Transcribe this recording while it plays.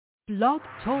Blog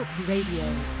Talk Radio.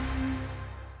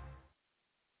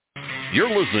 You're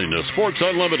listening to Sports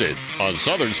Unlimited on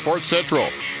Southern Sports Central,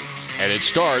 and it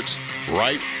starts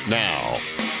right now.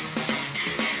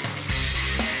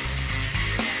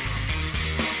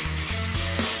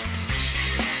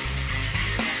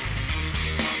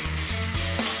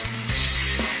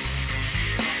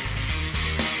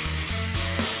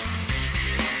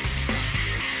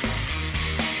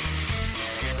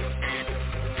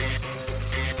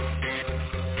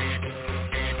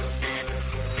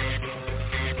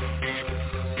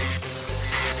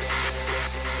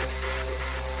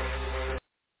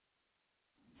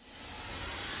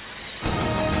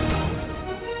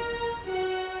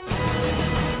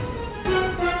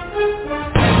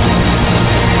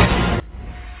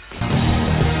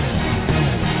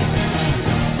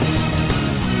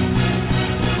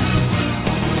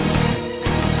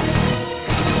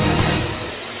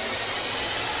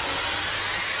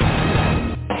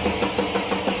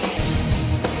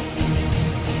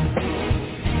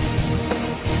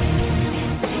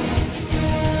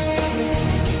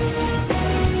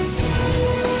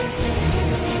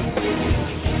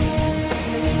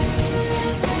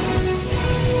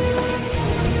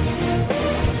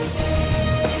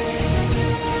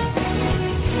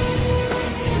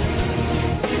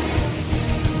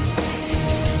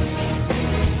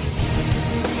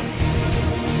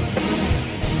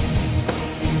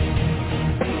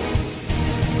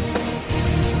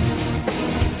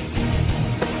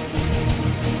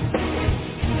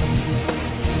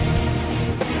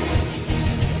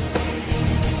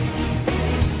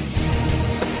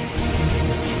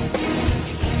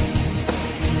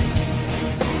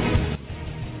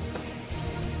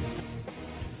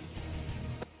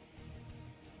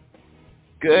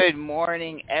 Good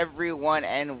morning, everyone,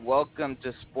 and welcome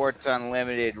to Sports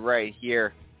Unlimited right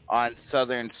here on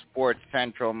Southern Sports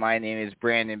Central. My name is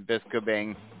Brandon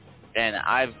Biskobing, and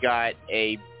I've got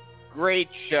a great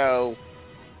show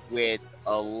with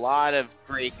a lot of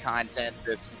great content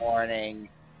this morning.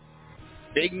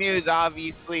 Big news,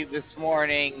 obviously, this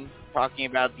morning, talking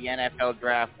about the NFL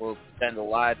draft. We'll spend a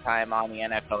lot of time on the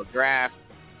NFL draft.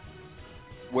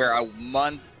 We're a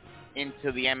month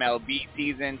into the MLB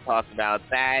season, talk about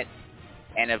that,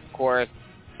 and of course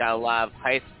got a lot of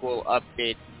high school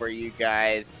updates for you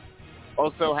guys.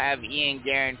 Also have Ian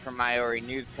Guerin from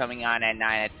MyHorryNews coming on at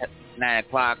 9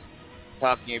 o'clock,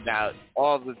 talking about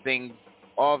all of the things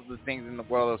in the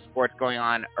world of sports going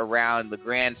on around the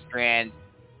Grand Strand,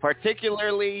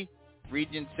 particularly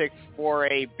Region 6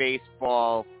 4A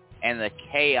baseball and the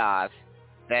chaos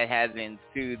that has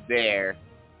ensued there.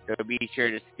 So be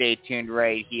sure to stay tuned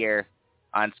right here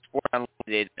on Sport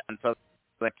Unlimited on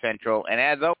Southern Central. And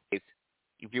as always,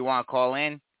 if you want to call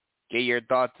in, get your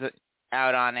thoughts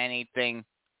out on anything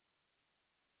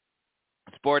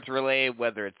sports related,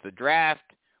 whether it's the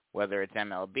draft, whether it's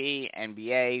MLB,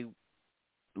 NBA,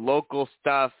 local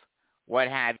stuff, what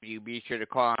have you, be sure to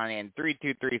call on in.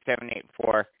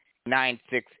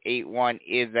 323-784-9681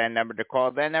 is that number to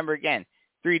call. That number again,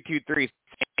 323-784-9681.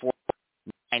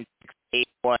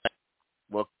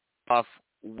 We'll kick off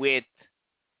with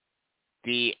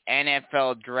the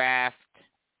NFL draft.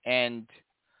 And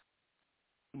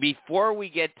before we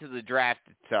get to the draft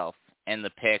itself and the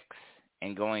picks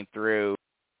and going through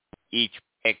each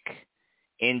pick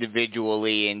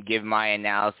individually and give my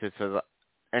analysis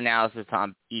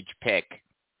on each pick,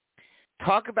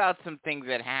 talk about some things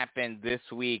that happened this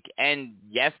week and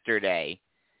yesterday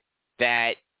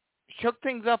that shook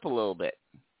things up a little bit.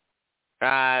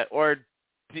 Or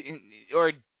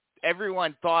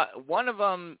everyone thought one of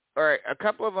them or a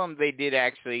couple of them, they did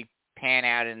actually pan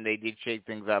out and they did shake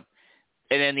things up.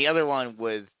 And then the other one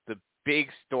was the big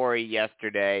story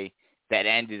yesterday that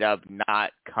ended up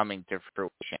not coming to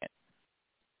fruition.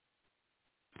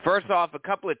 First off, a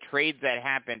couple of trades that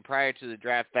happened prior to the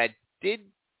draft that did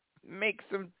make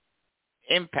some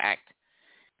impact.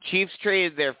 Chiefs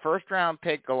traded their first-round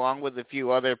pick along with a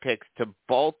few other picks to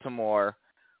Baltimore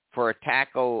for a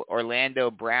tackle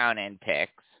Orlando Brown and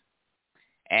picks.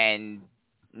 And,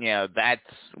 you know, that's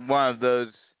one of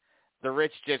those, the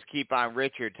rich just keep on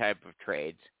richer type of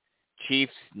trades.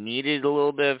 Chiefs needed a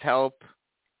little bit of help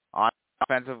on the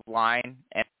offensive line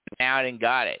and went out and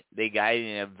got it. They got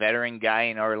a veteran guy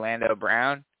in Orlando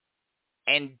Brown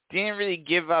and didn't really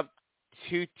give up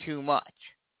too much.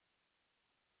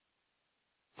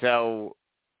 So,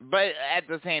 but at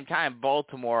the same time,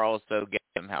 Baltimore also gets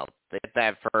some help. They get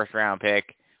that first-round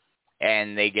pick,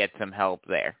 and they get some help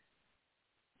there.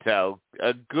 So,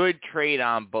 a good trade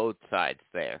on both sides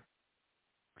there.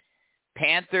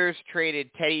 Panthers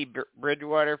traded Teddy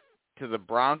Bridgewater to the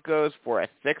Broncos for a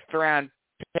sixth-round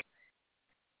pick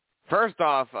first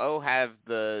off, have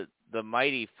the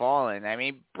mighty fallen. I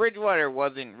mean, Bridgewater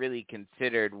wasn't really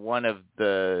considered one of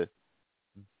the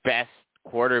best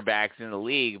quarterbacks in the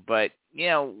league, but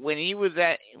when he was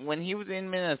in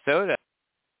Minnesota,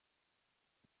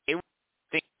 they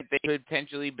think that they could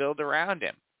potentially build around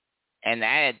him, and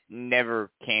that never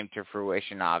came to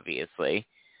fruition, obviously.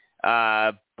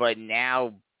 But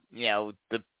now,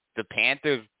 the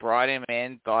Panthers brought him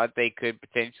in, thought they could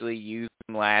potentially use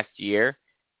him last year.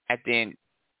 That didn't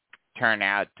turn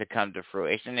out to come to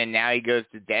fruition, and now he goes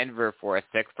to Denver for a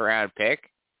 6th-round pick.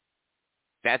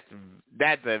 That's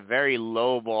a very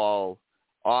lowball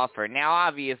offer. Now,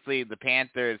 obviously, the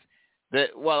Panthers,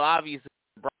 obviously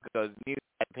the Broncos knew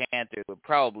that the Panthers would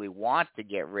probably want to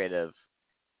get rid of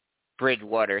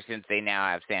Bridgewater since they now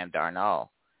have Sam Darnold.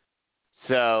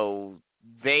 So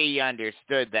they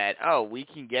understood that, we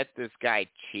can get this guy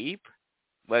cheap.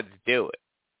 Let's do it.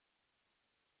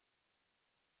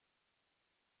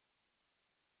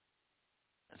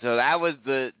 So that was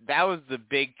the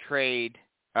big trade.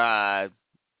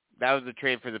 That was the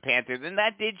trade for the Panthers, and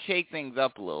that did shake things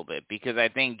up a little bit because I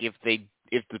think if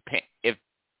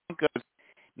Broncos,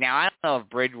 now I don't know if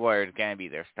Bridgewater is going to be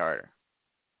their starter.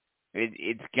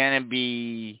 It's going to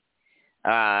be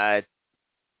I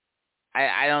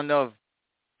don't know if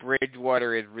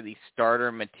Bridgewater is really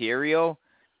starter material,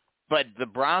 but the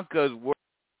Broncos were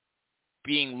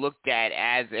being looked at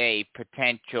as a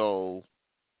potential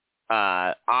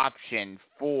option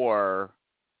for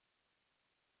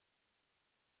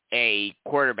a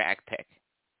quarterback pick.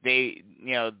 They,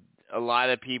 a lot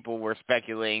of people were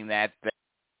speculating that they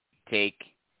take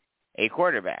a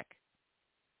quarterback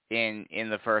in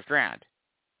the first round,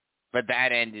 but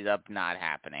that ended up not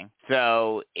happening.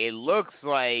 So it looks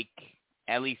like,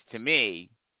 at least to me,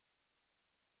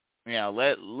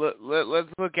 let's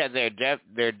look at their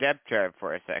depth chart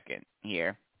for a second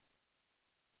here.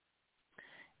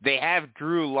 They have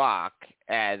Drew Lock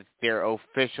as their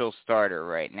official starter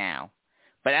right now,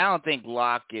 but I don't think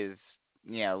Lock is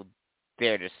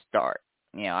there to start.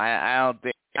 I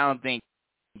don't think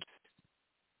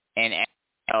an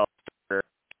NFL starter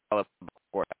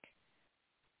quarterback.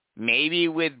 Maybe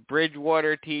with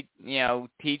Bridgewater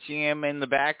teaching him in the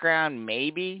background,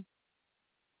 maybe.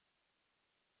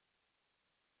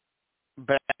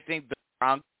 But I think the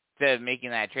Broncos, instead of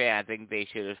making that trade, I think they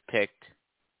should have picked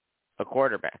a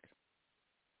quarterback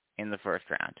in the first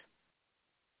round.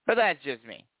 But that's just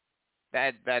me.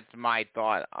 That's my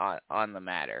thought on the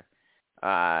matter.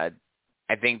 I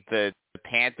think the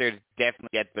Panthers definitely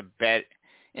get the bet.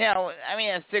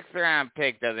 A 6th-round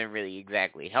pick doesn't really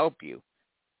exactly help you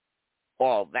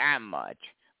all that much.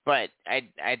 But I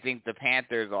think the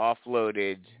Panthers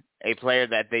offloaded a player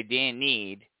that they didn't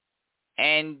need.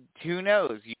 And who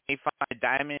knows? You may find a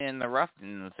diamond in the rough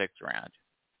in the 6th round.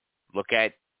 Look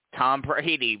at Tom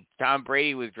Brady. Tom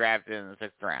Brady was drafted in the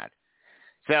 6th round.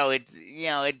 So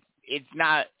it's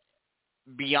not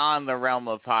beyond the realm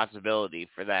of possibility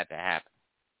for that to happen.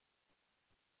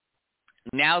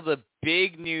 Now the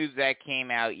big news that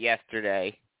came out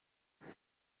yesterday,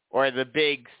 or the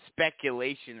big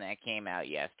speculation that came out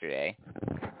yesterday,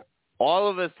 all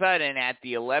of a sudden at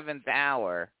the 11th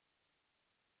hour,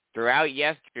 throughout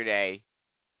yesterday,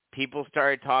 people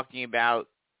started talking about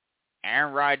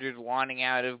Aaron Rodgers wanting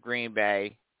out of Green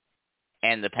Bay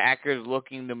and the Packers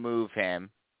looking to move him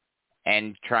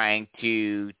and trying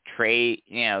to trade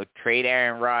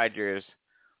Aaron Rodgers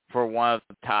for one of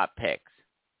the top picks.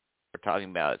 We're talking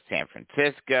about San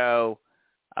Francisco.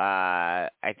 I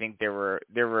think there were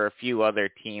a few other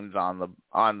teams on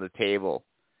the table,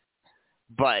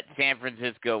 but San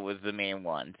Francisco was the main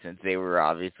one since they were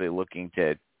obviously looking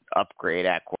to upgrade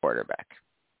at quarterback.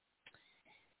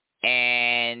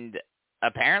 And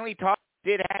apparently talk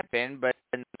did happen, but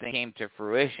nothing came to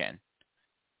fruition.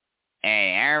 And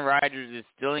Aaron Rodgers is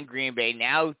still in Green Bay.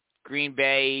 Now Green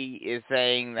Bay is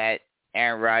saying that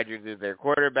Aaron Rodgers is their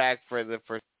quarterback for the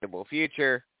foreseeable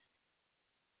future.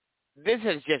 This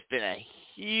has just been a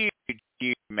huge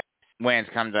mess when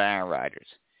it comes to Aaron Rodgers.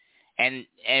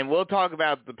 And we'll talk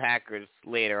about the Packers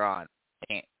later on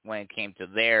when it came to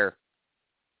their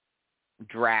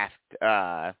draft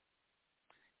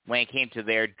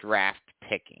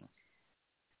picking.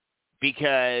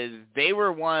 Because they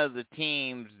were one of the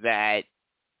teams that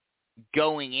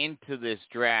going into this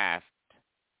draft,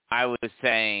 I was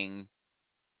saying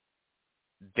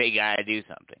they got to do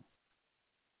something.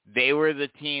 They were the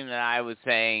team that I was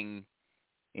saying,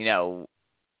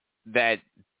 that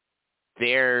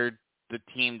they're the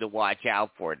team to watch out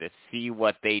for, to see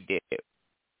what they do.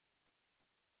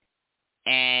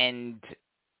 And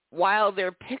while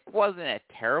their pick wasn't a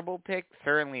terrible pick,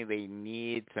 certainly they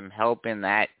need some help in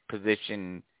that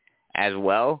position as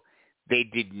well. They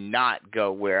did not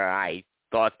go where I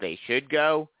thought they should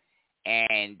go,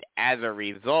 and as a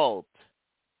result,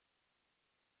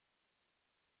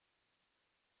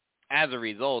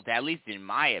 at least in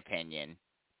my opinion,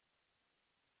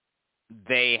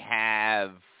 they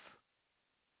have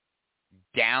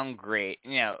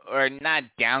or not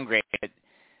downgraded, but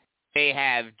they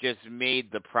have just made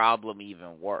the problem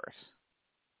even worse.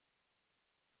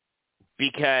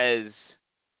 Because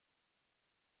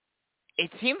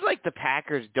it seems like the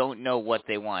Packers don't know what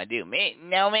they want to do.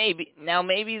 Now maybe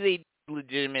they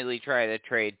legitimately try to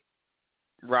trade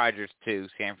Rodgers to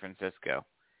San Francisco.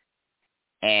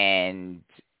 And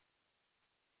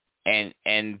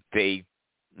they,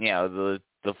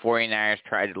 the 49ers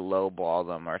tried to lowball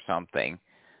them or something,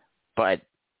 but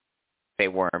they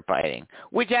weren't biting,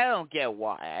 which I don't get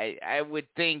why. I would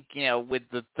think, with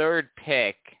the third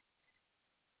pick,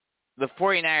 the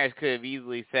 49ers could have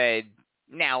easily said,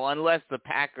 now, unless the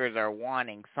Packers are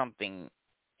wanting something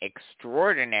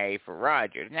extraordinary for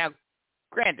Rodgers. Now,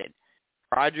 granted,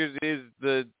 Rodgers is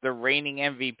the reigning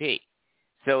MVP,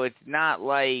 so it's not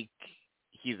like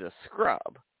he's a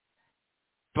scrub.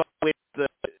 But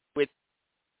with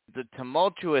the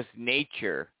tumultuous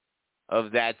nature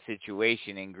of that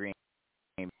situation in Green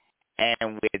Bay,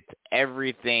 and with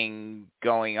everything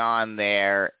going on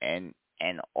there, and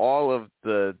all of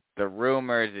the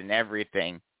rumors and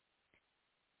everything,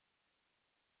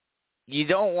 you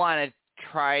don't want to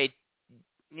try.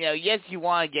 Yes, you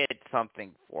want to get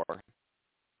something for him,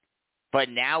 but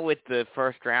now with the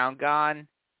first round gone,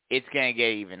 it's going to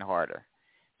get even harder,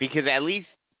 because at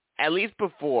least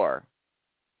before,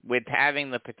 with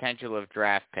having the potential of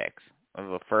draft picks,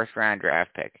 of a first-round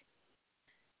draft pick,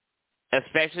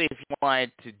 especially if you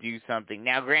wanted to do something.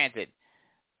 Now, granted,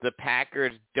 the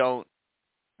Packers don't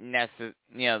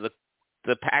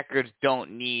the Packers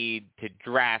don't need to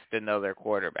draft another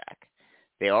quarterback.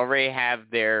 They already have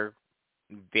their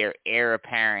heir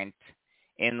apparent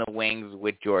in the wings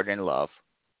with Jordan Love.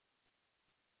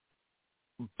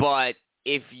 But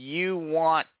if you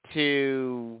want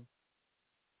to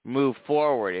move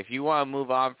forward, if you want to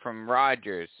move on from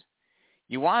Rodgers,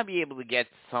 you want to be able to get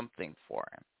something for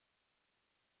him.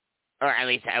 Or at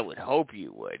least I would hope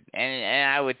you would. And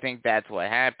I would think that's what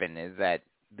happened, is that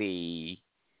the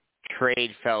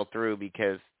trade fell through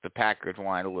because the Packers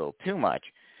wanted a little too much.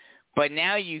 But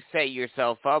now you set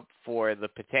yourself up for the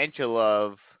potential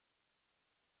of,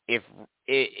 if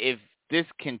this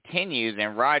continues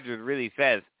and Rodgers really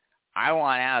says, I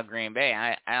want out of Green Bay,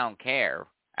 I don't care.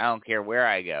 I don't care where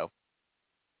I go.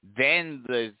 Then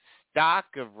the stock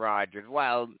of Rodgers,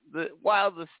 while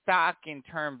the stock in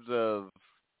terms of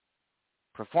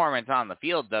performance on the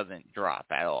field doesn't drop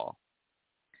at all,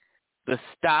 the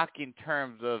stock in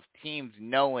terms of teams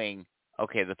knowing,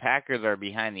 okay, the Packers are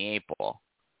behind the 8 ball.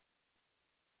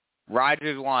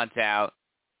 Rodgers wants out.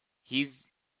 He's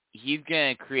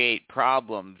going to create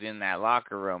problems in that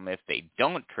locker room if they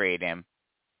don't trade him.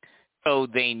 So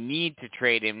they need to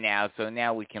trade him now, so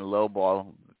now we can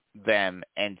lowball them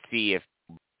and see if...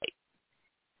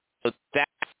 So that's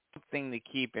something to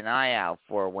keep an eye out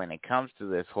for when it comes to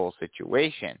this whole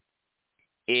situation.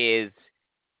 Is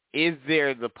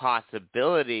there the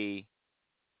possibility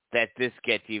that this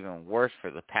gets even worse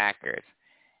for the Packers?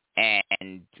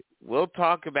 And we'll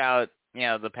talk about,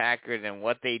 the Packers and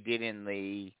what they did in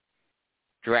the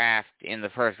draft in the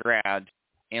first round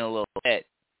in a little bit.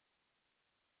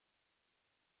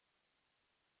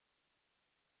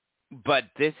 But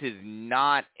this is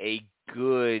not a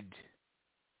good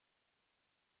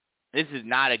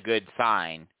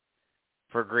sign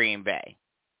for Green Bay.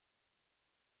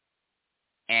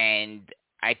 And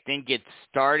I think it's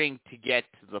starting to get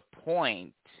to the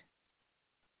point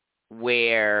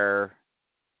where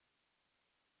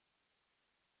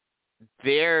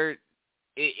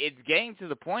it's getting to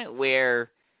the point where,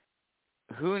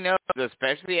 who knows,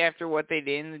 especially after what they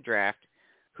did in the draft,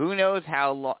 who knows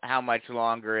how much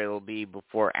longer it'll be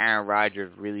before Aaron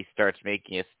Rodgers really starts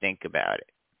making us think about it.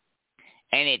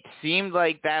 And it seemed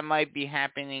like that might be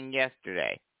happening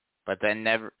yesterday, but then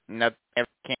never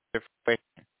came to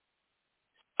fruition.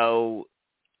 So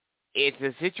it's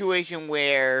a situation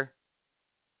where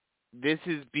this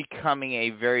is becoming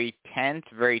a very tense,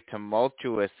 very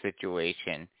tumultuous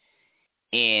situation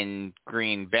in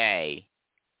Green Bay.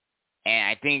 And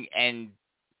I think,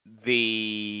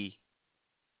 the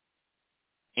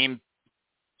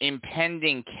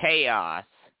impending chaos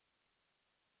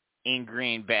in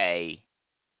Green Bay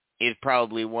is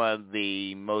probably one of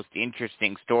the most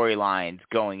interesting storylines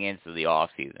going into the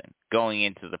offseason, going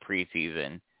into the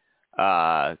preseason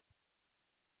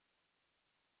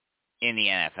in the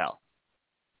NFL.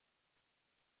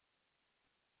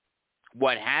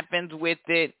 What happens with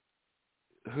it?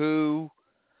 Who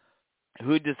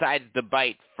decides to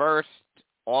bite first?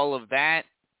 All of that.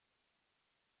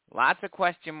 Lots of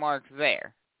question marks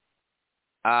there.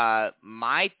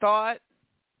 My thought,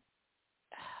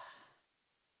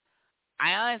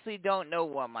 I honestly don't know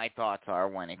what my thoughts are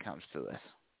when it comes to this.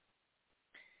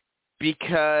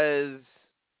 Because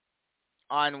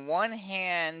on one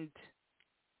hand,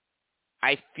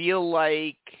 I feel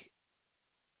like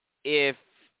if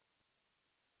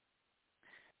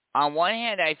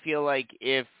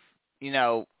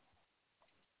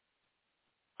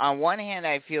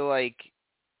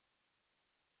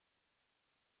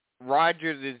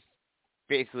Rodgers is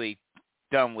basically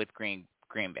done with Green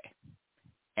Bay.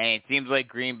 And it seems like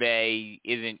Green Bay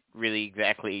isn't really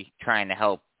exactly trying to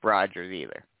help Rodgers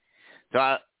either.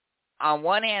 So on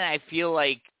one hand, I feel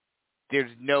like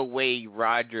there's no way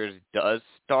Rodgers does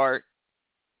start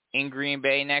in Green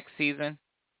Bay next season.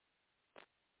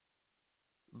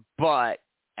 But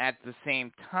at the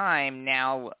same time,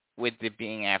 now with it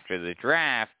being after the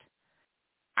draft,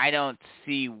 I don't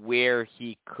see where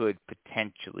he could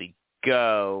potentially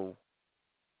go.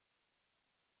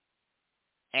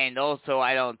 And also,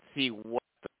 I don't see what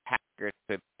the Packers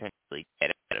could potentially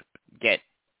get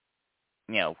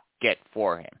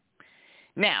for him.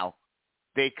 Now,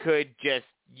 they could just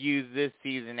use this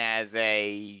season as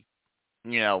a,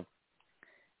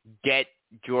 get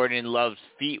Jordan Love's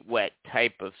feet wet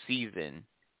type of season.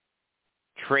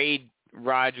 Trade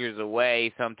Rodgers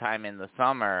away sometime in the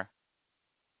summer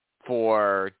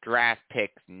for draft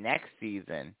picks next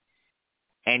season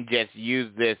and just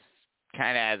use this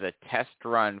kind of as a test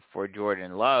run for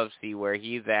Jordan Love, see where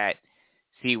he's at,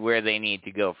 see where they need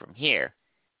to go from here.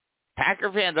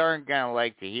 Packer fans aren't going to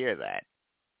like to hear that.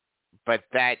 But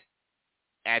that,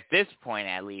 at this point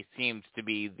at least, seems to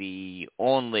be the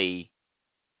only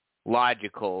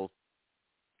logical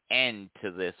end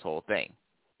to this whole thing.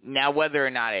 Now, whether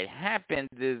or not it happens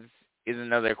is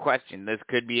another question. This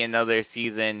could be another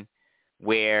season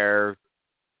where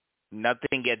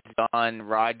nothing gets done.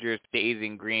 Rodgers stays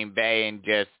in Green Bay and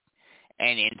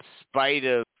in spite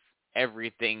of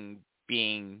everything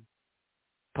being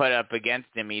put up against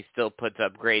him, he still puts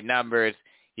up great numbers.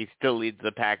 He still leads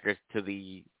the Packers to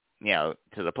the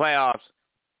playoffs,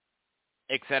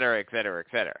 et cetera, et cetera,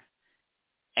 et cetera.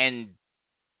 And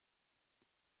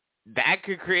that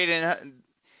could create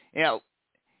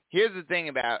here's the thing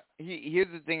about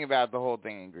the whole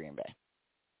thing in Green Bay.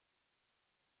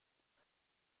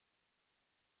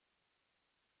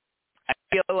 I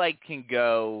feel like it can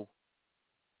go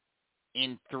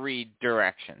in three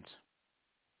directions.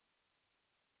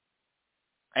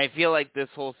 I feel like this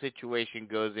whole situation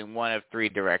goes in one of three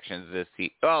directions this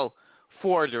season. Oh,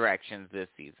 4 directions this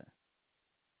season.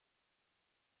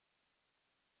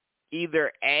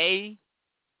 Either A,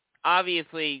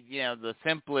 obviously, the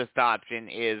simplest option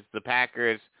is the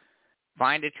Packers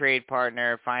find a trade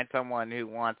partner, find someone who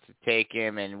wants to take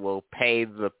him and will pay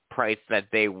the price that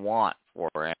they want for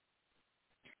him.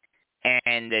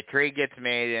 And the trade gets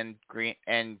made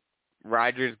and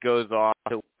Rodgers goes off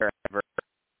to wherever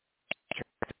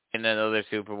in another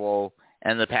Super Bowl,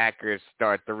 and the Packers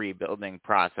start the rebuilding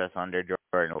process under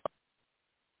Jordan Love.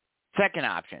 Second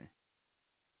option,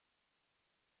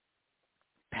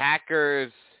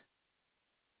 Packers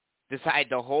decide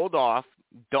to hold off,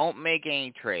 don't make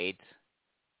any trades,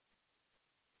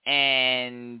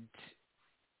 and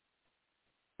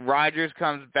Rodgers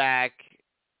comes back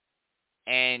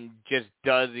and just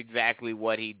does exactly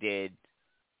what he did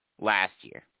last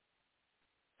year.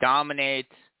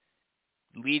 Dominates,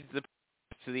 leads the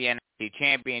to the NFC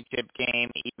Championship game,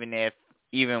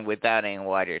 even without any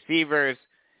wide receivers,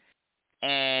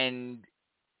 and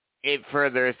it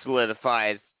further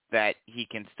solidifies that he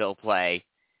can still play,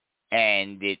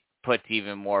 and it puts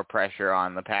even more pressure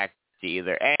on the Packers to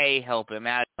either A, help him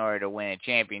out in order to win a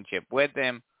championship with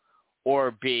him,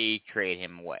 or B, trade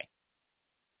him away.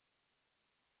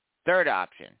 Third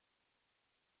option,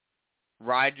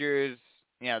 Rodgers,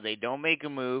 they don't make a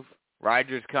move.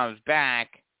 Rodgers comes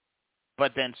back,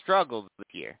 but then struggles this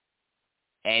year.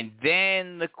 And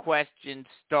then the questions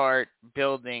start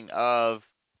building of,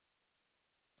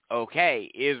 okay,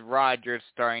 is Rodgers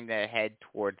starting to head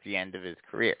towards the end of his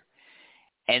career?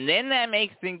 And then that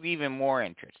makes things even more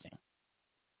interesting.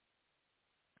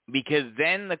 Because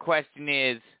then the question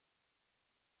is,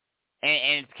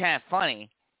 and it's kind of funny,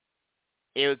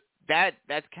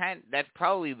 that's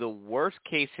probably the worst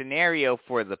case scenario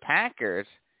for the Packers,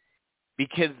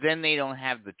 because then they don't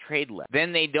have the trade left.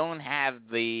 Then they don't have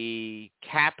the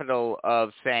capital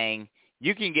of saying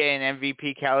you can get an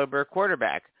MVP caliber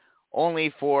quarterback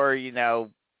only for,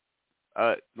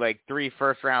 like 3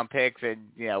 first-round picks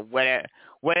and,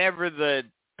 whatever the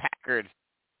Packers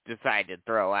decide to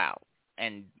throw out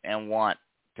and want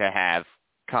to have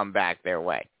come back their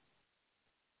way.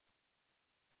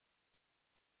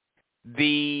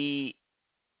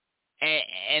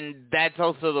 And that's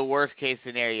also the worst case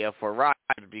scenario for Rodgers,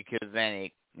 because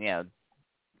then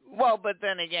but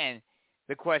then again,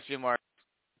 the question mark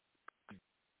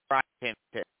drive him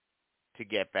to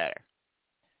get better.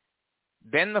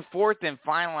 Then the fourth and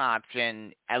final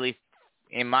option, at least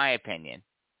in my opinion,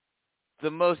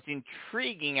 the most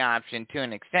intriguing option to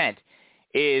an extent,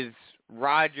 is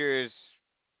Rodgers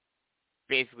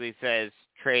basically says,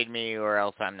 trade me or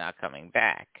else I'm not coming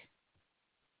back.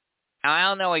 Now, I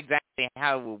don't know exactly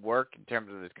how it would work in terms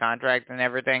of his contract and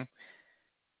everything,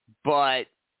 but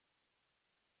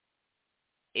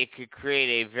it could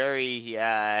create a very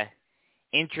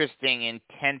interesting,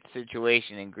 intense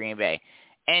situation in Green Bay.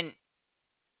 And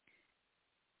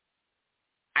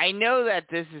I know that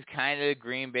this is kind of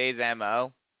Green Bay's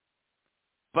MO,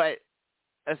 but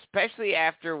especially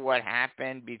after what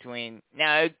happened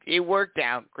now, it worked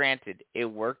out, granted, it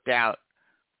worked out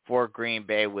for Green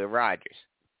Bay with Rodgers.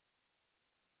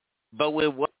 But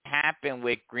with what happened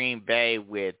with Green Bay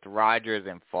with Rodgers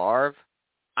and Favre,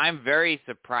 I'm very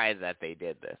surprised that they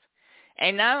did this.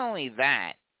 And not only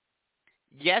that,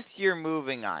 yes, you're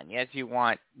moving on. Yes,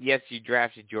 you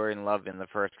drafted Jordan Love in the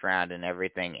first round and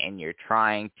everything, and you're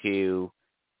trying to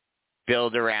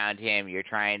build around him. You're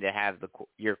trying to have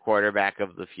your quarterback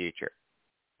of the future.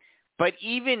 But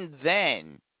even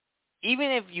then,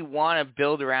 even if you want to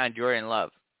build around Jordan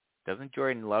Love, doesn't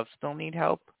Jordan Love still need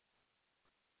help?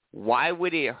 Why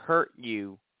would it hurt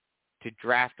you to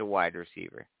draft a wide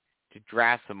receiver, to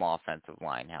draft some offensive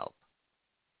line help?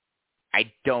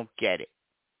 I don't get it.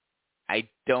 I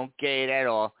don't get it at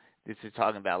all. This is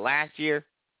talking about last year,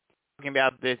 talking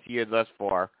about this year thus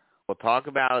far. We'll talk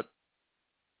about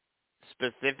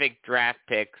specific draft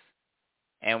picks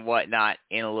and whatnot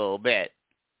in a little bit.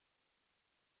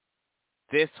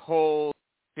 This whole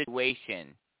situation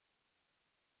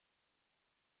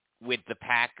with the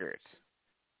Packers,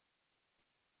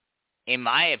 in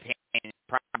my opinion, is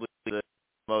probably the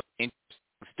most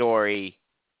interesting story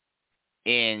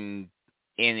in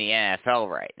the NFL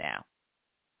right now.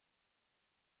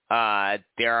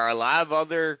 There are a lot of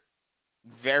other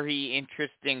very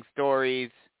interesting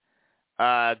stories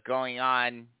going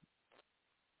on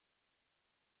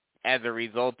as a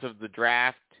result of the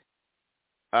draft,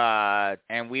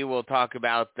 and we will talk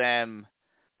about them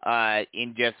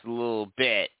in just a little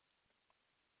bit,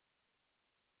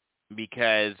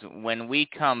 because when we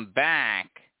come back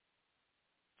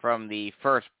from the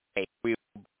first break, we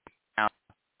will break down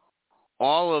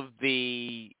all of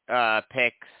the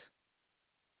picks,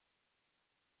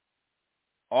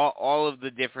 all of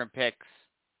the different picks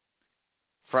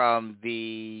from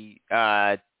the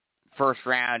first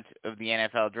round of the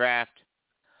NFL draft.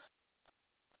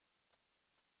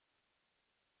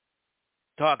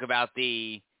 Talk about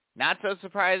the not so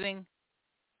surprising,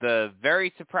 the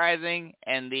very surprising,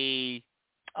 and the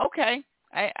okay,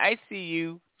 I see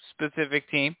you specific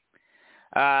team.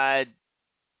 Talk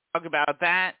about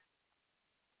that.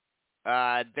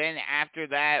 Then after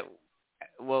that,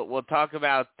 we'll talk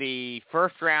about the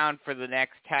first round for the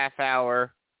next half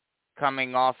hour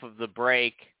coming off of the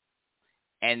break.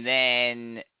 And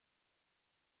then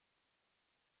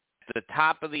at the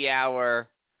top of the hour,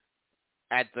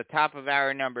 at the top of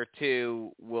hour number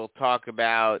 2, we'll talk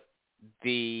about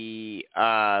the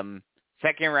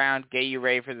second round, get you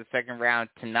ready for the second round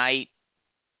tonight,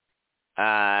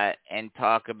 and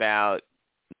talk about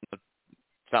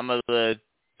some of the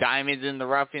diamonds in the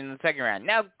rough in the second round.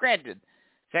 Now, granted,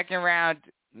 second round,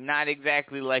 not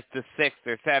exactly like the 6th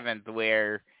or 7th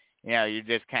where, you're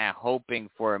just kind of hoping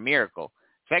for a miracle.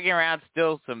 Second round,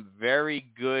 still some very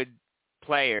good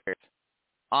players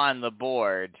on the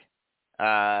board.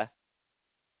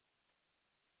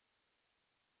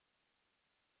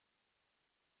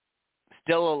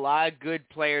 Still a lot of good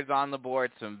players on the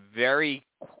board, some very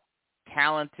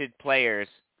talented players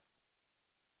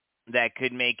that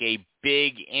could make a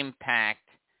big impact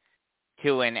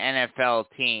to an NFL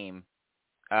team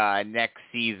next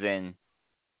season.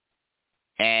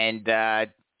 And,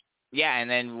 and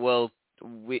then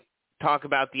we talk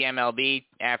about the MLB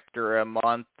after a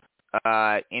month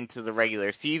into the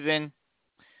regular season.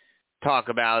 Talk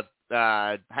about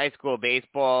high school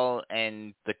baseball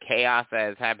and the chaos that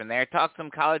has happened there. Talk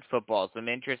some college football, some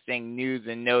interesting news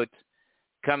and notes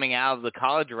coming out of the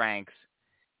college ranks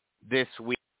this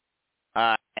week.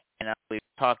 And I'll be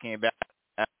talking about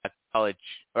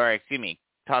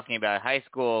talking about high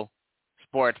school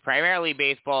sports, primarily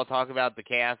baseball, talk about the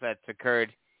chaos that's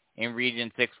occurred in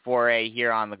Region 6 4A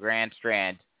here on the Grand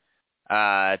Strand.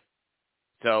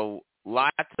 So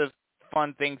lots of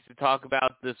fun things to talk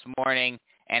about this morning.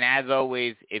 And as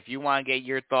always, if you want to get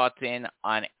your thoughts in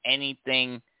on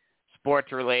anything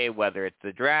sports related, whether it's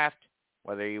the draft,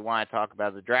 whether you want to talk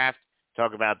about the draft,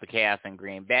 talk about the chaos in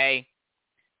Green Bay,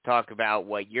 talk about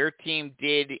what your team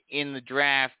did in the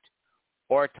draft,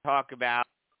 or talk about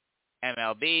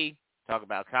MLB, talk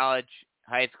about college,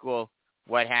 high school,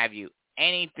 what have you.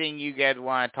 Anything you guys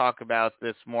want to talk about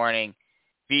this morning,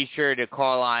 be sure to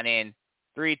call on in.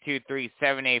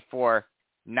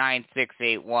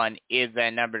 323-784-9681 is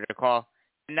that number to call.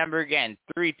 The number again,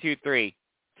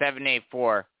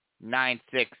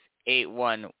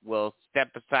 323-784-9681. We'll step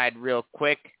aside real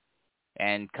quick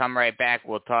and come right back.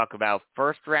 We'll talk about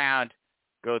first round,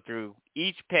 go through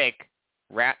each pick,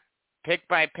 pick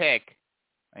by pick,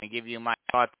 and give you my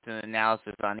thoughts and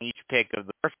analysis on each pick of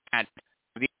the first round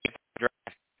of the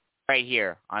draft right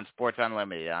here on Sports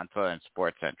Unlimited on Southern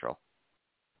Sports Central.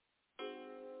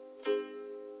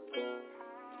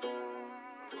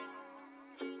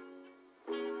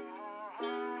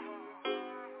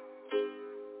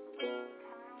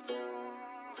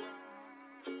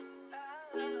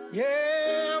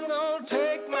 Yeah, I'm gonna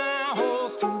take my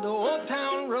horse to the old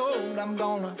town road. I'm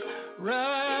gonna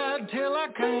ride till I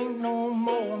can't no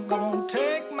more. I'm gonna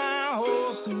take my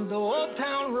horse to the old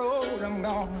town road. I'm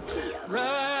gonna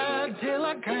ride till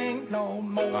I can't no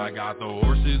more. I got the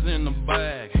horses in the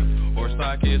bag, horse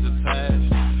stock is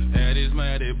attached. Head is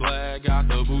matted black, got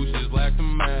the bushes black to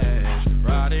match.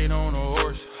 Riding on a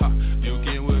horse, ha, you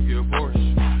can whip your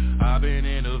Porsche. I've been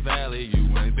in the valley,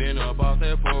 you ain't been up off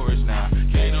that porch now.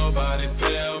 Can't nobody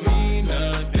tell me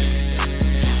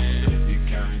nothing. You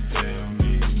can't tell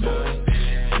me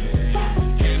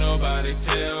nothing. Can't nobody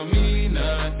tell me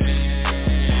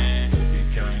nothing. You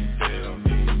can't tell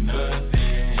me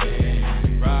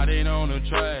nothing. Riding on a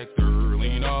tractor,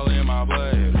 lean all in my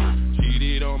blood.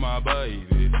 Cheated on my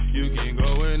baby, you can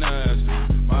go and ask her.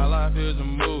 My life is a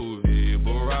movie,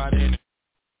 but riding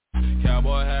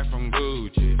cowboy hat from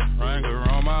Gucci, Wrangler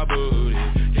on my booty.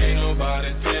 Can't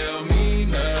nobody tell me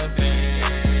nothing.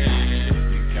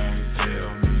 You can't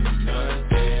tell me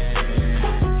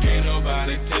nothing. Can't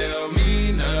nobody tell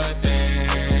me nothing.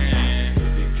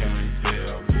 You can't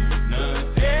tell me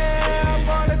nothing. Yeah, I'm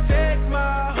gonna take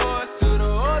my horse to the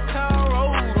old town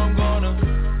road. I'm gonna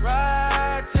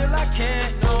ride till I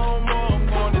can't no more. I'm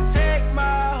gonna take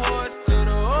my horse to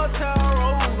the old town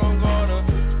road. I'm gonna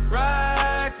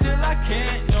ride till I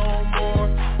can't no more.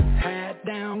 Hat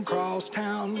down, cross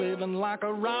town, living like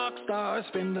a rock star.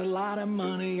 Spend a lot of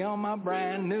money on my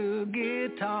brand new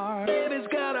guitar. Baby's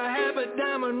got a habit,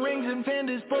 diamond rings and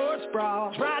Fendi sports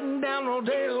bras. Riding down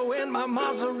Rodeo in my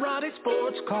Maserati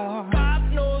sports car. Got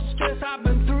no stress, I've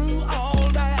been through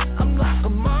all that. I'm like a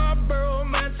Marlboro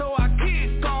man, so I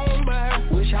keep going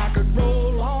back. Wish I could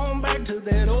roll on back to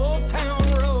that old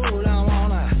town road. I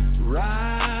wanna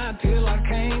ride till I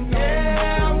can't no more.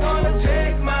 Yeah, I'm gonna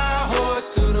take my horse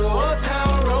to the old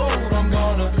town road. I'm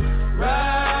gonna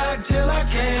ride till I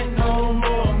can't no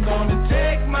more. I'm gonna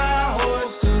take my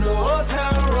horse to the old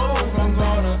town road. I'm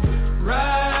gonna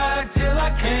ride till I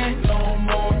can't no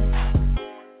more.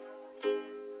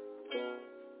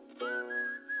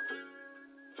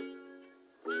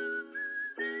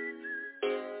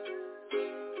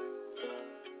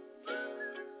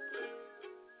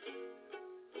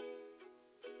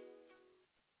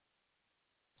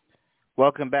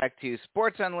 Welcome back to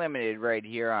Sports Unlimited right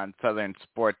here on Southern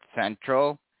Sports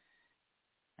Central.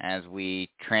 As we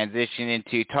transition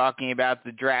into talking about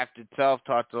the draft itself,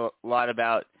 talked a lot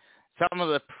about some of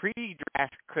the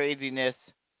pre-draft craziness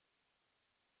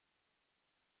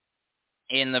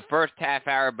in the first half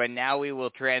hour, but now we will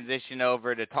transition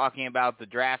over to talking about the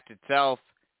draft itself.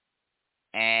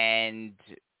 And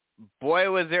boy,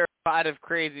 was there a lot of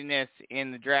craziness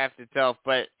in the draft itself.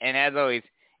 And as always,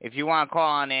 if you want to call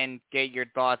on in, get your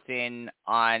thoughts in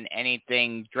on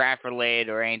anything draft-related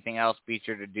or anything else, be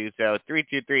sure to do so.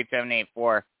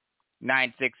 323-784-9681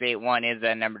 is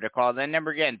that number to call. That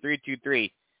number again,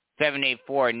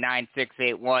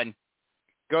 323-784-9681.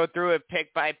 Go through it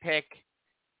pick by pick.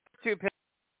 Two picks,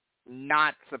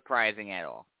 not surprising at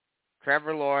all.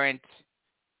 Trevor Lawrence,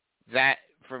 Zach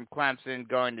from Clemson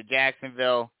going to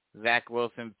Jacksonville, Zach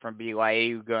Wilson from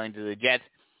BYU going to the Jets.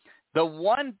 The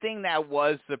one thing that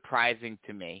was surprising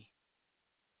to me,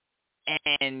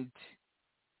 and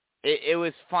it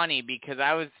was funny because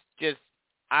I was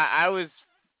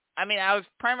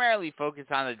primarily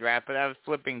focused on the draft, but I was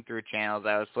flipping through channels.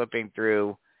 I was flipping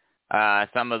through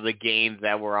some of the games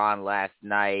that were on last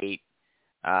night,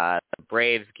 the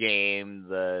Braves game,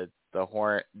 the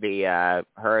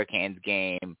Hurricanes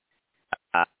game.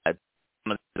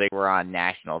 Some of they were on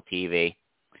national TV,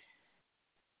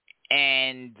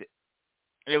 and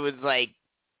it was like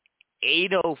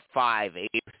 8:05,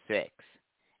 8:06,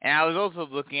 and I was also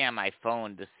looking at my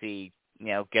phone to see,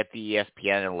 get the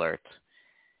ESPN alerts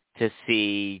to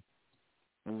see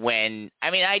when.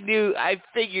 I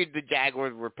figured the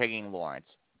Jaguars were picking Lawrence,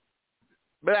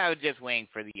 but I was just waiting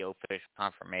for the official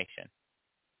confirmation.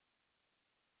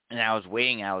 And I was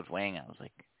waiting. I was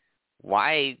like,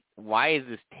 why is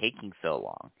this taking so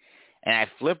long? And I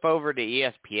flip over to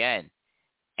ESPN,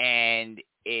 and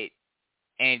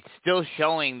it's still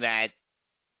showing that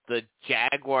the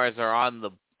Jaguars are on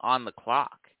the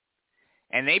clock.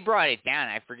 And they brought it down.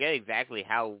 I forget exactly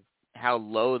how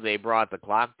low they brought the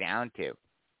clock down to.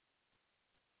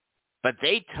 But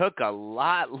they took a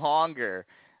lot longer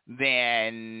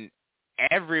than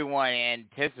everyone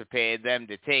anticipated them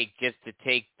to take, just to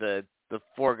take the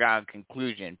foregone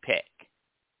conclusion pick.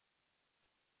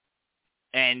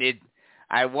 And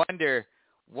I wonder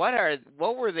what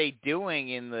were they doing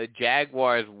in the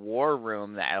Jaguars war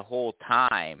room that whole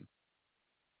time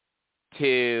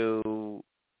to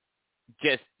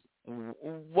just,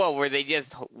 were they just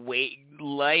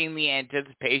letting the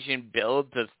anticipation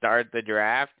build to start the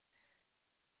draft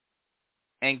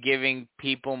and giving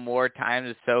people more time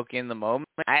to soak in the moment?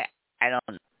 I don't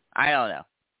know.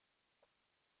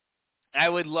 I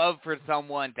would love for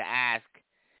someone to ask,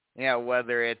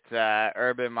 whether it's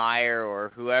Urban Meyer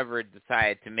or whoever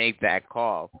decided to make that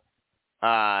call,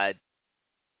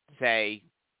 say,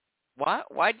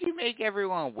 why'd you make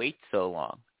everyone wait so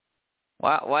long?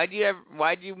 Why'd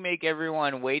you make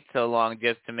everyone wait so long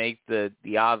just to make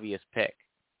the obvious pick?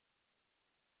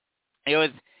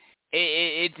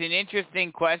 It's an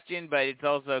interesting question, but it's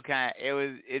also kind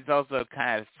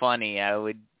of funny.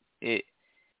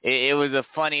 It was a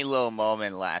funny little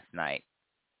moment last night.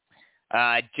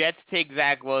 Jets take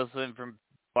Zach Wilson from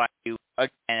BYU.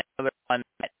 Again, another one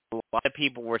that a lot of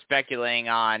people were speculating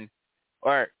on,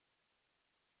 or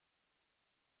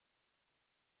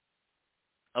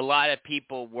a lot of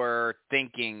people were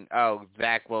thinking, oh,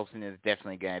 Zach Wilson is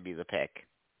definitely going to be the pick,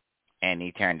 and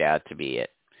he turned out to be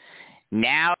it.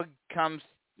 Now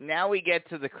we get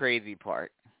to the crazy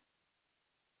part.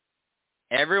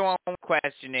 Everyone was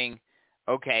questioning,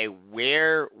 okay,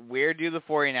 where do the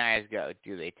 49ers go?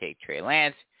 Do they take Trey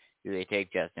Lance? Do they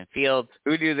take Justin Fields?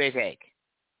 Who do they take?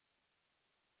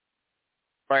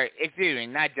 Or, excuse me,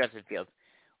 not Justin Fields.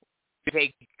 Do they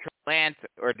take Trey Lance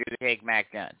or do they take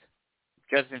Mac Jones?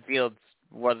 Justin Fields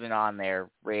wasn't on their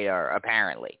radar,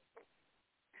 apparently.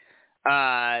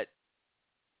 But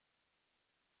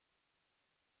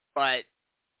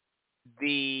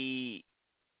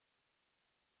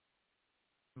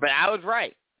I was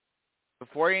right. The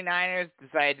 49ers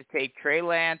decided to take Trey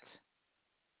Lance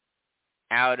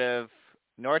out of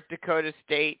North Dakota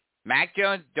State. Mac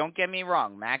Jones, don't get me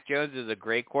wrong, Mac Jones is a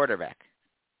great quarterback.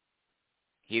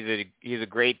 He's a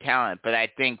great talent. But I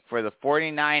think for the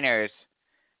 49ers,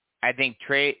 I think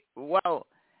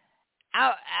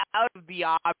out of the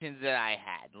options that I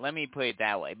had, let me put it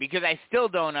that way, because I still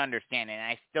don't understand it, and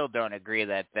I still don't agree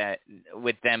that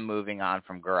with them moving on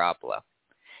from Garoppolo.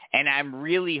 And I'm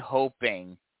really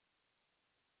hoping,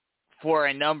 for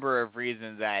a number of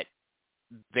reasons, that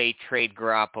they trade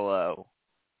Garoppolo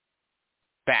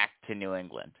back to New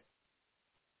England.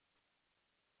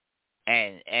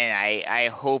 And I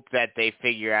hope that they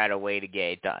figure out a way to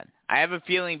get it done. I have a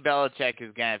feeling Belichick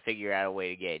is going to figure out a way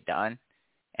to get it done.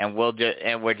 And we're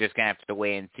just gonna have to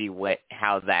wait and see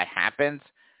how that happens.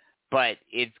 But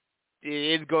it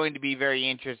is going to be very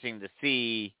interesting to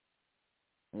see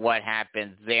what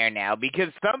happens there now,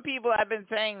 because some people have been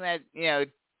saying that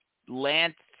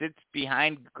Lance sits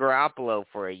behind Garoppolo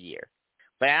for a year,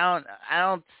 but I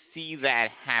don't see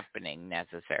that happening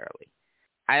necessarily.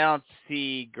 I don't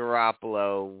see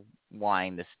Garoppolo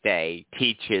wanting to stay,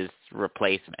 teach his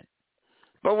replacement,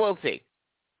 but we'll see.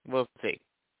 We'll see.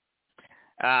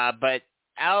 But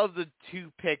out of the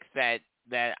two picks that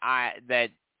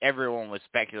everyone was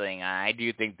speculating on, I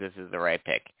do think this is the right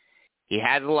pick. He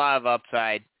has a lot of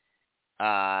upside,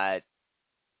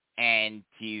 and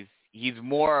he's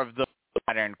more of the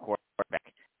modern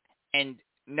quarterback. And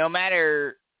no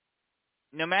matter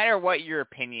what your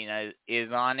opinion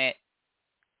is on it,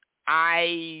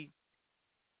 I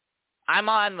I'm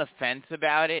on the fence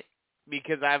about it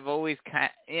because I've always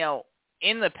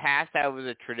in the past I was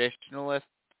a traditionalist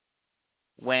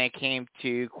when it came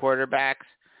to quarterbacks,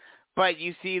 but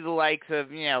you see the likes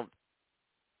of,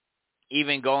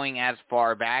 even going as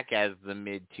far back as the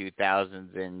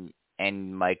mid-2000s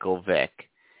and Michael Vick.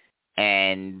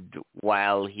 And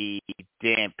while he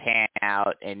didn't pan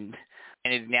out and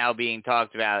is now being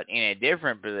talked about in a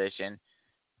different position,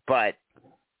 but,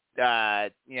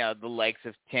 the likes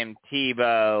of Tim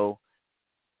Tebow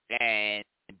and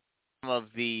some of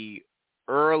the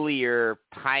earlier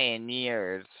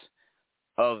pioneers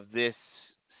of this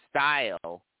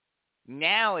style,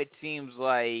 now it seems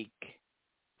like,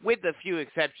 with a few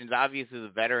exceptions, obviously the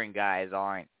veteran guys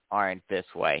aren't this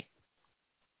way.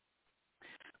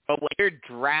 But when you're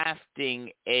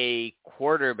drafting a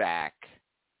quarterback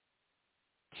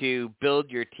to build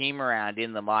your team around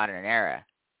in the modern era,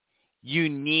 you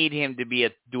need him to be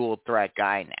a dual threat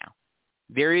guy now.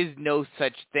 There is no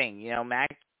such thing.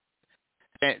 Mac,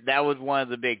 that was one of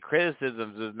the big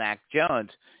criticisms of Mac Jones,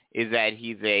 is that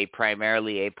he's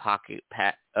primarily a pocket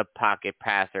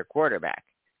passer quarterback.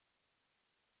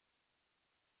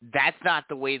 That's not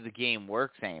the way the game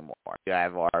works anymore. You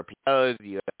have RPOs,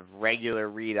 you have regular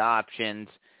read options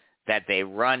that they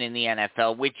run in the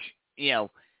NFL, which,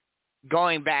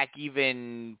 going back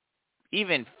even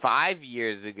 5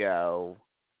 years ago,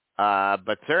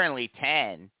 but certainly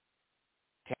 10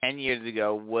 years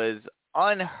ago, was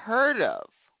unheard of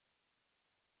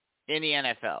in the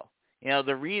NFL.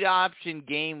 The read option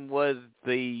game was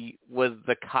the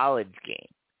college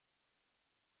game.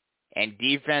 And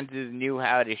defenses knew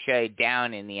how to shut it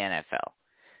down in the NFL.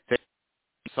 So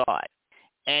you saw it.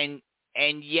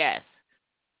 And yes,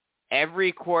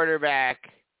 every quarterback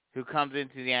who comes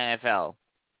into the NFL,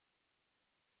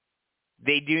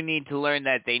 they do need to learn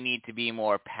that they need to be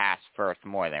more pass first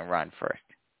more than run first.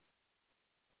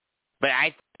 But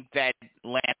I think that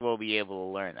Lance will be able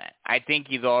to learn that. I think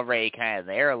he's already kind of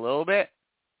there a little bit,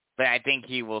 but I think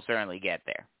he will certainly get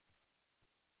there.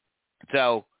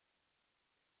 So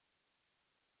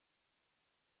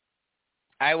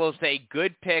I will say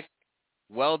good pick,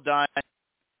 well done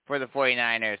for the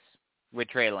 49ers with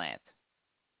Trey Lance.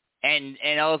 And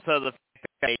also the fact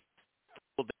that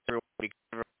they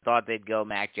thought they'd go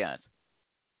Mac Jones.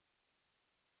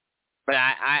 But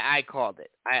I called it.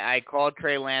 I called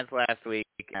Trey Lance last week.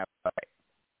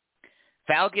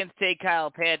 Falcons take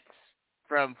Kyle Pitts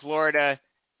from Florida.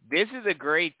 This is a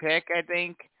great pick, I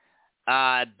think.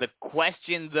 The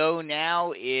question, though,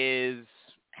 now is,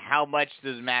 how much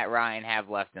does Matt Ryan have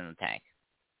left in the tank?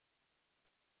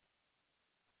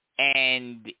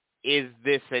 And is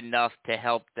this enough to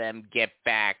help them get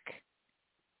back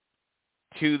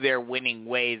to their winning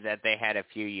ways that they had a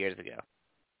few years ago?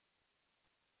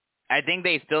 I think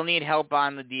they still need help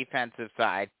on the defensive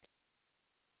side.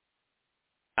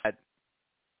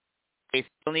 They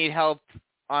still need help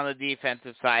on the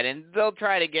defensive side, and they'll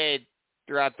try to get it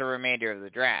throughout the remainder of the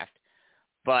draft.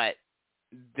 But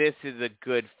this is a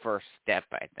good first step,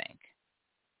 I think.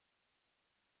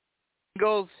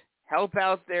 Eagles help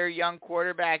out their young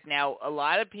quarterback. Now, a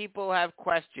lot of people have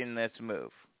questioned this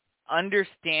move.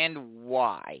 Understand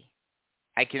why.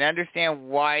 I can understand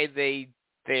why they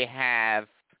have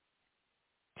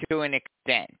to an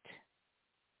extent.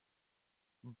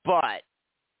 But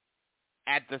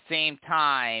at the same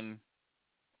time,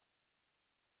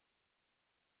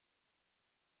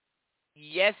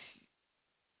 yes,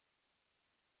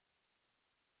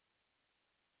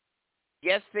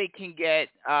 they can get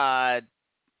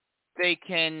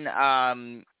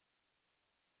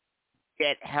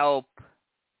get help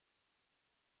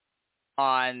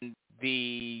on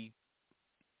the.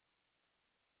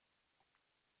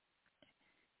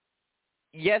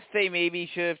 Yes, they maybe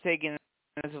should have taken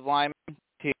offensive lineman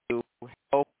to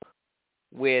help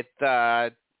with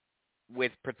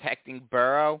protecting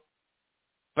Burrow,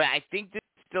 but I think this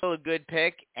is still a good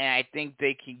pick, and I think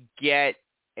they can get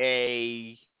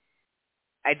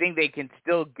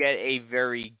still get a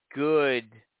very good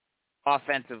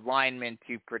offensive lineman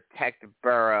to protect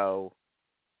Burrow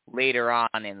later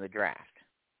on in the draft.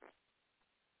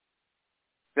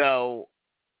 So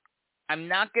I'm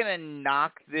not going to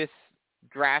knock this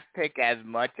draft pick as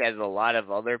much as a lot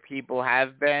of other people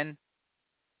have been,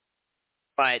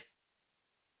 but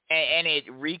and it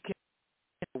reconnected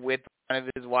with one of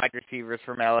his wide receivers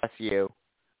from LSU,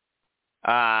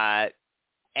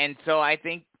 and so I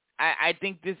think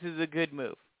this is a good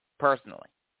move. Personally,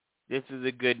 this is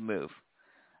a good move.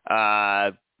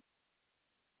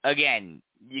 Again,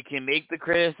 you can make the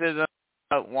criticism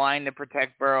about wanting to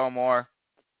protect Burrow more,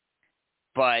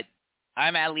 but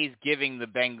I'm at least giving the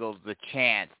Bengals the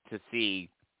chance to see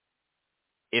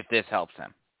if this helps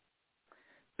them.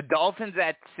 The Dolphins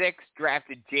at 6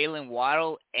 drafted Jalen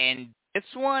Waddle, and this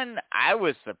one I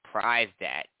was surprised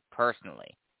at,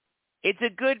 personally. It's a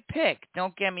good pick,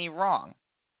 don't get me wrong.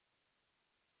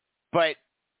 But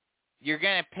you're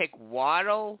going to pick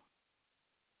Waddle,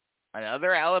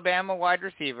 another Alabama wide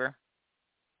receiver,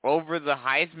 over the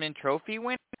Heisman Trophy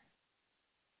winner?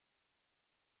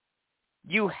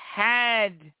 You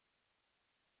had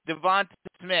Devonta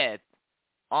Smith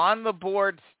on the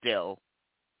board still.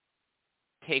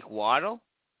 Take Waddle?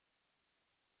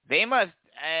 They must,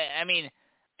 and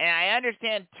I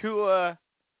understand Tua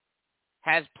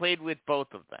has played with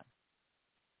both of them.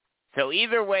 So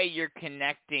either way, you're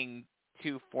connecting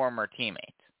two former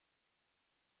teammates.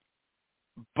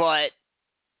 But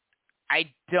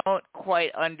I don't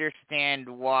quite understand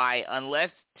why,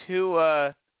 unless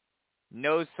Tua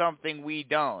knows something we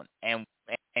don't, and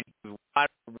Waddle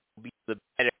will be the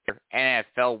better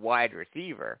NFL wide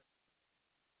receiver,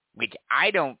 which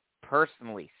I don't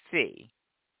personally see.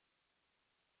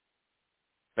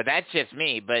 But that's just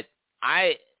me. But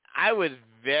I was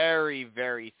very,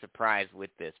 very surprised with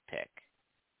this pick.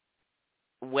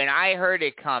 When I heard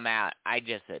it come out, I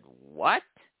just said, what?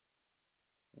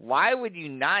 Why would you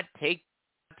not take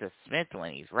to Smith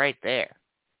when he's right there?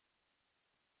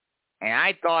 And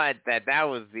I thought that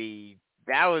was the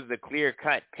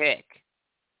clear-cut pick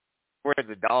for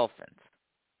the Dolphins,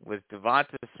 was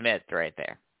Devonta Smith right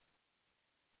there.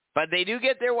 But they do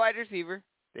get their wide receiver.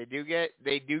 They do get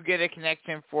a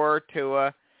connection for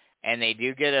Tua, and they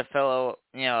do get a fellow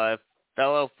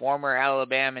former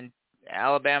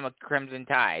Alabama Crimson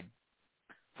Tide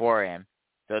for him.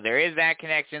 So there is that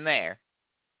connection there.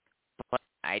 But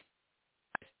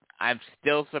I'm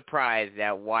still surprised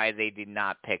at why they did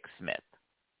not pick Smith.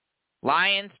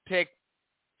 Lions picked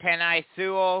Penei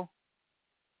Sewell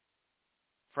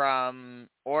from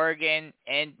Oregon,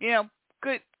 and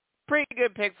pretty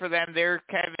good pick for them. They're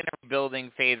kind of in a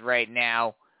rebuilding phase right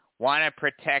now. Want to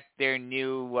protect their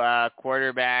new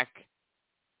quarterback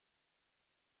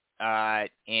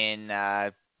in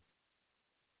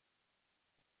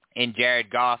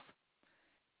Jared Goff.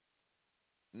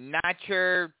 Not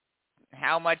sure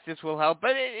how much this will help,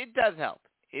 but it does help.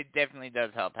 It definitely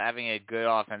does help. Having a good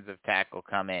offensive tackle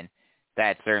come in,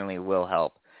 that certainly will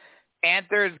help.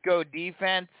 Panthers go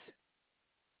defense.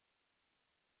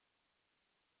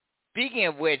 Speaking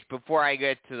of which, before I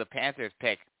get to the Panthers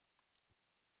pick,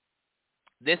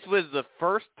 this was the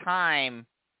first time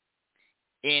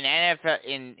in NFL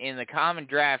in the common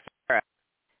draft era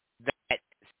that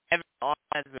 7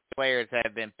 offensive players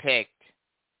have been picked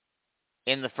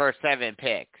in the first 7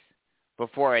 picks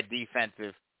before a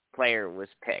defensive player was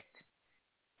picked.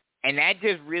 And that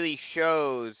just really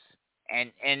shows,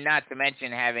 and not to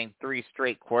mention having 3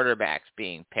 straight quarterbacks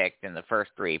being picked in the first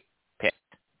 3 picks.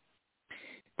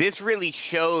 This really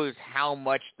shows how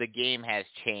much the game has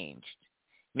changed.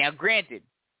 Now, granted,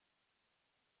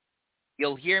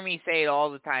 you'll hear me say it all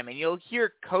the time, and you'll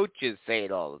hear coaches say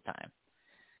it all the time,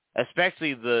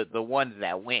 especially the ones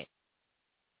that win.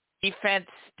 Defense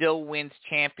still wins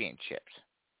championships.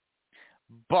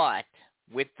 But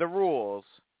with the rules,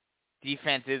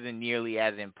 defense isn't nearly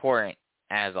as important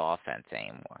as offense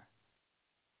anymore.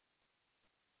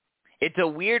 It's a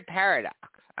weird paradox,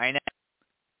 I know.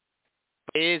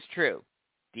 But it is true.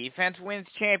 Defense wins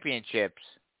championships,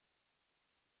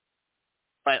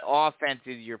 but offense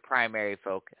is your primary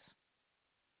focus.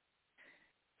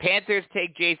 Panthers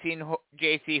take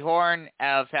J.C. Horn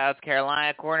out of South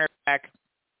Carolina, cornerback.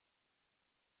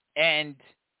 And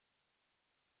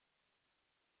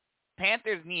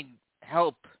Panthers need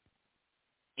help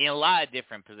in a lot of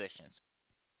different positions.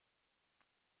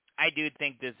 I do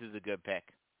think this is a good pick.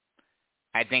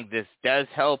 I think this does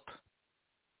help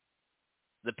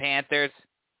the Panthers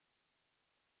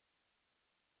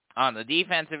on the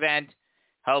defensive end,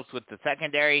 helps with the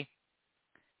secondary,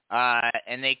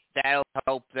 and that'll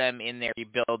help them in their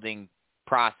rebuilding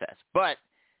process. But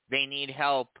they need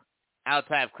help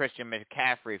outside of Christian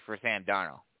McCaffrey for Sam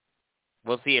Darnold.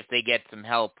 We'll see if they get some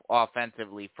help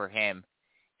offensively for him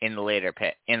in the later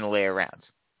rounds.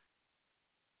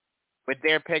 With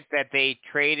their pick that they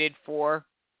traded for,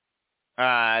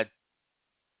 they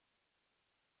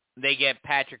get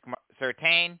Patrick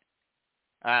Surtain,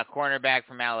 cornerback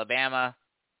from Alabama.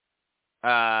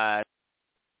 They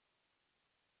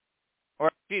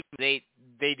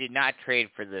did not trade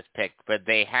for this pick, but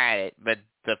they had it. But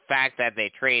the fact that they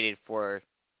traded for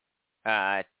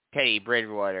Teddy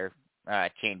Bridgewater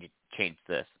changed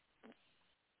this.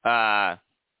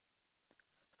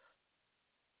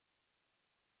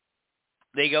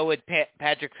 They go with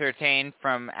Patrick Surtain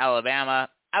from Alabama.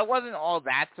 I wasn't all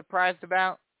that surprised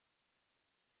about.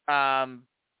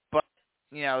 But,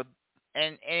 you know,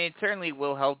 and it certainly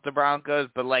will help the Broncos.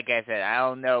 But like I said, I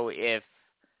don't know if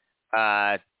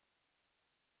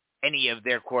any of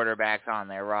their quarterbacks on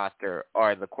their roster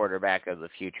are the quarterback of the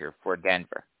future for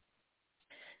Denver.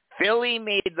 Philly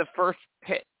made the first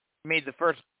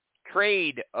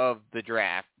trade of the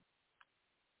draft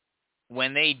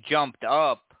when they jumped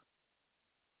up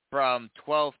from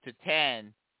 12 to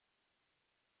 10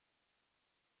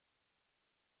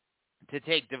 to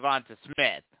take Devonta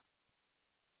Smith,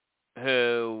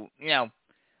 who, you know,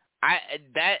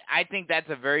 I think that's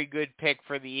a very good pick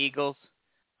for the Eagles.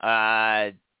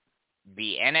 The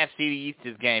NFC East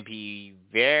is going to be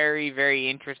very, very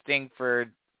interesting for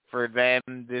them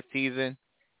this season.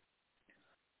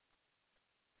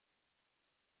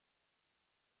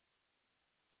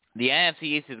 The NFC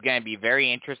East is going to be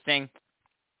very interesting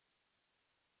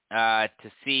to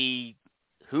see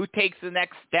who takes the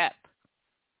next step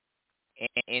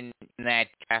in that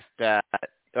draft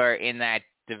or in that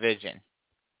division.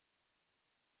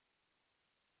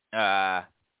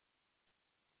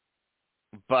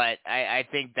 But I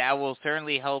think that will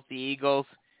certainly help the Eagles.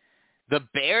 The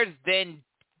Bears then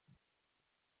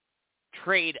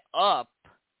trade up,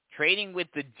 trading with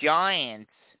the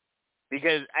Giants,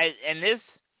 because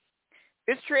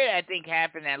this trade I think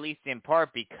happened at least in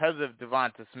part because of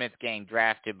Devonta Smith getting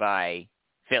drafted by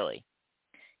Philly.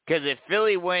 Because if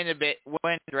Philly wouldn't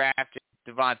drafted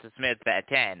Devonta Smith at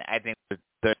 10, I think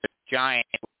the Giants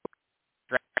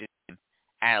drafted him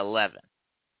at 11.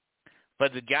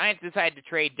 But the Giants decided to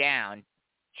trade down.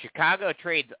 Chicago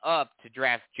trades up to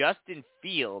draft Justin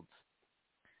Fields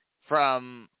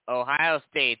from Ohio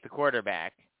State, the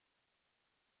quarterback.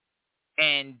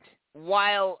 And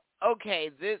while,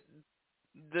 okay, this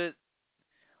is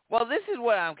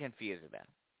what I'm confused about.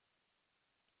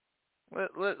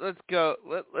 Let's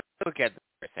look at this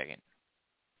for a second.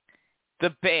 The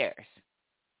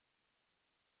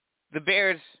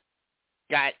Bears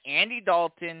got Andy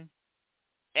Dalton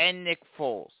and Nick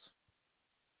Foles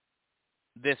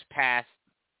this past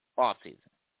offseason.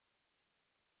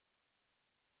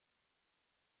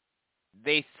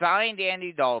 They signed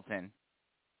Andy Dalton,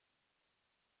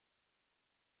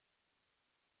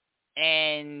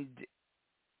 and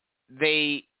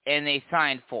they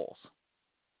signed Foles.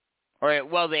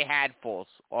 They had Foles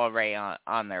already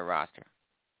on their roster.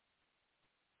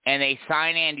 And they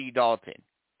signed Andy Dalton,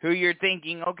 who you're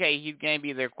thinking, okay, he's going to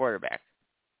be their quarterback.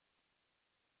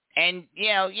 And,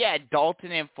 you know, yeah,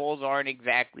 Dalton and Foles aren't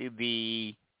exactly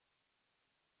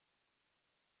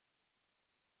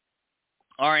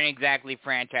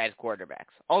franchise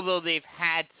quarterbacks, although they've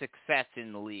had success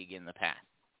in the league in the past.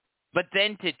 But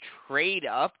then to trade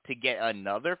up to get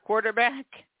another quarterback,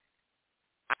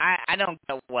 I don't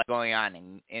know what's going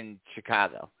on in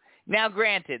Chicago. Now,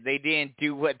 granted, they didn't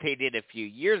do what they did a few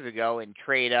years ago and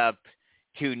trade up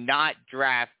to not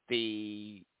draft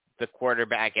the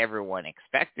quarterback everyone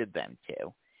expected them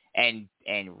to and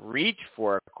reach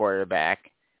for a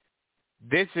quarterback.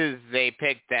 This is a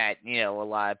pick that, you know, a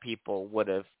lot of people would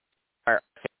have are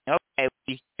saying, okay,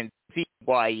 we can see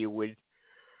why you would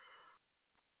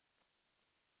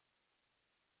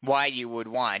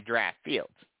want to draft Fields.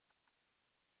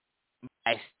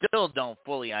 I still don't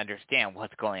fully understand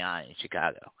what's going on in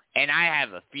Chicago. And I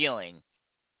have a feeling,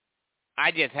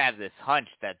 I just have this hunch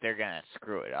that they're going to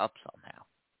screw it up somehow.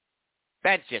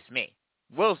 That's just me.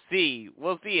 We'll see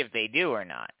if they do or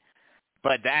not.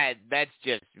 But that's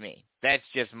just me. That's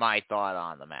just my thought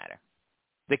on the matter.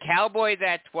 The Cowboys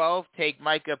at 12 take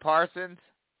Micah Parsons,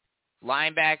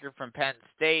 linebacker from Penn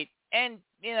State, and,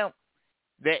 you know,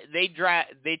 they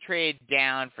traded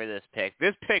down for this pick.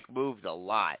 This pick moved a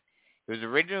lot. It was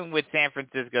originally with San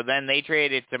Francisco. Then they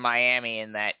traded to Miami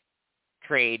in that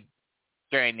trade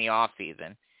during the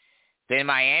offseason. Then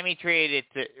Miami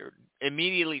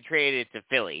immediately traded it to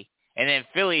Philly. And then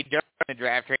Philly during the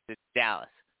draft traded to Dallas.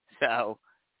 So,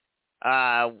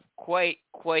 quite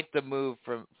the move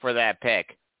for that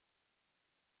pick.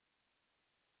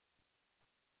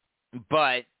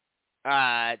 But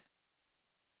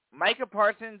Micah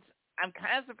Parsons, I'm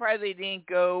kind of surprised they didn't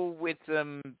go with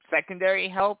some secondary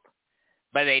help.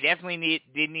 But they definitely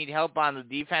did need help on the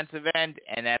defensive end,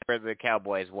 and that's where the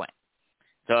Cowboys went.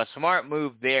 So a smart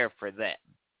move there for them.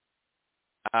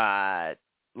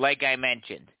 Like I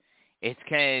mentioned, it's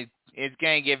gonna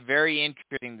get very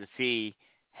interesting to see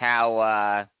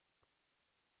how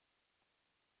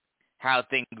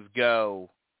things go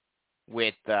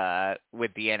with the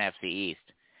NFC East.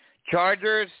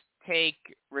 Chargers take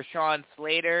Rashawn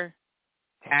Slater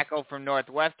tackle from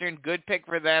Northwestern. Good pick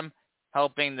for them,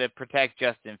 helping to protect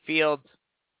Justin Fields.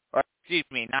 Or, excuse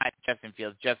me, not Justin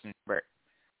Fields, Justin Herbert.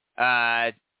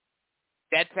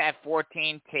 That's at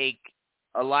 14. Take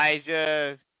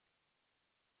Elijah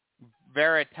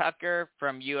Vera Tucker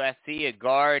from USC, a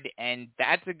guard, and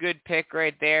that's a good pick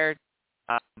right there.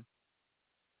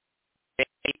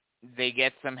 They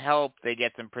get some help. They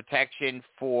get some protection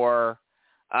for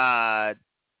their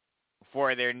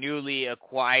newly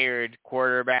acquired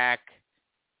quarterback,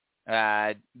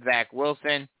 Zach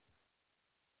Wilson.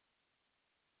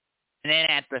 And then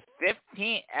at the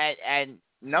 15, at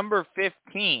number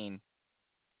 15,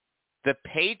 the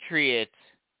Patriots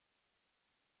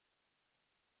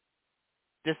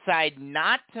decide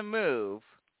not to move,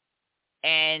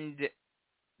 and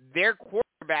their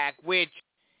quarterback, which,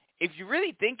 if you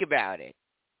really think about it,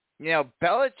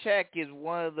 Belichick is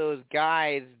one of those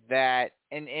guys that,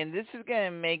 and this is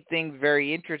going to make things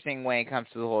very interesting when it comes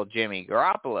to the whole Jimmy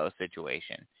Garoppolo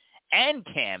situation and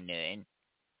Cam Newton.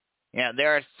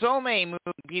 There are so many moving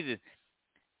pieces.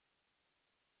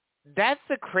 That's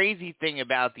the crazy thing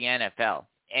about the NFL,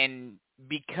 and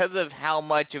because of how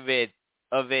much of it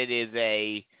is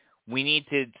a we need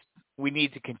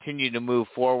to continue to move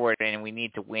forward and we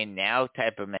need to win now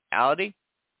type of mentality.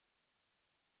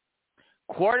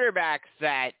 Quarterbacks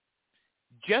that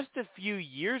just a few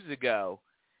years ago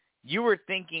you were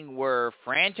thinking were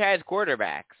franchise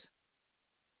quarterbacks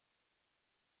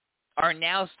are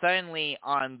now suddenly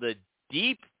on the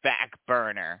deep back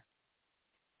burner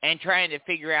and trying to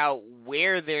figure out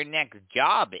where their next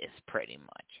job is, pretty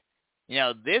much.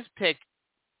 This pick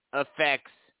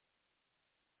affects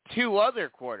two other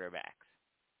quarterbacks.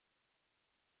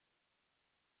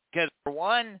 Because, for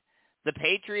one, the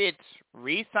Patriots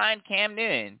re-signed Cam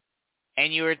Newton,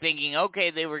 and you were thinking, okay,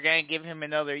 they were going to give him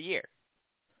another year.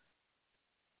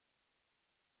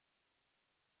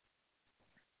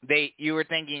 You were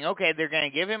thinking, okay, they're going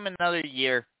to give him another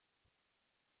year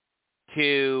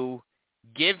to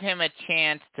give him a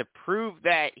chance to prove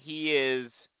that he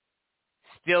is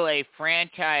still a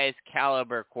franchise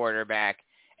caliber quarterback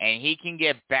and he can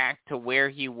get back to where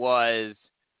he was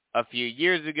a few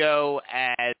years ago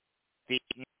as the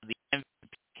MVP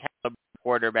caliber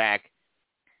quarterback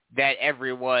that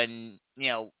everyone,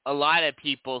 a lot of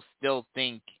people still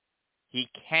think he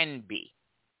can be.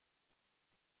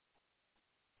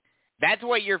 That's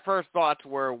what your first thoughts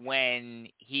were when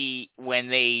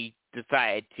they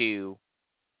decided to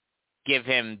give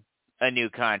him a new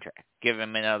contract, give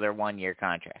him another 1-year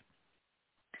contract.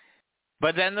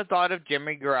 But then the thought of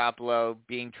Jimmy Garoppolo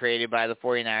being traded by the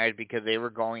 49ers because they were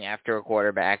going after a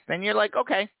quarterback, then you're like,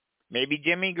 okay, maybe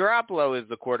Jimmy Garoppolo is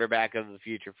the quarterback of the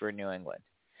future for New England.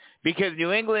 Because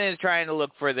New England is trying to look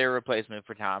for their replacement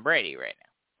for Tom Brady right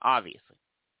now, obviously.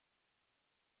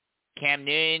 Cam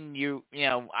Newton,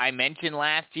 I mentioned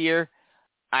last year,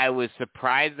 I was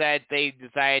surprised that they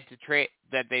decided to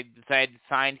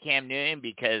sign Cam Newton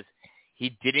because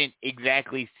he didn't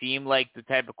exactly seem like the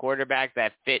type of quarterback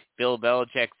that fit Bill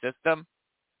Belichick's system.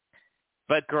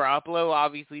 But Garoppolo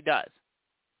obviously does.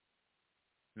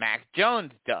 Mac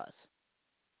Jones does.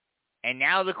 And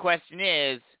now the question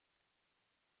is,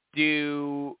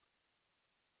 who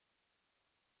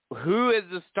is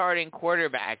the starting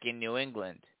quarterback in New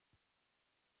England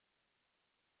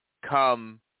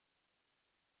come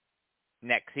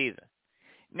next season?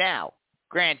 Now,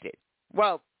 granted,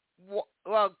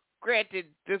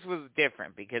 this was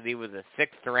different because he was a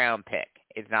 6th-round pick.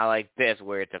 It's not like this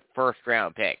where it's a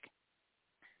first-round pick.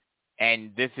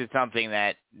 And this is something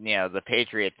that, the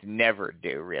Patriots never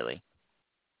do, really.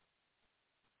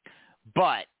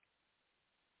 But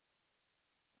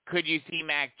could you see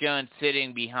Mac Jones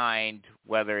sitting behind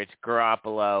whether it's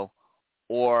Garoppolo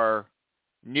or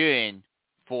Newton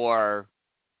for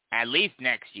at least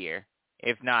next year,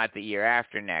 if not the year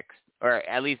after next, or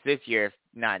at least this year, if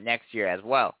not next year as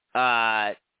well,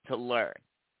 to learn?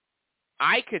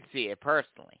 I could see it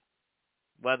personally.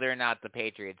 Whether or not the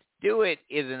Patriots do it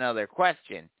is another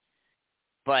question.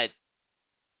 But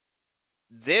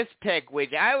this pick,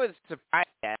 which I was surprised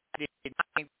at, I did not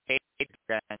think the Patriots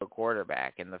were going to go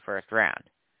quarterback in the first round.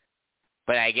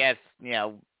 But I guess,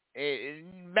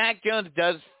 Mac Jones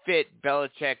does fit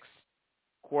Belichick's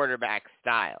quarterback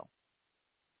style.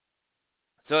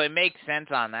 So it makes sense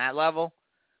on that level.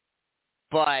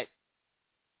 But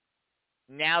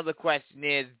now the question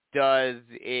is,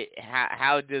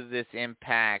 how does this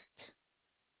impact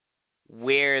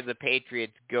where the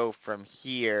Patriots go from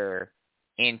here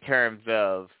in terms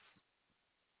of,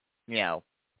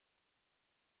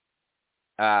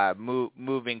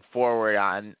 moving forward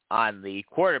on the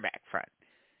quarterback front?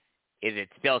 Is it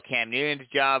still Cam Newton's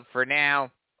job for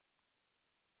now?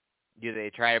 Do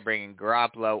they try to bring in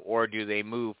Garoppolo, or do they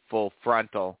move full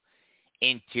frontal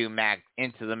into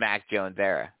the Mac Jones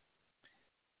era?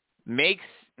 Makes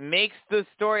the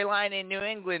storyline in New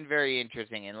England very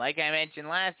interesting. And like I mentioned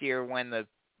last year, when the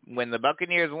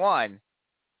Buccaneers won,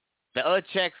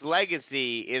 Belichick's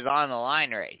legacy is on the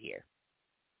line right here.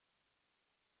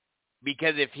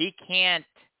 Because if he can't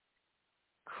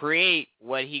create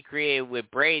what he created with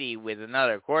Brady with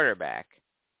another quarterback,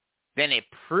 then it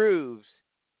proves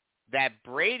that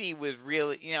Brady was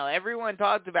really, everyone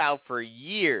talked about for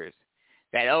years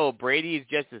that, Brady is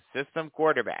just a system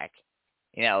quarterback.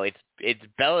 It's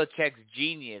Belichick's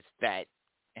genius that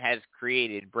has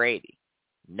created Brady.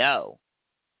 No,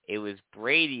 it was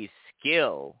Brady's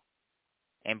skill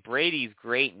and Brady's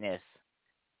greatness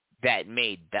that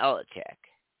made Belichick.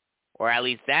 Or at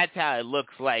least that's how it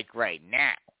looks like right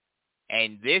now.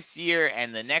 And this year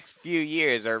and the next few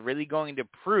years are really going to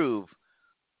prove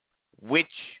which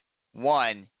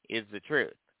one is the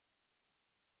truth.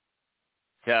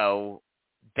 So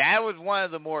that was one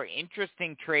of the more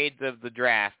interesting trades of the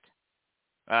draft.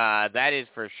 That is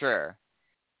for sure.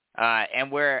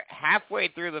 And we're halfway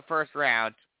through the first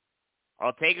round.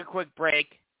 I'll take a quick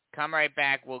break, come right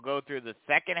back. We'll go through the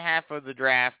second half of the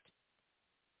draft.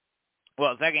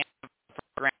 Well, second half of the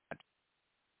first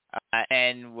round.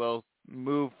 And we'll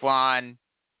move on,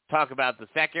 talk about the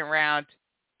second round,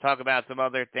 talk about some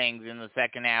other things in the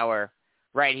second hour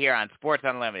right here on Sports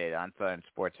Unlimited on Southern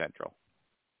Sports Central.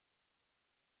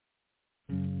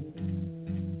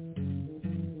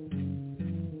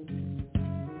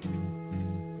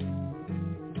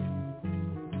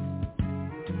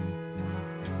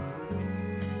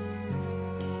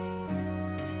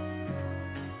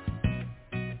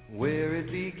 Where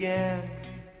it began,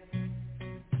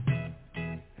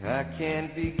 I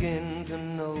can't begin to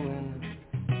knowing,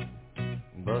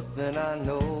 but then I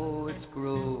know it's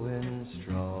growing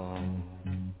strong.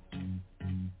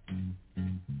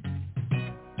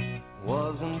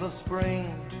 Wasn't the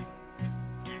spring,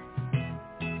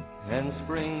 and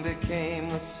spring became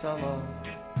the summer.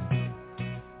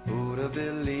 Who'd have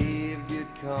believed you'd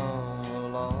come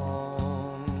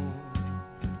along?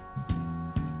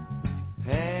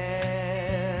 Hands,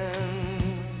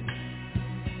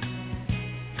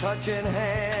 touching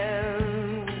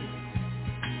hands,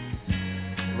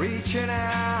 reaching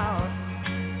out,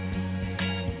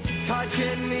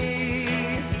 touching me,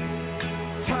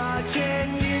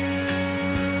 touching you.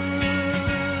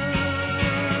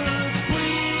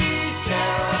 Sweet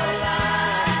Caroline,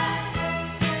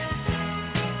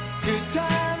 good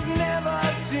times never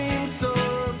seem so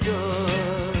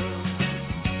good.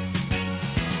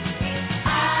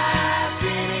 I've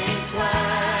been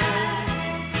inclined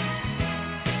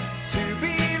to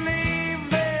believe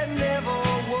there never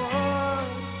was,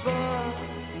 but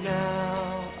now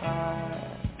I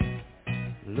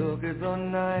look at the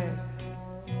night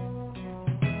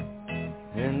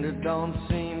and it don't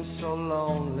seem so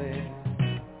lonely.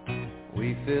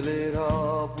 We fill it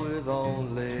up with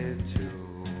only two.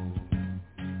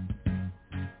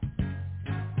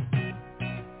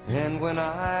 And when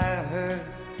I hurt,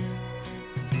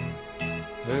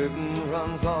 hurting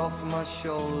runs off my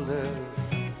shoulders.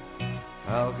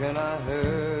 How can I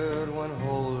hurt when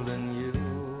holding you?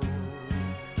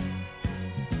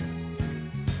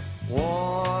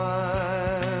 Warm,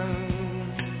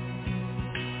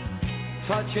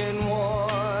 touching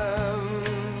warm,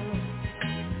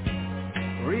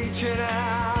 reaching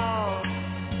out,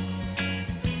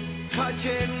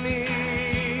 touching me,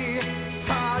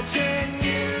 touching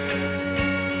you.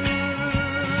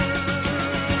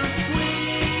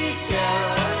 Sweet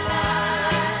Caroline,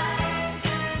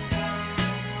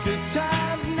 good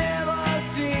times never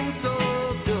seem so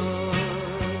good.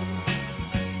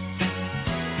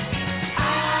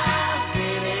 I've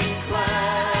been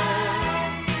inclined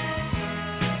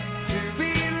to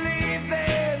believe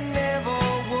there never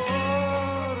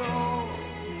would. Oh,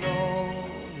 no,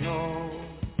 no.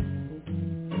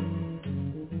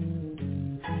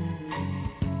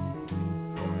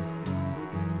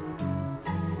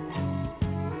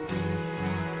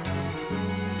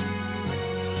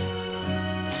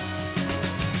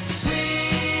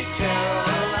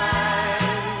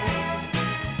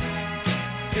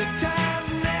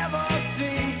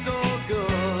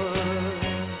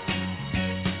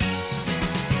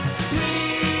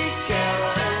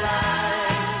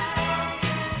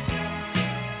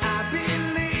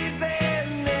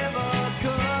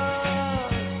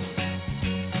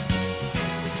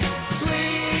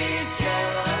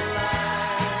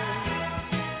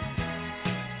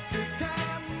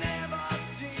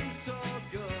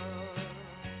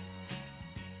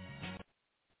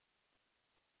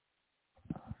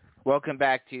 Welcome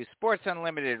back to Sports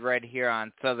Unlimited right here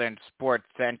on Southern Sports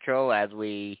Central as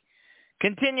we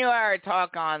continue our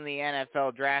talk on the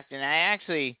NFL draft. And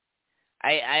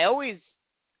I always,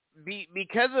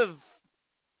 because of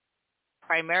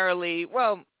primarily,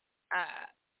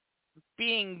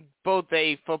 being both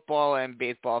a football and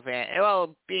baseball fan,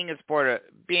 being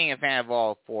a fan of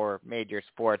all four major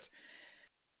sports,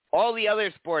 all the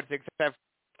other sports except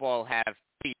football have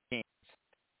 3 teams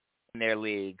in their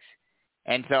leagues.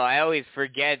 And so I always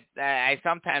forget. I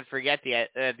sometimes forget the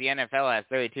NFL has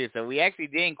 32. So we actually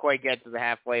didn't quite get to the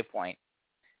halfway point.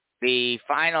 The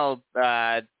final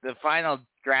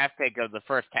draft pick of the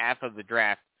first half of the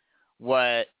draft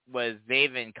was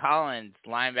Zaven Collins,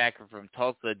 linebacker from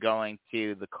Tulsa, going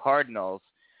to the Cardinals,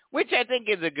 which I think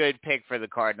is a good pick for the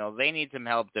Cardinals. They need some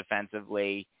help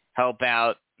defensively, help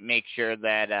out, make sure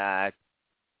that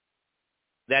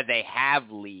they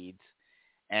have leads.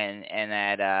 And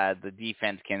that the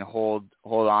defense can hold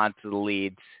on to the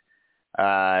leads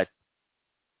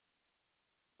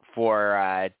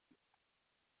for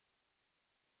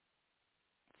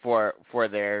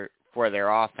their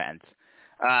offense.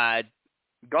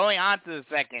 Going on to the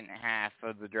second half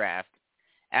of the draft,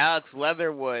 Alex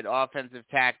Leatherwood, offensive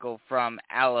tackle from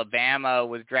Alabama,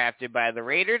 was drafted by the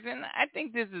Raiders, and I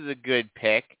think this is a good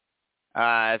pick.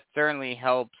 Certainly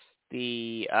helps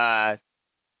the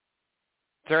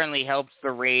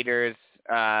Raiders,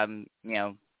 try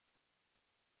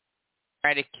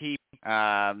to keep,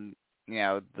 the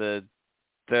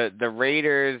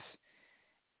Raiders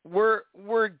we're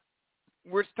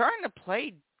starting to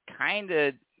play kind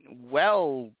of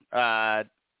well a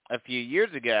few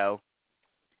years ago,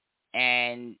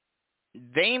 and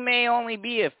they may only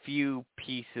be a few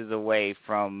pieces away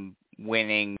from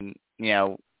winning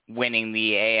the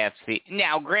AFC.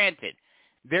 Now, granted,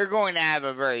 they're going to have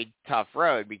a very tough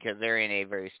road because they're in a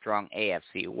very strong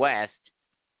AFC West.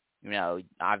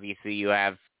 Obviously you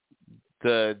have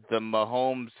the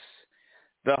Mahomes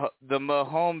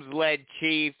led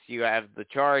Chiefs. You have the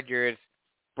Chargers.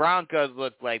 Broncos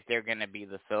look like they're going to be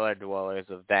the cellar dwellers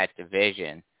of that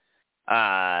division.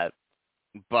 But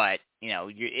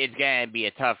it's going to be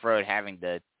a tough road having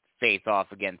to face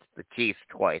off against the Chiefs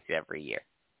twice every year.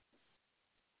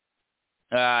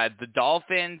 The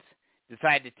Dolphins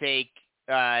decide to take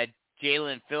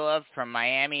Jalen Phillips from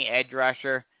Miami, edge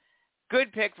rusher.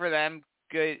 Good pick for them.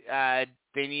 Good.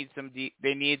 They need some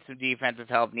defensive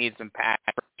help. Need some pass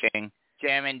rushing.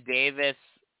 Jamin Davis,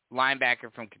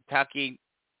 linebacker from Kentucky.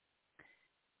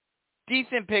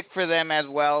 Decent pick for them as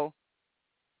well.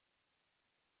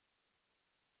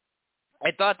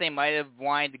 I thought they might have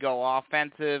wanted to go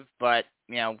offensive, but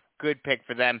good pick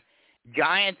for them.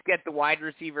 Giants get the wide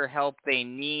receiver help they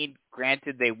need.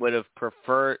 Granted, they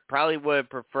probably would have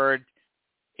preferred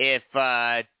if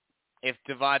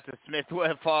Devonta Smith would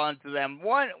have fallen to them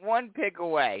one pick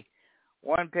away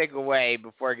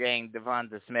before getting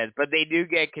Devonta Smith. But they do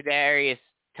get Kadarius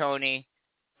Toney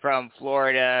from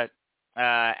Florida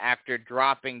after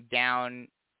dropping down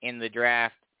in the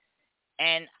draft,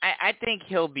 and I think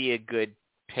he'll be a good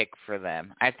pick for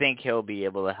them. I think he'll be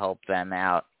able to help them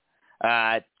out.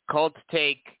 Colts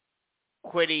take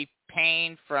Kwity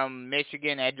Paye from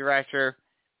Michigan, edge rusher.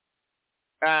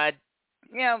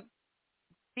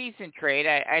 Decent trade,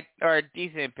 or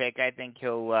decent pick. I think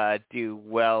he'll do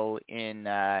well in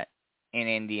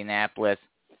Indianapolis.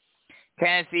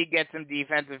 Tennessee gets some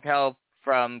defensive help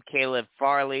from Caleb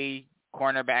Farley,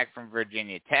 cornerback from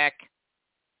Virginia Tech.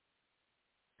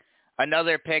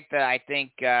 Another pick that I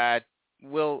think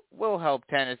will help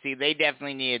Tennessee. They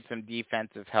definitely needed some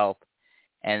defensive help,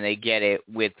 and they get it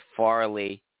with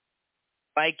Farley.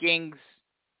 Vikings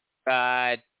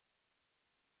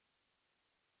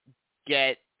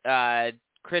get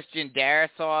Christian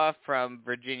Darrisaw from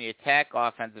Virginia Tech,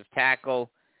 offensive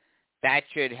tackle. That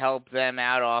should help them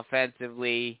out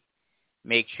offensively.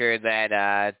 Make sure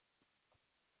that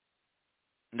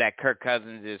Kirk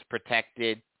Cousins is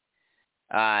protected.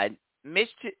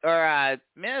 Minnesota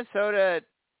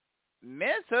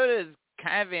is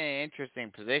kind of in an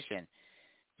interesting position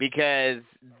because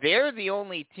they're the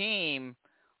only team,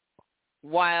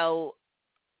 while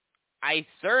I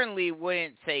certainly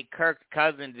wouldn't say Kirk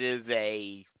Cousins is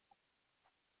a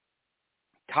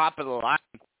top-of-the-line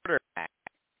quarterback,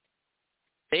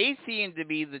 they seem to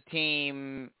be the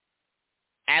team,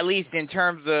 at least in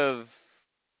terms of,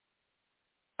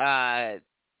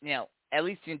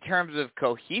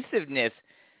 cohesiveness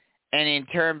and in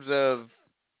terms of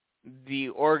the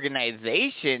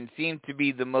organization, seem to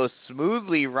be the most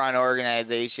smoothly run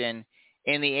organization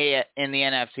in the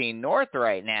NFC North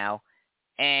right now.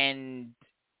 And,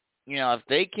 if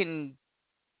they can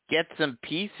get some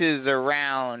pieces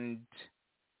around,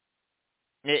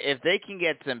 if they can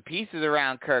get some pieces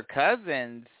around Kirk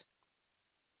Cousins,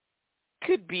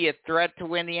 could be a threat to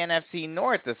win the NFC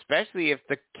North, especially if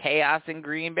the chaos in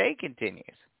Green Bay continues.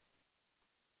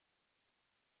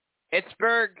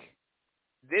 Pittsburgh,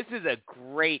 this is a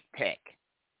great pick.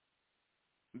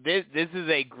 This is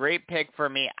a great pick for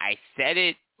me. I said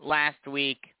it last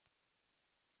week.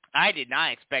 I did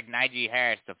not expect Najee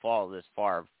Harris to fall this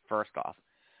far, first off.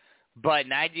 But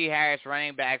Najee Harris,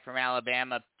 running back from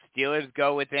Alabama, Steelers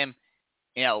go with him.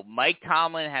 You know, Mike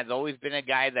Tomlin has always been a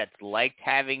guy that's liked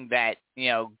having that,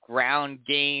 ground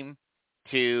game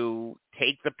to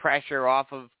take the pressure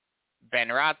off of Ben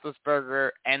Roethlisberger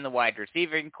and the wide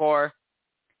receiving core.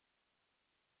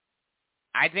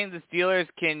 I think the Steelers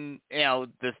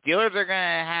the Steelers are going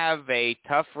to have a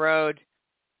tough road.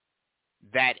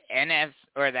 That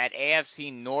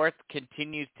AFC North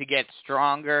continues to get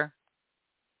stronger.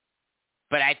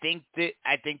 But I think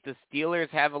the Steelers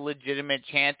have a legitimate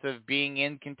chance of being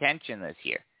in contention this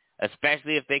year,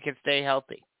 especially if they can stay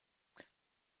healthy.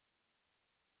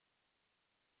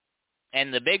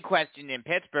 And the big question in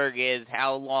Pittsburgh is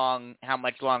how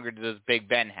much longer does Big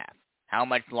Ben have? How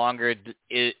much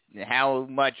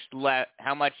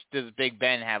does Big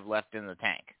Ben have left in the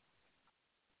tank?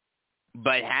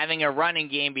 But having a running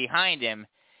game behind him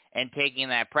and taking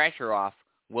that pressure off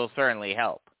will certainly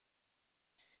help.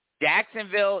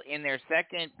 Jacksonville, in their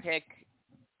second pick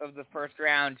of the first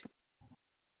round,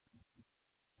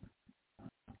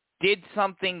 did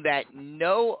something that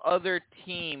no other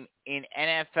team in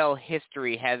NFL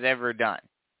history has ever done.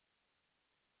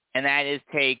 And that is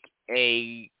take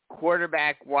a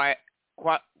quarterback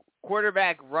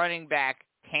running back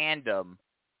tandem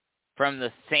from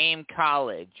the same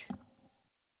college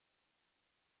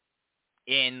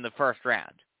in the first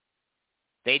round.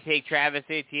 They take Travis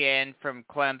Etienne from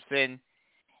Clemson,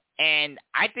 and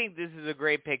I think this is a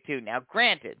great pick too. Now,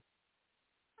 granted,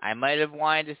 I might have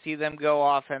wanted to see them go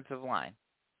offensive line,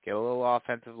 get a little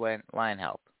offensive line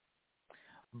help.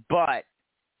 But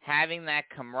having that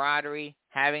camaraderie,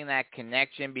 having that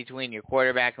connection between your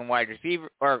quarterback and wide receiver,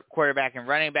 or quarterback and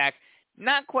running back,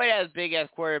 not quite as big as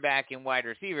quarterback and wide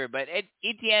receiver, but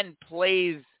Etienne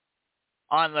plays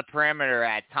on the perimeter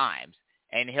at times.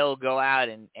 And he'll go out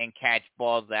and catch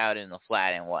balls out in the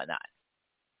flat and whatnot.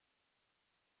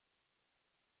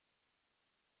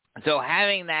 So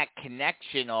having that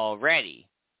connection already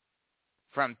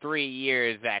from 3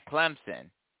 years at Clemson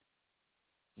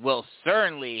will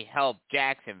certainly help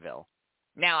Jacksonville.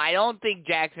 Now, I don't think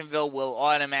Jacksonville will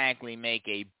automatically make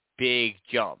a big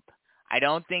jump. I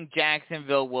don't think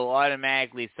Jacksonville will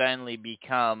automatically suddenly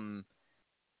become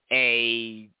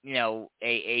a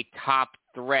top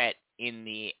threat in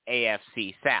the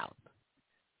AFC South.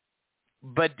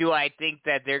 But do I think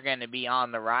that they're going to be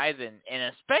on the rise,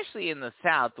 and especially in the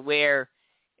South where,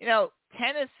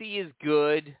 Tennessee is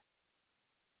good.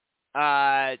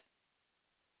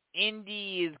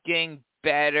 Indy is getting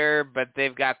better, but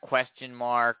they've got question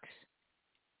marks.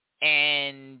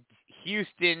 And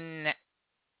Houston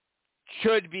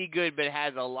should be good, but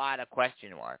has a lot of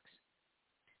question marks.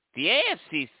 The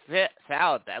AFC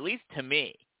South, at least to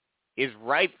me, is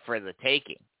ripe for the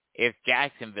taking if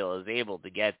Jacksonville is able to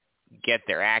get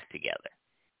their act together.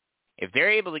 If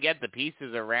they're able to get the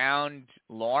pieces around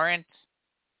Lawrence,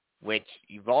 which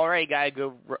you've already got a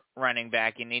good running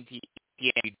back in the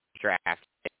draft,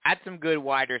 had some good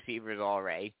wide receivers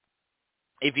already.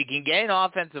 If you can get an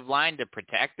offensive line to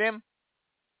protect him,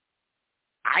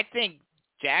 I think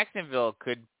Jacksonville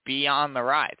could be on the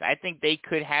rise. I think they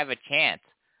could have a chance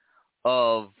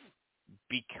of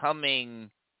becoming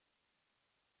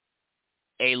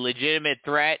a legitimate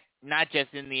threat, not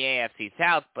just in the AFC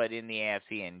South, but in the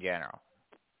AFC in general.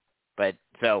 But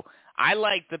so I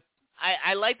like the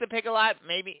pick a lot.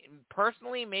 Maybe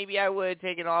personally, I would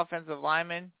take an offensive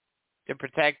lineman to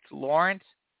protect Lawrence.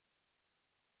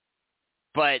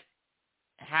 But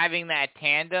having that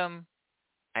tandem,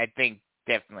 I think,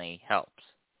 definitely helps.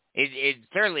 It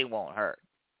certainly won't hurt.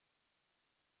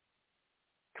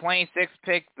 26th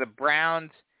pick, the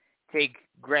Browns take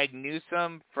Greg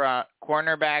Newsome,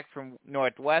 cornerback from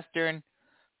Northwestern.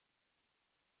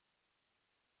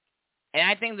 And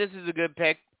I think this is a good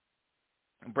pick.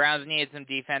 Browns needed some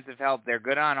defensive help. They're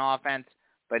good on offense,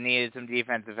 but needed some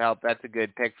defensive help. That's a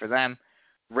good pick for them.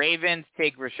 Ravens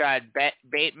take Rashad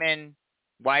Bateman,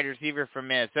 wide receiver from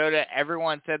Minnesota.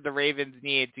 Everyone said the Ravens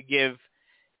needed to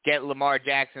get Lamar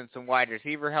Jackson some wide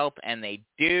receiver help, and they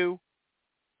do.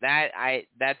 That's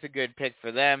a good pick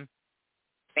for them.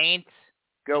 Saints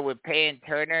go with Peyton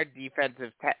Turner,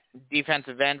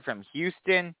 defensive end from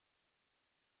Houston.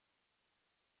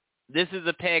 this is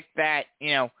a pick that,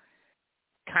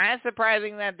 kind of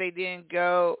surprising that they didn't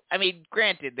go. I mean,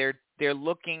 granted, they're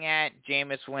looking at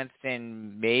Jameis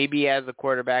Winston maybe as the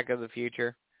quarterback of the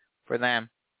future for them.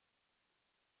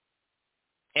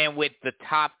 And with the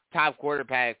top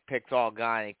quarterback picks all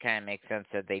gone, it kind of makes sense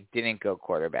that they didn't go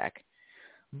quarterback.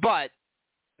 But,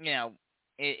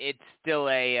 it's still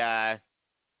a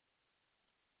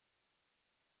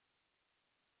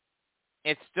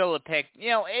pick.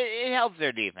 It helps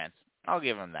their defense. I'll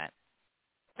give them that.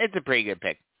 It's a pretty good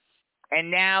pick. And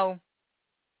now,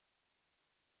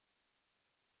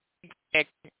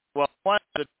 one of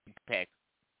the picks.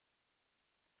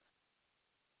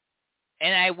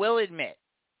 And I will admit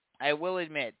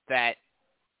that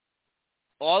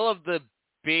all of the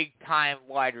big-time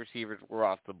wide receivers were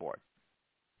off the board.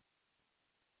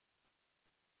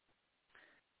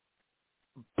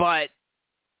 But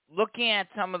looking at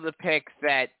some of the picks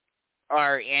that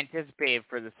are anticipated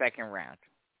for the second round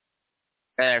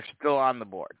that are still on the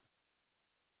board.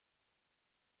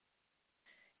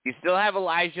 You still have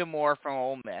Elijah Moore from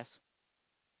Ole Miss.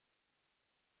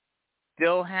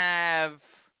 You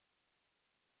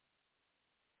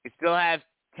still have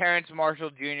Terrence Marshall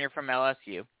Jr. from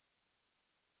LSU.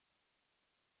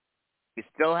 You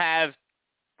still have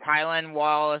Tylan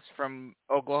Wallace from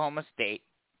Oklahoma State.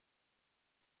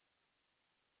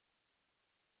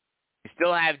 You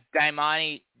still have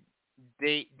De'Ami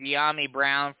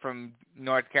Brown from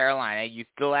North Carolina. You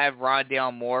still have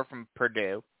Rondale Moore from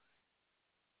Purdue.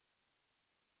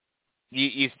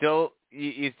 You still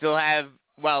have,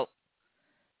 well,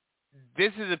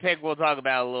 this is a pick we'll talk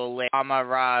about a little later.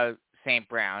 Amon-Ra St.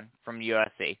 Brown from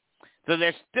USC. So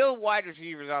there's still wide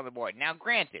receivers on the board. Now,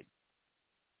 granted,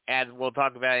 as we'll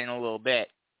talk about in a little bit,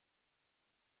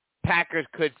 Packers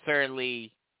could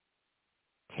certainly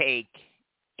take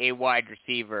a wide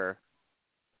receiver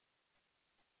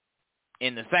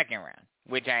in the second round,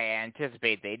 which I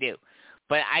anticipate they do.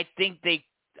 But I think they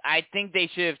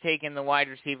should have taken the wide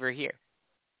receiver here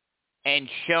and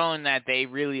shown that they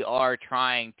really are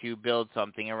trying to build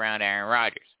something around Aaron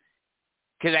Rodgers.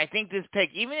 Because I think this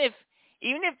pick, even if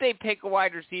they pick a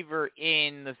wide receiver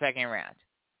in the second round,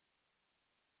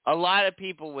 a lot of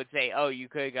people would say, oh, you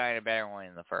could have gotten a better one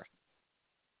in the first.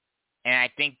 And I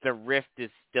think the rift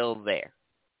is still there.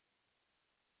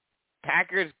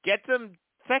 Packers get some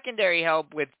secondary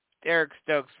help with Eric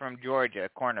Stokes from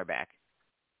Georgia, cornerback.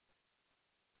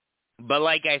 But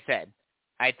like I said,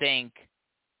 I think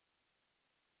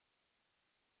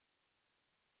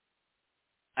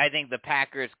the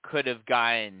Packers should have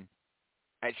gotten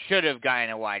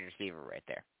a wide receiver right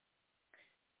there.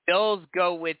 Bills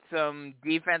go with some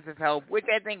defensive help, which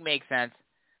I think makes sense.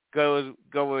 Go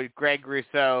with Greg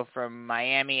Rousseau from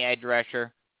Miami, edge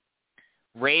rusher.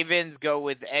 Ravens go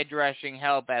with edge rushing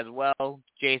help as well.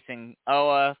 Jason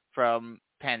Owa from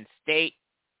Penn State.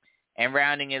 And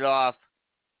rounding it off,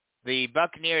 the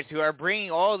Buccaneers, who are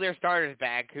bringing all their starters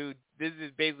back, who this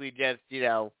is basically just,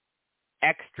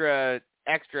 extra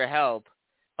help,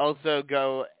 also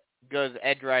goes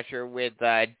edge rusher with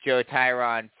Joe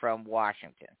Tyron from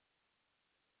Washington.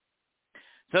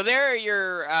 So there are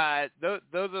your those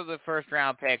are the first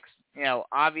round picks.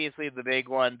 Obviously the big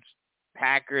ones.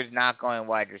 Packers not going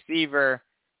wide receiver.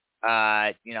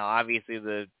 Obviously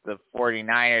the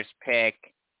 49ers pick.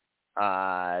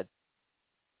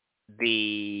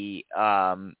 The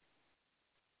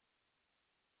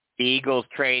Eagles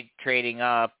trading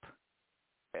up.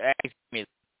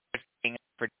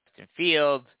 For Justin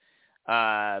Fields.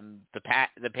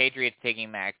 The Patriots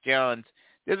taking Mac Jones.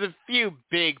 There's a few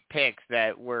big picks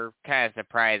that were kind of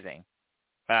surprising.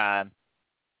 Now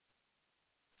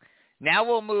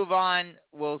we'll move on.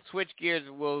 We'll switch gears.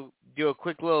 We'll do a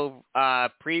quick little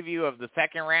preview of the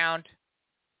second round,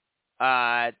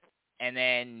 and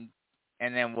then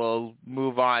we'll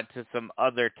move on to some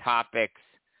other topics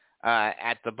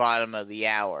at the bottom of the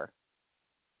hour.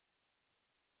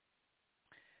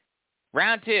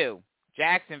 Round 2,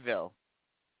 Jacksonville.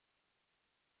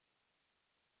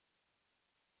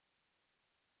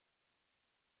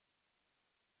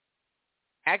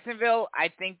 Jacksonville, I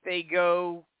think they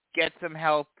go get some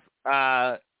help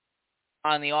on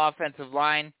the offensive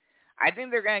line. I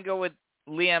think they're going to go with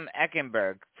Liam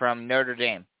Eckenberg from Notre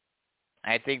Dame.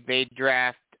 I think they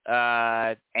draft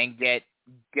and get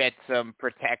some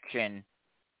protection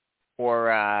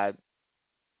for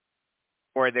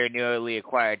their newly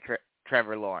acquired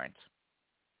Trevor Lawrence.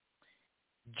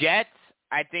 Jets,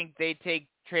 I think they take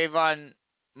Trayvon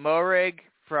Moehrig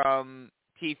from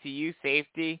TCU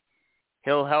safety.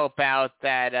 He'll help out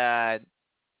that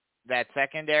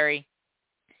secondary.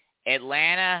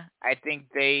 Atlanta, I think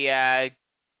they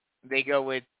go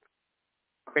with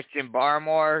Christian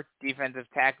Barmore, defensive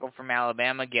tackle from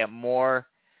Alabama, get more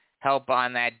help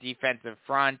on that defensive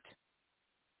front.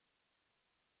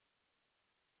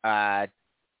 Actually,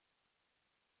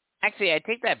 I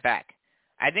take that back.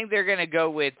 I think they're going to go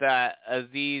with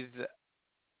Aziz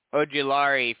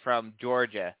Ojulari from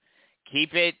Georgia.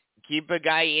 Keep a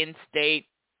guy in state,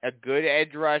 a good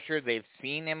edge rusher. They've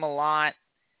seen him a lot.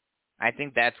 I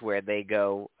think that's where they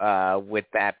go with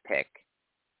that pick.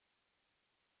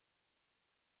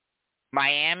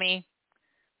 Miami,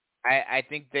 I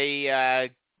think they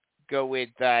go with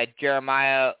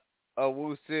Jeremiah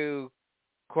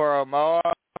Owusu-Koromoa,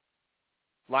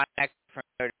 linebacker from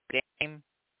Notre Dame.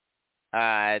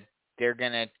 They're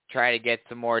going to try to get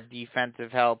some more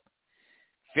defensive help.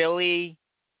 Philly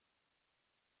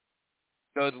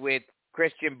goes with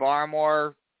Christian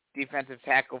Barmore, defensive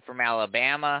tackle from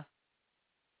Alabama.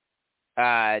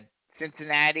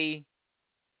 Cincinnati,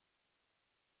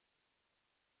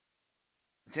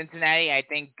 I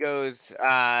think, goes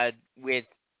with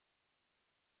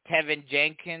Tevin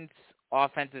Jenkins,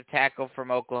 offensive tackle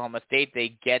from Oklahoma State.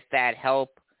 They get that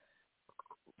help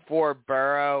for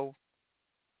Burrow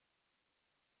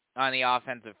on the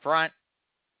offensive front.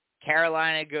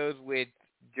 Carolina goes with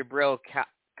Jabril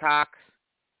Cox,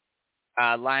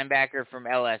 linebacker from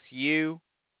LSU.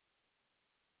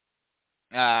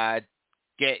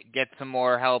 Get some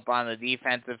more help on the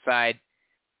defensive side.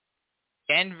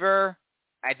 Denver,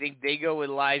 I think they go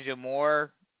with Elijah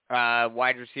Moore,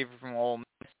 wide receiver from Ole Miss.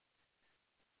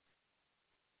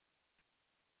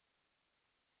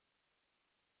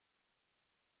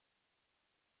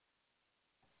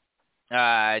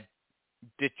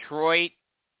 Detroit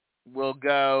will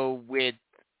go with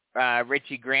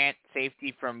Richie Grant,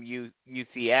 safety from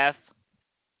UCF.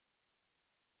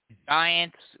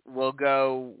 Giants will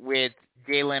go with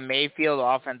Jalen Mayfield,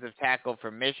 offensive tackle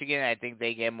from Michigan. I think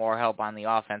they get more help on the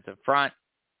offensive front.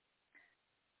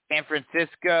 San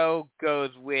Francisco goes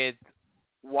with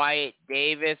Wyatt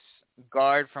Davis,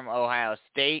 guard from Ohio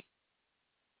State.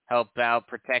 Help out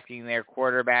protecting their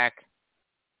quarterback.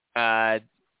 Dallas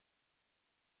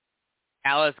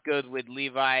goes with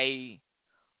Levi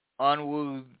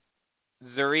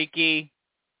Onwuzurike,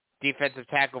 defensive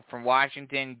tackle from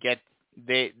Washington.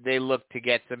 They look to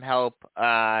get some help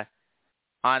on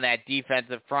that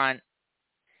defensive front.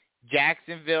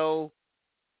 Jacksonville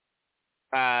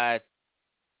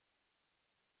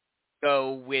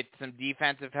go with some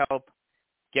defensive help.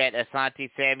 Get Asante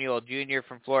Samuel Jr.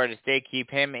 from Florida State. Keep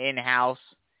him in-house.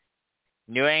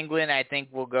 New England, I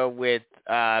think, will go with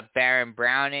Baron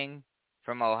Browning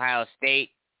from Ohio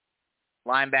State,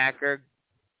 linebacker.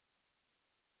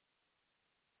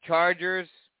 Chargers,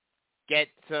 get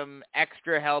some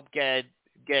extra help. Get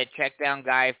a check down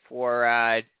guy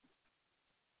for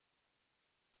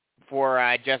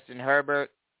Justin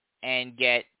Herbert, and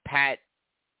get Pat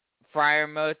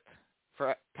Freiermuth,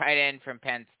 for tight end from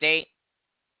Penn State.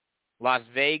 Las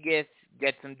Vegas,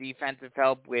 get some defensive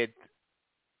help with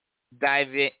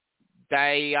Davion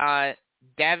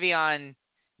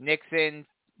Nixon,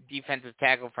 defensive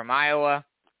tackle from Iowa.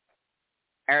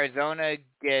 Arizona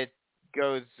get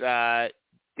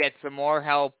some more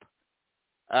help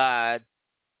on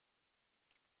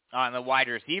the wide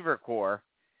receiver core.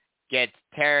 Gets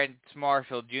Terrence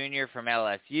Marshall Jr. from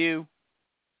LSU.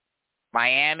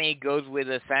 Miami goes with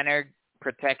a center,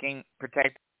 protect even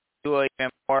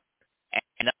more,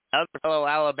 and another fellow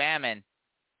Alabaman,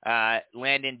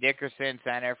 Landon Dickerson,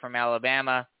 center from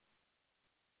Alabama.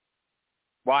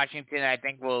 Washington, I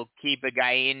think, will keep a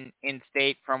guy in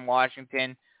state from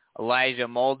Washington, Elijah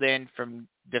Molden from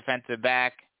defensive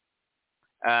back.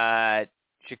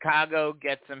 Chicago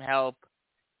gets some help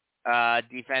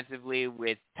defensively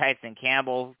with Tyson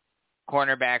Campbell,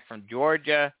 cornerback from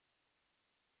Georgia.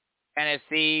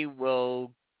 Tennessee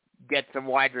will get some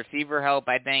wide receiver help,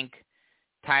 I think.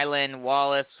 Tylen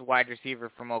Wallace, wide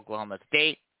receiver from Oklahoma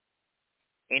State.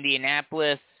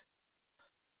 Indianapolis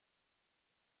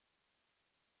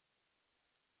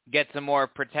get some more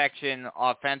protection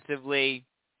offensively.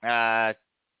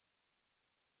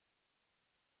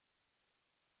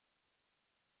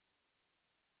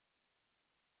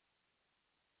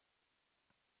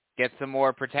 Get some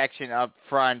more protection up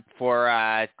front for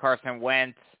Carson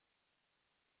Wentz,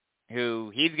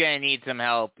 who he's going to need some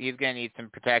help. He's going to need some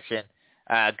protection.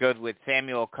 Goes with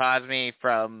Samuel Cosme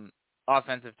from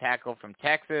offensive tackle from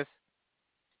Texas.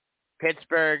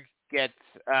 Pittsburgh gets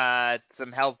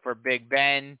some help for Big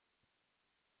Ben.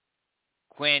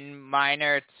 Quinn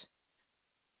Meinerz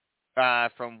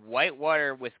from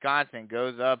Whitewater, Wisconsin,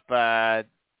 goes up,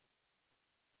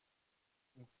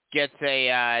 gets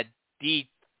a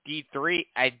D3.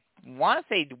 want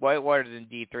to say Dwight Waters in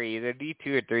D3, either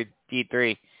D2 or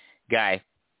D3 guy.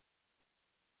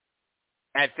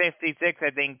 At 56,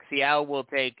 I think Seattle will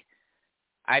take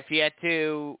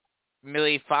Ifeatu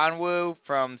Melifonwu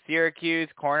from Syracuse,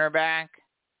 cornerback.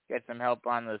 Get some help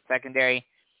on the secondary.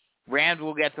 Rams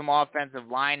will get some offensive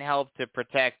line help to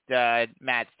protect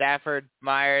Matt Stafford.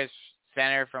 Myers,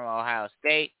 center from Ohio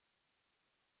State.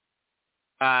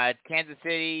 Kansas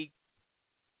City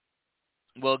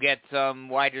will get some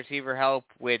wide receiver help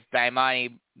with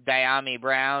Diami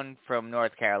Brown from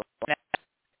North Carolina.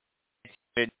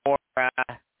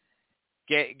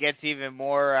 Gets even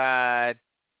more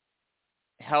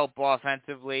help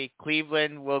offensively.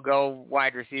 Cleveland will go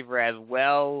wide receiver as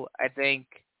well, I think.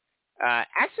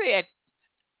 Actually,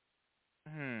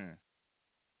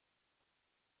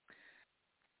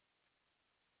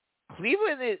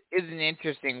 Cleveland is an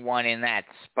interesting one in that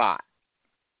spot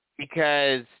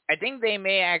because I think they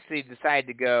may actually decide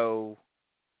to go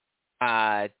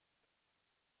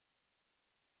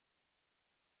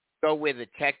with a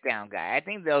check down guy. I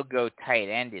think they'll go tight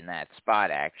end in that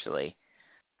spot. Actually,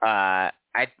 I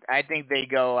think they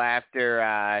go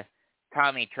after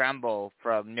Tommy Tremble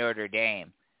from Notre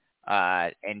Dame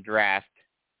and draft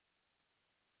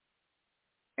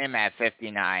him at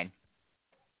 59.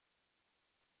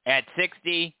 At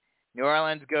 60, New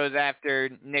Orleans goes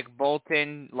after Nick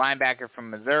Bolton, linebacker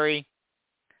from Missouri.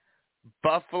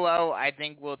 Buffalo, I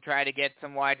think, will try to get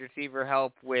some wide receiver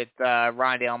help with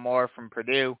Rondale Moore from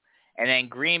Purdue. And then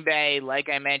Green Bay, like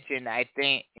I mentioned, I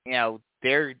think,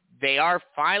 they are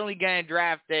finally going to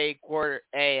draft a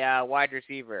wide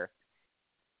receiver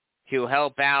to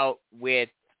help out with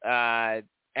Aaron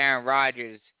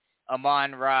Rodgers,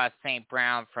 Amon-Ra St.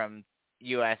 Brown from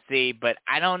USC, but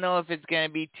I don't know if it's going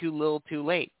to be too little too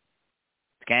late.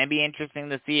 It's going to be interesting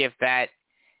to see if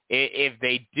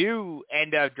they do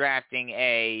end up drafting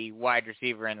a wide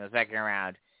receiver in the second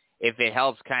round, if it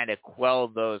helps kind of quell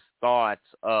those thoughts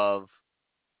of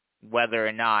whether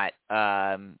or not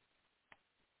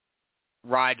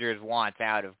Rodgers wants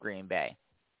out of Green Bay.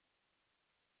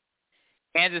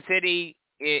 Kansas City,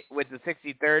 with the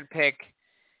 63rd pick,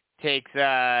 takes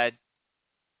Dylan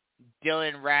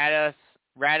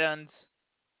Raduns,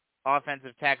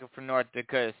 offensive tackle from North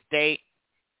Dakota State,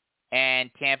 and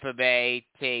Tampa Bay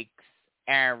takes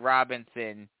Aaron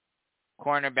Robinson,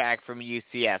 cornerback from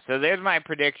UCF. So there's my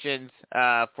predictions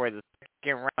for the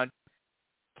second round.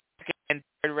 Second and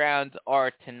third rounds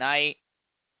are tonight,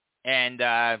 and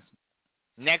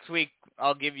next week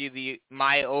I'll give you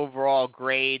my overall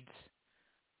grades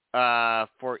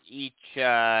for each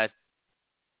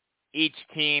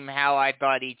team, how I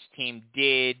thought each team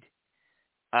did,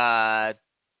 and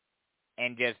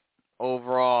just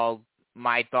overall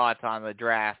my thoughts on the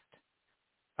draft.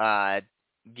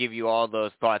 Give you all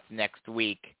those thoughts next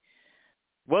week.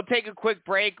 We'll take a quick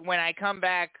break. When I come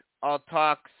back, I'll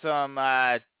talk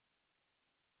a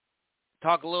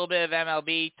little bit of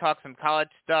MLB, talk some college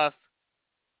stuff,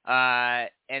 and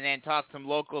then talk some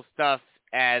local stuff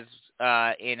as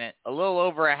in a little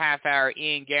over a half hour.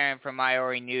 Ian Guerin from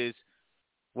MyHorryNews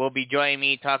will be joining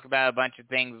me, talk about a bunch of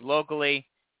things locally,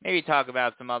 maybe talk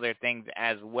about some other things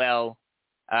as well.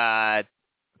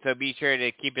 So be sure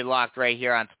to keep it locked right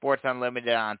here on Sports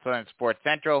Unlimited on Southern Sports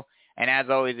Central. And as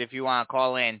always, if you want to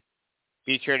call in,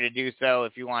 be sure to do so.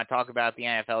 If you want to talk about the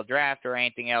NFL draft or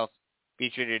anything else,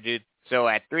 be sure to do so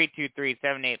at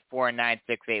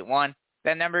 323-784-9681.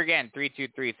 That number again,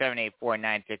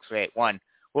 323-784-9681.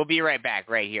 We'll be right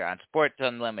back right here on Sports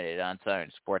Unlimited on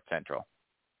Southern Sports Central.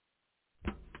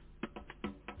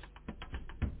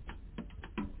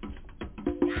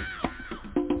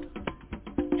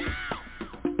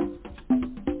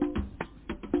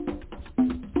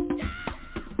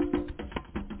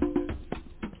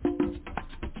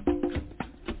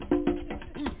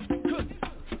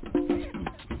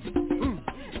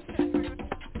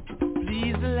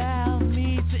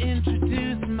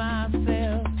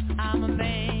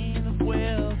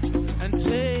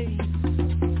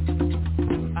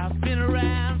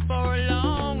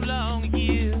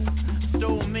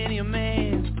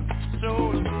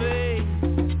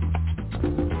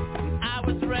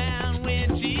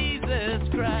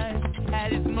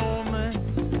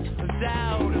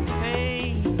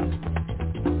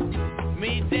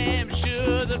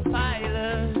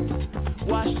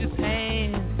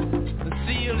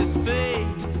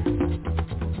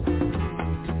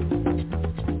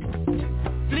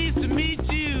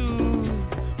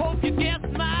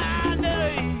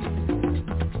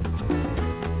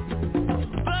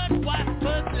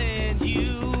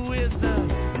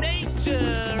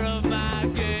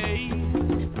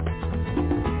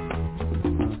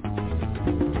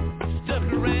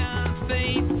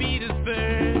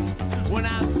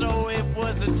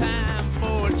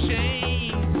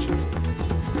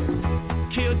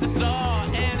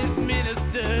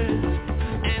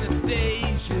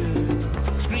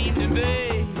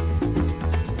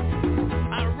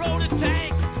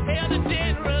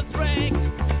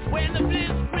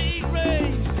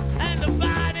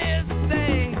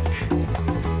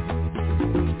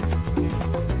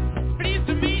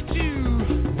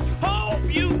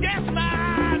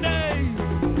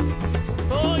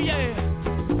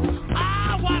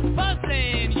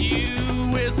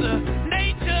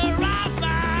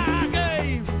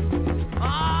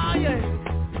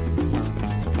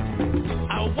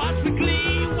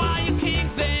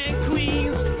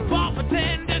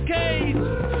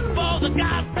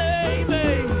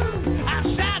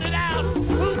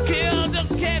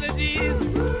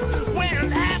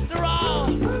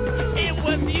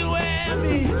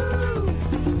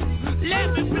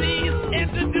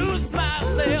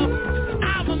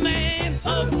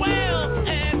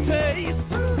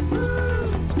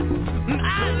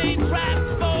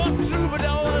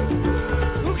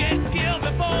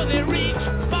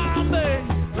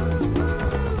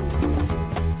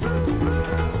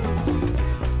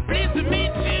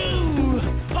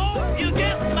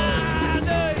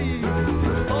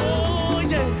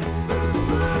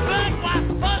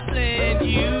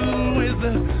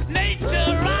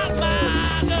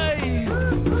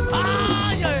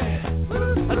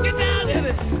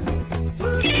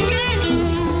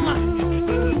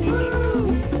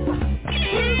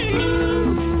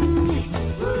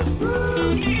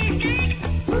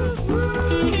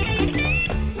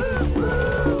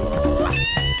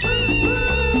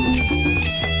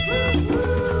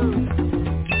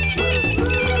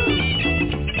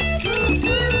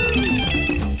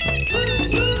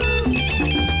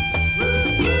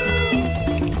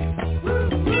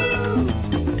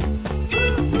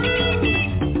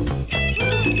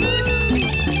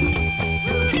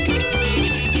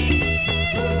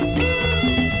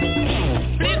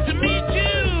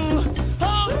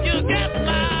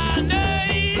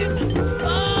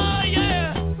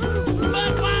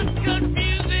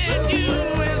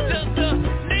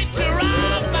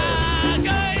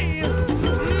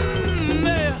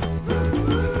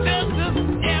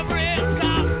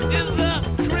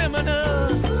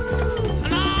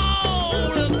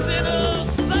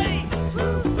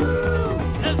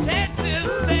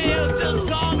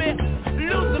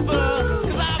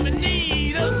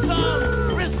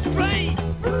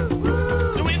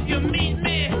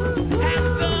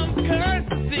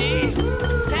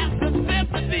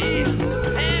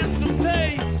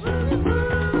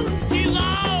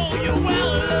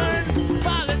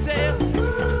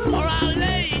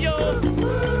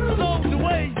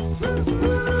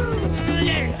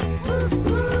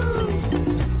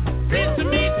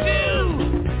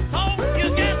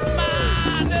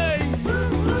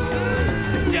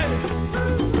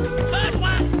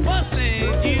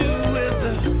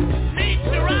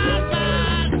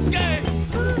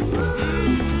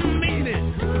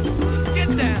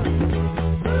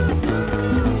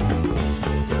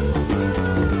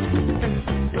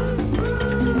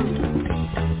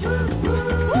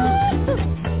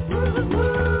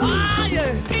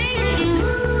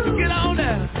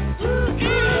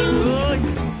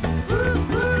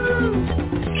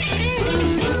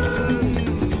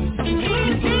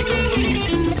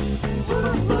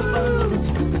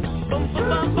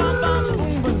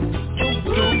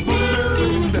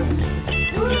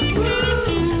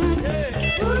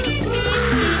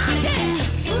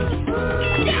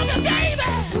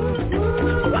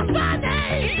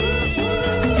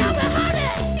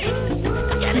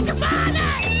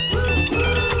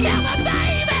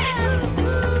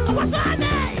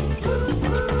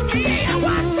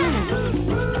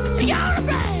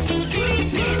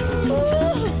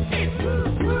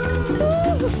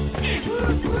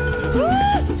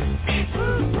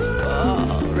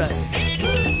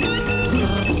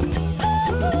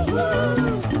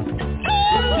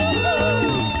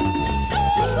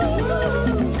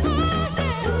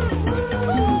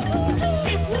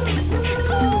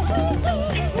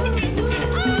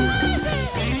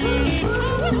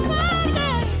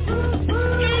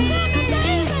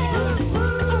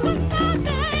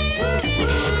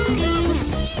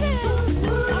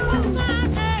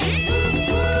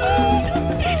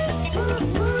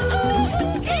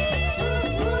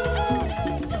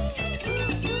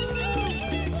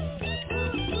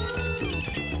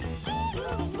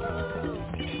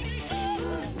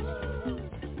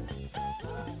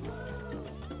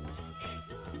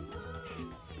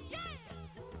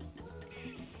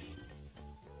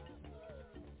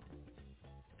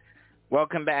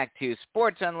 Welcome back to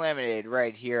Sports Unlimited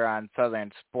right here on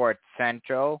Southern Sports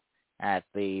Central at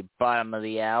the bottom of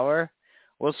the hour.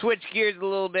 We'll switch gears a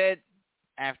little bit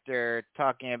after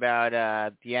talking about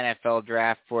the NFL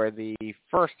draft for the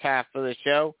first half of the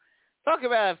show. Talk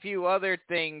about a few other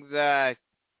things.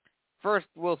 First,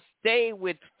 we'll stay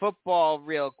with football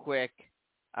real quick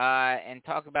and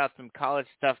talk about some college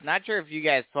stuff. Not sure if you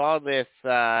guys saw this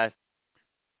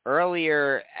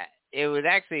earlier. It was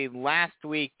actually last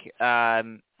week,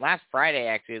 last Friday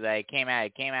actually, that it came out.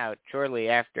 It came out shortly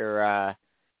after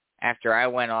I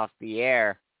went off the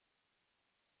air.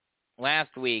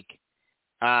 Last week,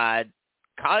 College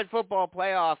Football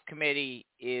Playoff Committee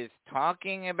is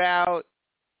talking about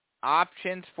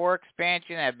options for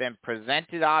expansion, have been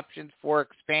presented options for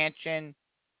expansion,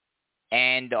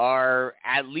 and are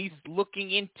at least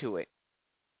looking into it.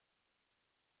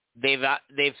 They've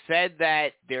said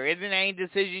that there isn't any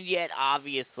decision yet,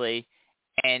 obviously,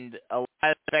 and a lot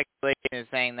of speculation is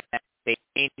saying that they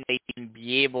wouldn't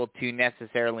be able to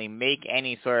necessarily make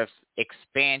any sort of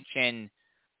expansion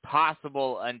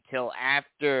possible until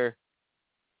after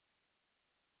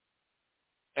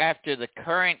the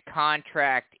current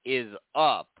contract is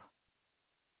up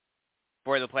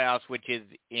for the playoffs, which is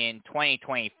in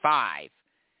 2025.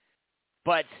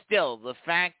 But still, the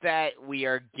fact that we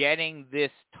are getting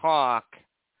this talk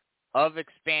of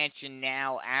expansion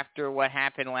now after what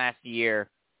happened last year,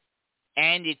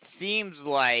 and it seems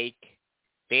like,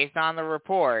 based on the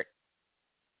report,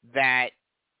 that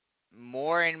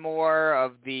more and more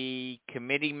of the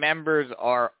committee members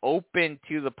are open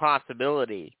to the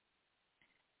possibility.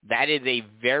 That is a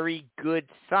very good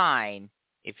sign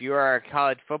if you are a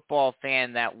college football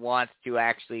fan that wants to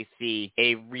actually see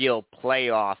a real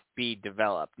playoff be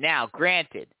developed. Now,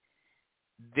 granted,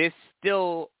 this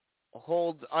still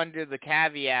holds under the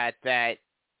caveat that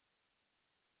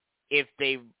if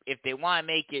they want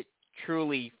to make it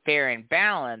truly fair and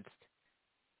balanced,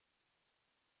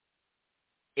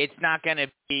 it's not going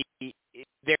to be –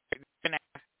 they're going to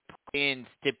have to put in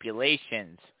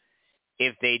stipulations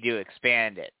if they do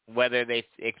expand it. Whether they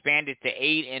expand it to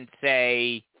 8 and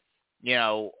say,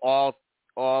 all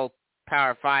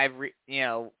Power 5,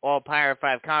 all Power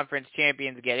 5 conference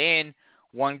champions get in,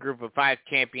 one group of 5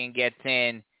 champion gets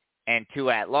in, and 2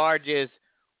 at-larges,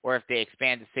 or if they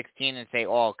expand to 16 and say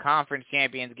all conference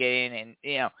champions get in,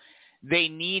 and, they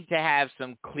need to have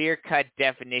some clear-cut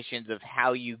definitions of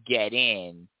how you get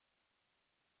in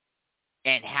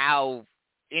and how,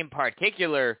 in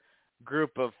particular,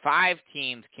 group of 5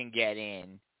 teams can get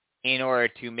in order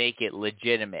to make it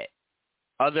legitimate.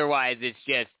 Otherwise, it's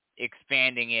just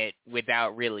expanding it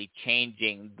without really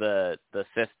changing the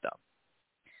system.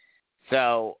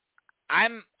 So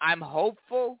I'm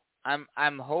hopeful.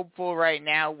 I'm hopeful right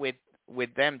now with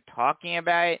them talking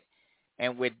about it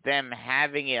and with them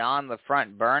having it on the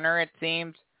front burner, it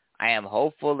seems. I am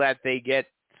hopeful that they get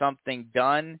something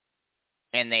done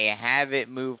and they have it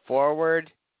move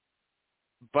forward.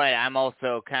 But I'm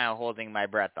also kind of holding my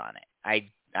breath on it.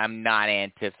 I'm not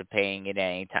anticipating it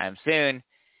anytime soon.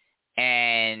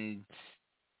 And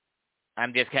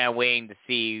I'm just kind of waiting to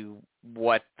see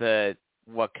what kind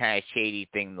of shady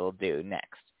thing they'll do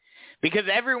next. Because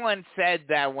everyone said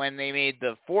that when they made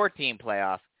the 4-team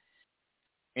playoff,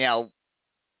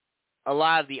 a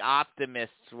lot of the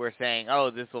optimists were saying, oh,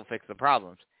 this will fix the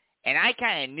problems. And I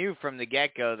kind of knew from the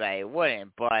get-go that it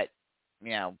wouldn't, but,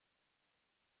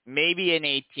 maybe an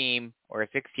 8-team or a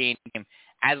 16-team,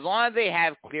 as long as they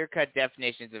have clear-cut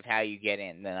definitions of how you get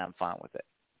in, then I'm fine with it.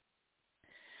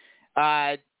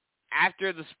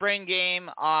 After the spring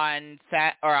game on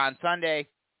Sunday,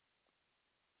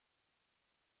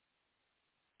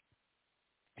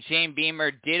 Shane Beamer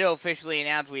did officially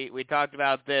announce, we talked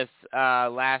about this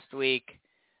last week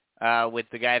with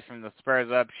the guys from the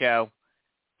Spurs Up show.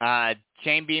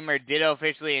 Shane Beamer did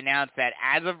officially announce that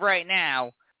as of right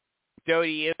now,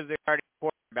 Doty is the starting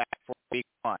quarterback for Week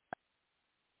 1.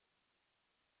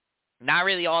 Not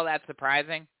really all that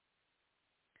surprising.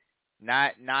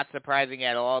 Not surprising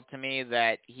at all to me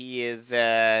that he is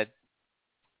going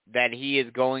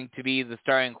to be the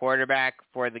starting quarterback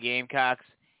for the Gamecocks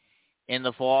in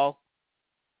the fall.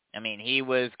 I mean, he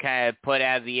was kind of put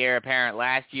as the heir apparent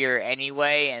last year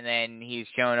anyway, and then he's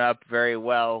shown up very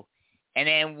well. And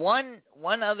then one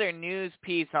other news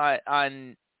piece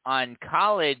on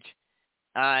college.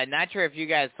 Not sure if you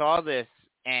guys saw this,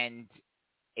 and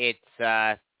it's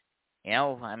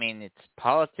it's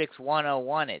politics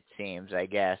 101, it seems, I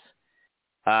guess.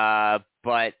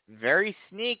 But very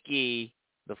sneaky,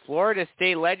 the Florida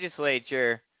State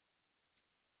Legislature,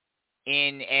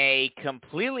 in a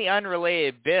completely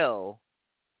unrelated bill,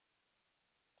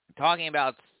 talking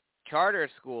about charter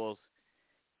schools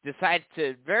decides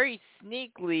to very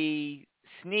sneakily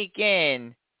sneak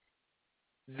in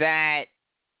that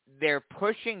they're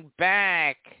pushing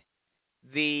back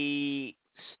the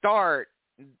start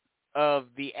of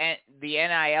the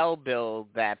NIL bill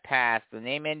that passed, the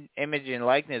name, image, and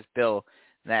likeness bill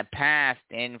that passed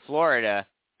in Florida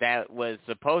that was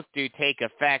supposed to take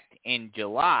effect in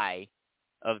July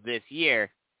of this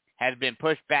year, has been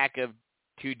pushed back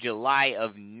to July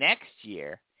of next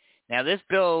year. Now, this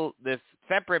bill, this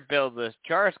separate bill, this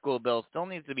charter school bill, still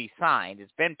needs to be signed.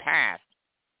 It's been passed.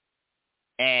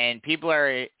 And people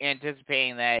are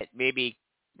anticipating that maybe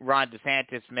Ron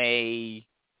DeSantis may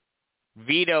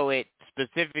veto it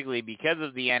specifically because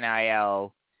of the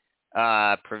NIL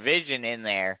provision in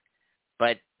there.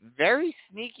 But very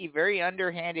sneaky, very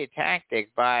underhanded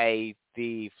tactic by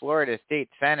the Florida State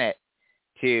Senate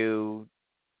to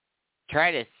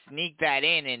try to sneak that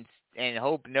in and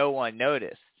hope no one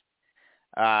noticed.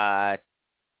 Kind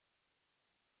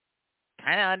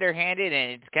of underhanded,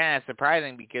 and it's kind of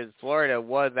surprising because Florida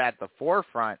was at the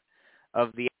forefront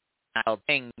of the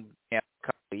thing a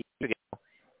couple of years ago,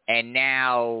 and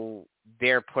now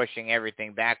they're pushing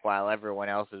everything back while everyone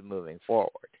else is moving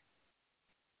forward.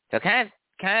 So kind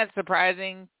of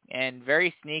surprising and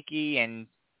very sneaky and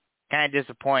kind of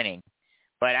disappointing.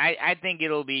 But I think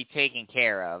it'll be taken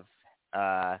care of,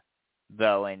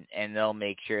 though, and they'll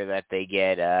make sure that they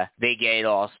get it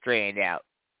all straightened out.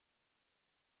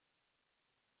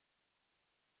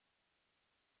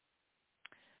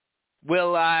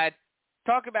 We'll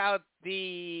talk about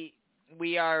we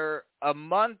are a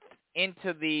month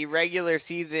into the regular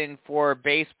season for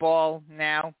baseball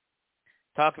now.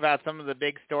 Talk about some of the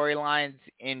big storylines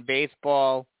in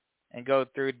baseball and go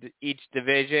through each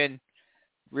division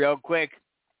real quick.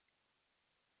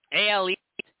 AL East,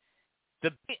 I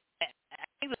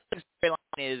think the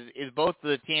storyline is both of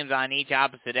the teams on each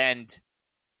opposite end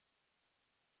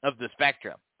of the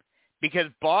spectrum. Because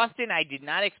Boston, I did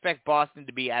not expect Boston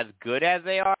to be as good as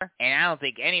they are, and I don't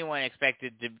think anyone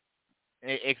expected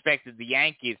the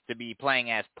Yankees to be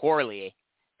playing as poorly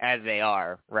as they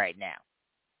are right now.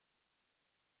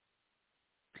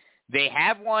 They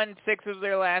have won 6 of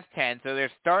their last 10, so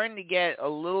they're starting to get a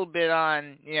little bit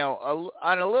on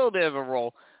a little bit of a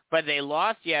roll, but they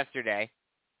lost yesterday,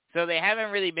 so they haven't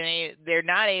really they're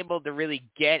not able to really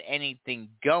get anything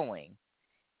going.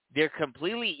 They're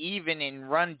completely even in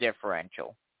run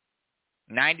differential,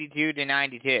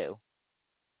 92-92.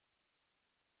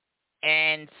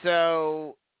 And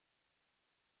so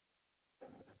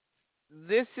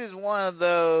this is one of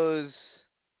those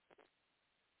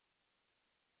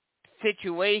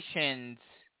situations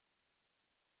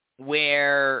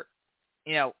where,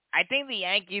 I think the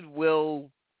Yankees will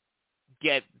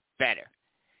get better.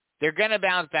 They're going to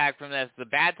bounce back from this. The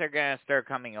bats are going to start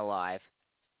coming alive.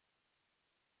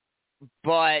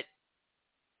 But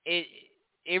it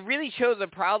really shows a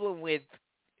problem with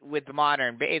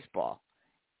modern baseball.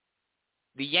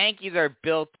 The Yankees are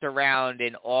built around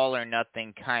an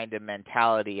all-or-nothing kind of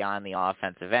mentality on the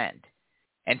offensive end.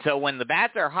 And so when the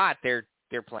bats are hot, they're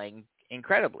playing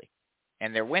incredibly,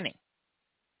 and they're winning.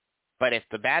 But if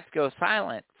the bats go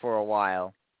silent for a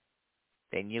while,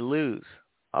 then you lose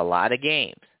a lot of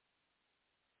games.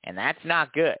 And that's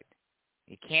not good.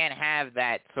 You can't have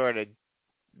that sort of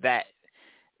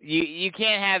you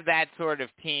can't have that sort of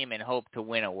team and hope to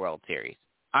win a World Series.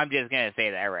 I'm just going to say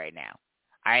that right now.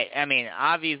 I mean,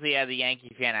 obviously, as a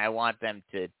Yankee fan, I want them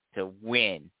to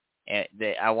win.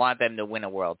 I want them to win a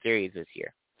World Series this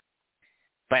year.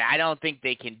 But I don't think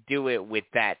they can do it with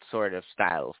that sort of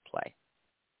style of play.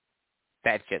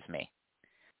 That's just me.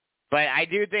 But I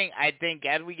think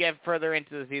as we get further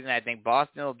into the season, I think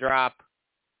Boston will drop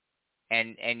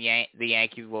and the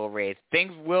Yankees will raise.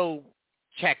 Things will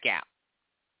check out.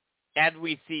 As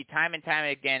we see time and time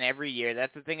again every year,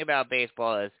 that's the thing about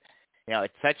baseball is,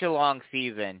 it's such a long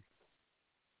season,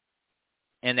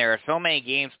 and there are so many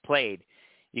games played.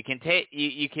 You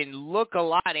can look a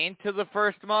lot into the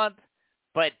first month,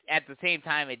 but at the same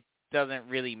time, it doesn't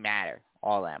really matter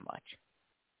all that much.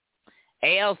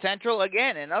 AL Central,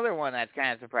 again, another one that's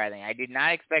kind of surprising. I did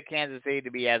not expect Kansas City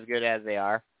to be as good as they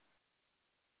are.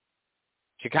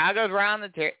 Chicago's around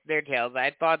their tails.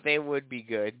 I thought they would be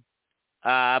good.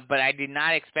 But I did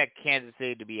not expect Kansas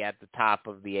City to be at the top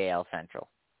of the AL Central.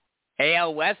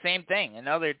 AL West, same thing.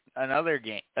 Another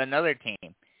team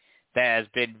that has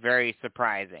been very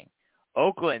surprising.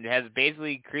 Oakland has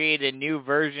basically created a new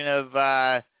version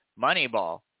of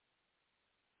Moneyball,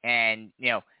 and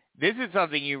this is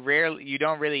something you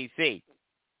don't really see.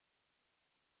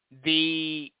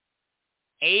 The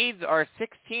A's are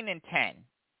 16-10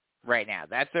 right now.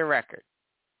 That's their record.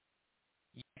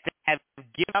 have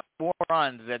given up more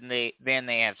runs than they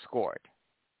have scored.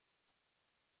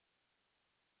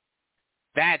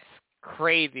 That's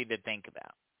crazy to think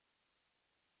about.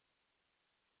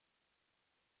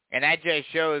 And that just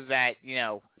shows that,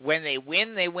 when they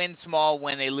win small.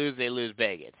 When they lose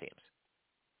big, it seems.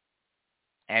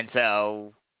 And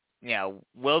so,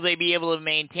 will they be able to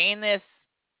maintain this?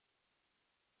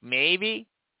 Maybe.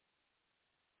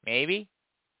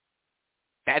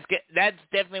 That's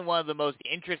definitely one of the most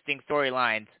interesting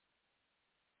storylines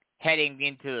heading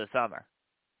into the summer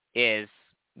is,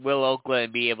 will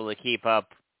Oakland be able to keep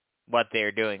up what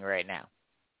they're doing right now?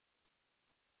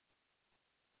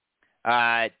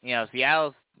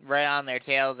 Seattle's right on their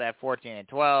tails at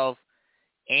 14-12.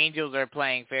 Angels are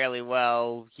playing fairly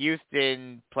well.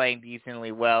 Houston playing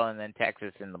decently well, and then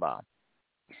Texas in the bottom.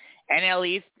 NL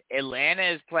East, Atlanta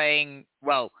is playing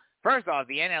well. First off,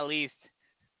 the NL East.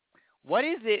 What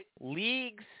is it?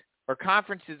 Leagues or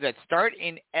conferences that start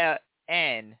in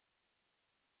N,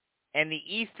 and the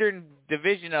Eastern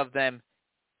division of them,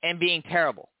 and being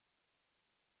terrible.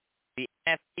 The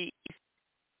NFC East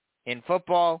in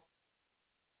football.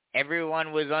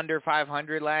 Everyone was under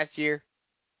 500 last year.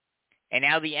 And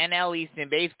now the NL East in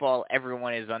baseball,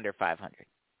 everyone is under 500.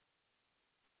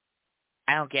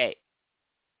 I don't get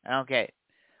it.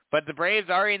 But the Braves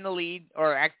are in the lead,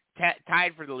 or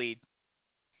tied for the lead,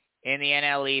 in the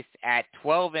NL East at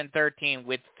 12-13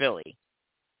 with Philly.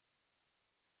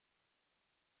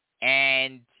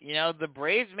 And, the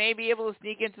Braves may be able to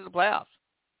sneak into the playoffs.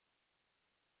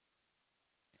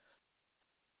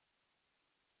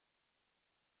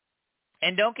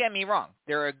 And don't get me wrong,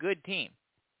 they're a good team.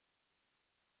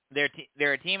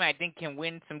 They're a team I think can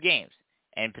win some games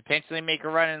and potentially make a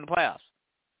run in the playoffs.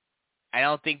 I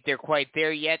don't think they're quite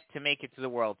there yet to make it to the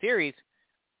World Series,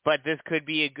 but this could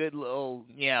be a good little,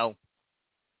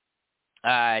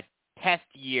 test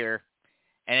year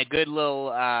and a good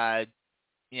little,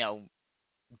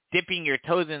 dipping your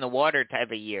toes in the water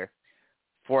type of year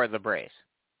for the Braves.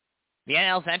 The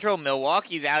NL Central,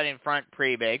 Milwaukee's out in front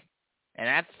pretty big. And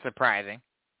that's surprising.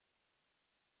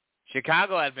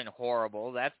 Chicago has been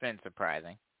horrible. That's been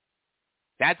surprising.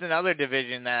 That's another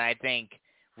division that I think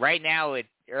right now,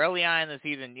 early on in the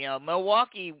season,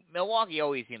 Milwaukee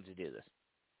always seems to do this.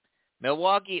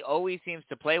 Milwaukee always seems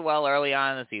to play well early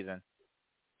on in the season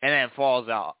and then falls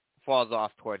off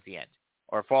towards the end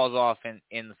or falls off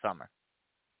in the summer.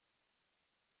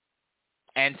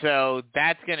 And so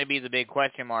that's going to be the big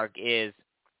question mark, is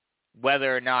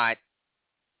whether or not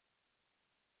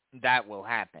that will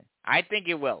happen. I think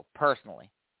it will, personally.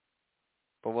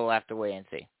 But we'll have to wait and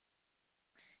see.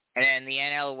 And then the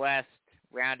NL West,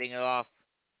 rounding it off,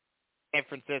 San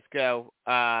Francisco.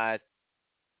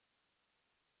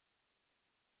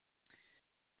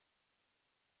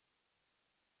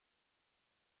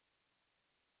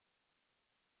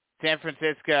 San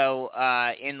Francisco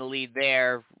in the lead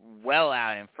there, well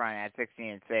out in front at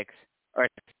 16-6 or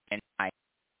 16-9.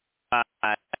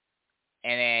 And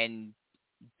then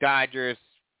Dodgers,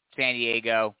 San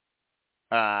Diego.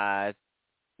 That's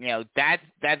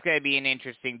going to be an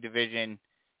interesting division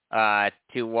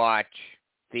to watch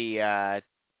throughout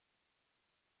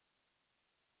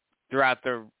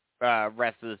the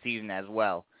rest of the season as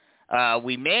well.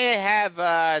 We may have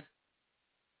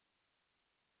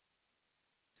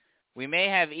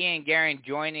Ian Guerin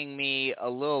joining me a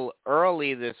little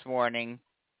early this morning.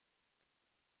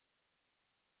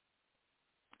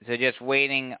 So just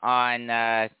waiting on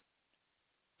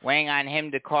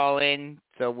him to call in.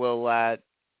 So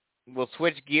we'll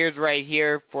switch gears right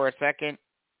here for a second.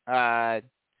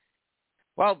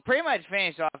 Pretty much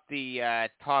finish off the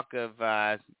talk of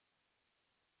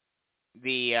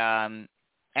the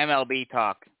MLB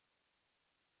talk.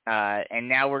 And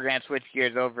now we're going to switch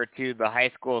gears over to the high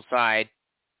school side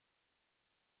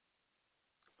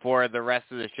for the rest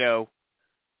of the show.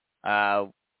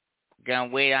 Going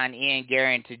to wait on Ian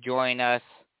Guerin to join us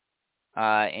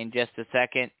in just a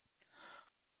second.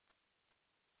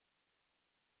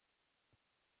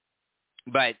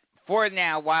 But for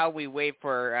now, while we wait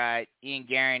for Ian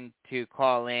Guerin to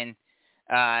call in,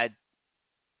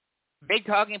 big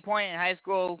talking point in high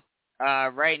school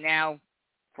right now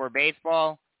for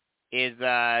baseball is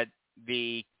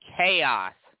the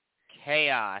chaos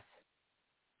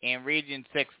in Region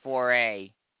 6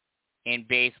 4A in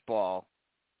baseball.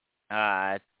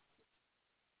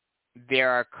 There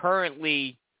are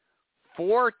currently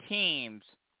 4 teams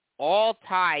all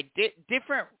tied,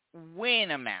 different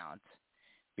win amounts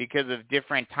because of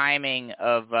different timing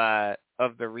of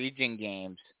the region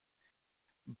games.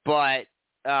 But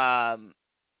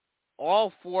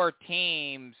all 4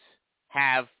 teams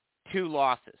have 2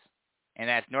 losses. and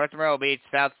that's North Myrtle Beach,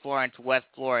 South Florence, West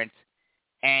Florence,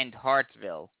 and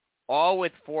Hartsville, all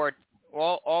with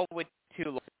two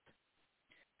losses.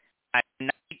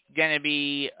 Tonight going to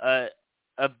be a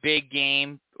big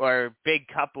game or big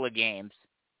couple of games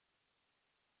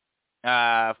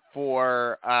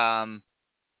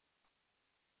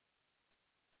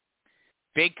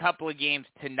big couple of games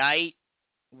tonight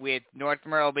with North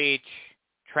Myrtle Beach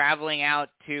traveling out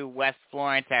to West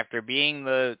Florence after beating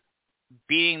the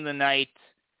Knights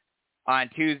on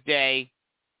Tuesday.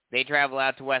 They travel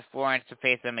out to West Florence to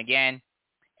face them again,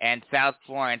 and South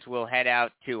Florence will head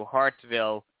out to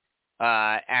Hartsville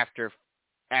after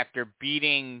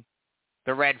beating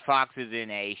the Red Foxes in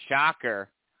a shocker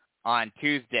on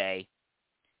Tuesday.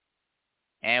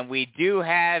 And we do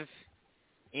have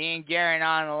Ian Guerin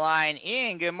on the line.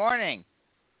 Ian, good morning.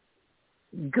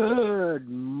 Good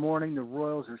morning. The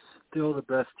Royals are still the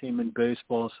best team in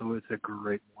baseball, so it's a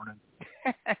great morning.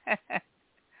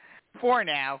 For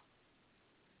now.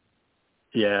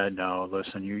 Yeah, no,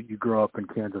 listen, you grow up in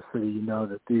Kansas City, you know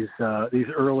that these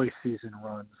early season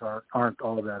runs aren't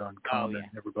all that uncommon. Oh,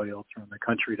 yeah. Everybody else around the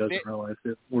country doesn't realize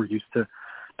that we're used to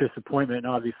disappointment,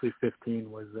 and obviously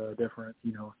 15 was different,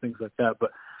 things like that.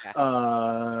 But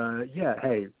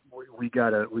hey, we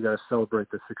gotta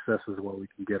celebrate the successes while we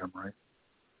can get them, right?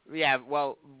 Yeah,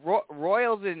 well,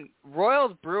 Royals,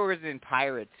 Brewers, and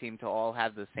Pirates seem to all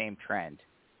have the same trend.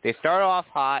 They start off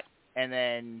hot and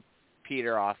then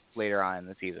peter off later on in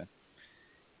the season.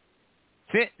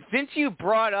 Since you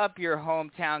brought up your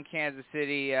hometown Kansas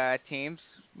City teams,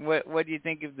 what do you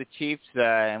think of the Chiefs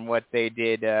and what they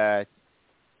did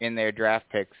in their draft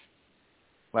picks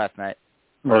last night?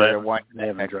 Well, they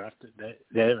haven't drafted.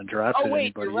 They haven't drafted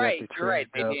anybody you're right. yet. You're right.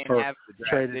 They didn't have the draft.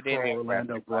 Traded for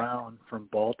Orlando Brown from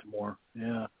Baltimore.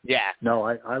 Yeah. Yeah. No,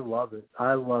 I love it.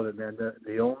 I love it, man.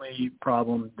 The only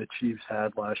problem the Chiefs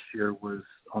had last year was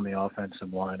on the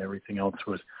offensive line. Everything else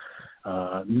was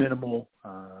minimal.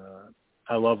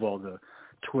 I love all the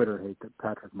Twitter hate that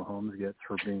Patrick Mahomes gets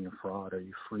for being a fraud. Are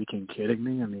you freaking kidding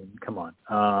me? I mean, come on.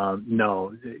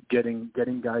 No, getting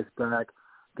guys back,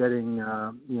 getting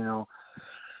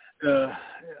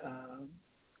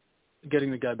getting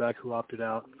the guy back who opted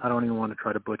out. I don't even want to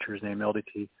try to butcher his name,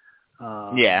 LDT.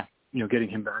 Getting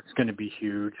him back is going to be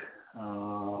huge.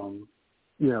 I'm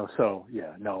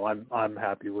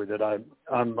happy with it.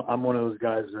 I'm one of those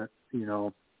guys that,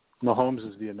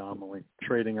 Mahomes is the anomaly.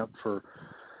 Trading up for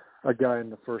a guy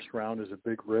in the first round is a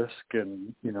big risk,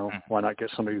 and, why not get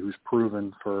somebody who's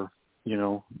proven for,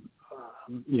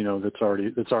 that's already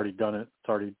done it. It's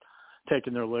already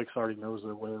taking their licks, already knows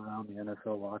their way around the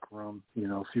NFL locker room,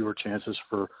 fewer chances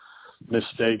for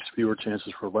mistakes, fewer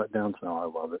chances for letdowns. No, I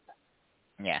love it.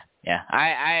 Yeah.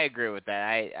 I agree with that.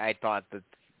 I thought that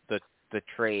the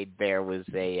trade there was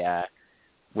a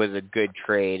good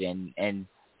trade, and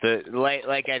the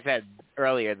like I said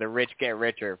earlier, the rich get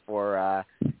richer for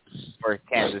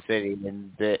Kansas City,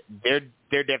 and they're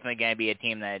definitely going to be a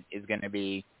team that is going to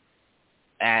be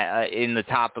in the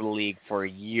top of the league for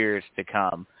years to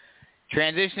come.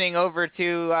 Transitioning over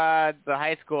to the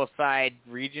high school side,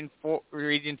 Region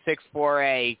 6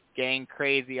 4A, getting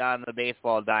crazy on the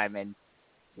baseball diamond.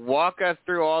 Walk us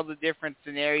through all the different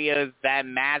scenarios, that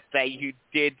match that you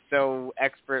did so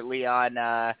expertly on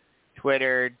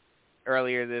Twitter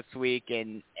earlier this week,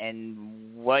 and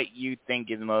what you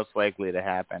think is most likely to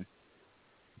happen.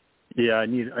 Yeah, I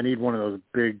need one of those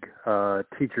big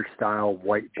teacher-style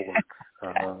whiteboards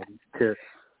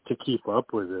to keep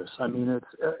up with this. I mean, it's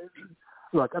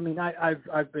look. I mean,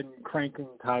 I've been cranking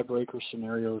tiebreaker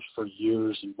scenarios for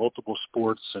years in multiple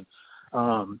sports,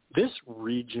 and this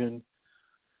region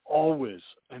always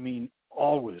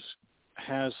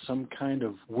has some kind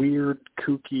of weird,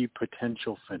 kooky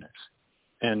potential finish,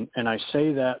 and I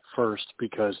say that first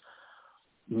because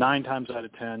 9 times out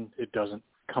of 10 it doesn't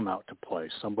come out to play.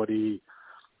 Somebody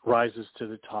rises to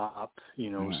the top,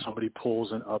 somebody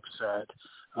pulls an upset.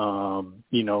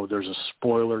 There's a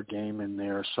spoiler game in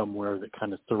there somewhere that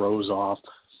kind of throws off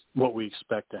what we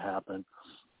expect to happen.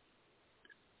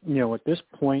 At this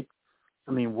point,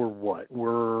 I mean,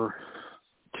 we're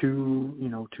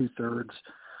 2/3,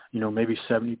 maybe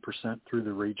 70% through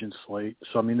the region slate.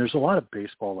 So, I mean, there's a lot of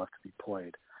baseball left to be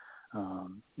played.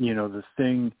 The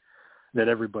thing that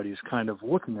everybody's kind of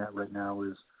looking at right now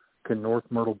is, can North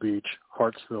Myrtle Beach,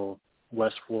 Hartsville,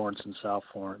 West Florence, and South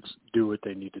Florence do what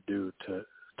they need to do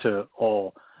to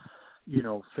all,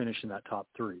 finish in that top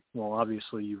 3? Well,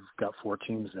 obviously you've got 4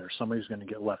 teams there. Somebody's going to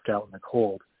get left out in the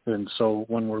cold. And so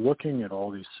when we're looking at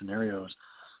all these scenarios,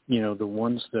 the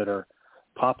ones that are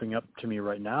popping up to me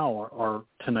right now are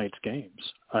tonight's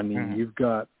games. I mean, you've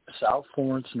got South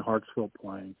Florence and Hartsville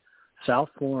playing. South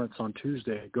Florence on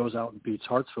Tuesday goes out and beats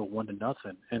Hartsville 1-0.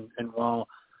 And while,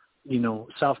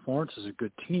 South Florence is a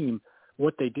good team,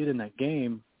 what they did in that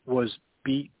game was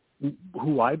beat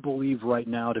who I believe right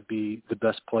now to be the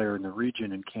best player in the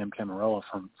region in Cam Camarella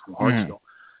from Hartsville.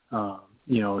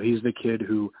 He's the kid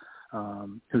who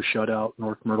shut out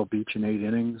North Myrtle Beach in 8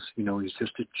 innings. He's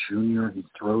just a junior. He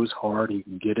throws hard. He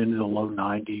can get into the low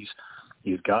 90s.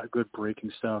 He's got good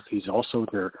breaking stuff. He's also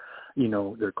their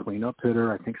cleanup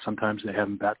hitter. I think sometimes they have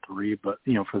him bat 3, but,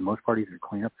 for the most part, he's their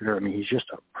cleanup hitter. I mean, he's just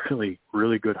a really,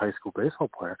 really good high school baseball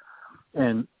player.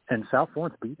 And South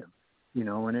Florence beat him,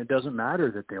 and it doesn't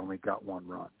matter that they only got 1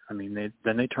 run. I mean,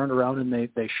 they turned around and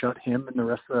they shut him and the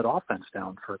rest of that offense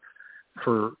down for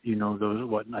those,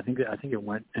 what, I think it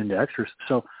went into extras.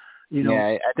 So,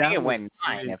 I think it went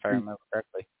 9 if I remember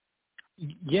correctly.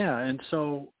 Yeah, and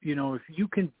so, if you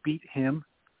can beat him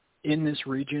in this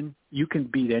region, you can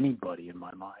beat anybody in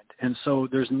my mind. And so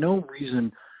there's no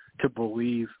reason to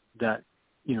believe that,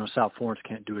 South Florence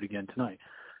can't do it again tonight.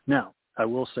 Now, I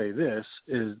will say this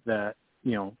is that,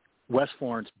 West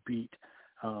Florence beat,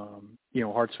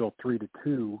 Hartsville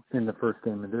 3-2 in the first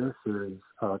game of their series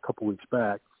a couple weeks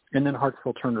back. And then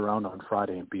Hartsville turned around on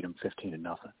Friday and beat them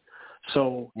 15-0.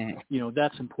 So,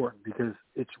 that's important because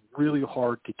it's really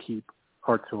hard to keep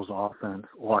Hartsville's offense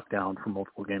locked down for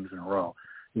multiple games in a row.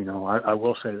 I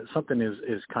will say that something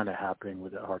is kind of happening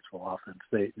with the Hartsville offense.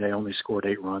 They only scored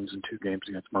 8 runs in 2 games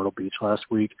against Myrtle Beach last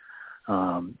week.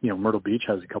 Myrtle Beach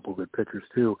has a couple of good pitchers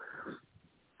too.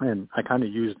 And I kind of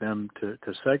use them to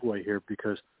segue here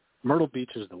because Myrtle Beach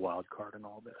is the wild card in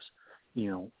all this.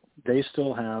 They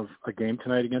still have a game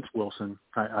tonight against Wilson.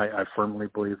 I firmly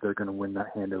believe they're going to win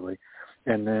that handily.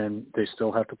 And then they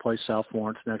still have to play South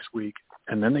Florence next week.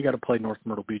 And then they got to play North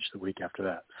Myrtle Beach the week after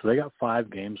that. So they got 5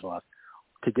 games left.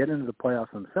 To get into the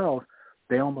playoffs themselves,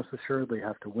 they almost assuredly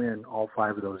have to win all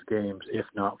 5 of those games, if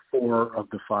not 4 of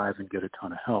the 5, and get a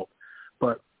ton of help.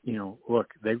 But, look,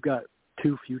 they've got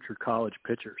 2 future college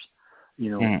pitchers,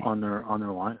 on their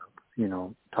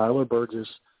lineup. Tyler Burgess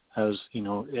has,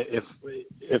 if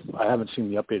I haven't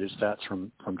seen the updated stats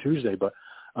from Tuesday, but,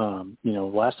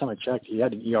 last time I checked, he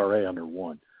had an ERA under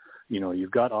 1.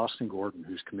 You've got Austin Gordon,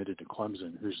 who's committed to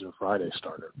Clemson, who's a Friday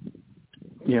starter.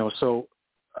 So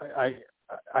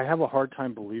I have a hard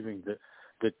time believing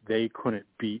that they couldn't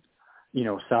beat,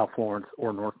 South Florence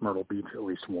or North Myrtle Beach at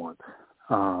least once,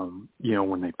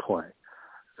 when they play.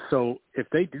 So if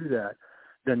they do that,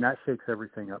 then that shakes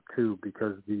everything up too,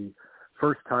 because the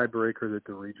first tiebreaker that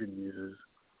the region uses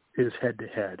is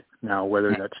head-to-head. Now,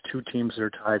 whether that's 2 teams that are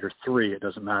tied or 3, it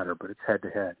doesn't matter, but it's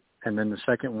head-to-head. And then the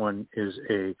second one is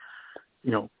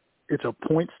it's a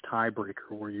points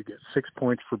tiebreaker where you get 6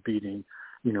 points for beating,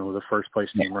 the first place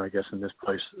team, or I guess in this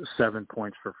place, 7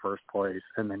 points for first place,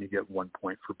 and then you get 1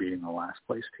 point for beating the last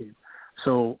place team.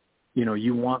 So,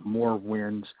 you want more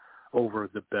wins over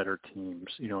the better teams.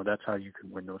 That's how you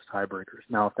can win those tiebreakers.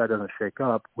 Now, if that doesn't shake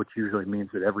up, which usually means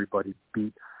that everybody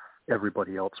beat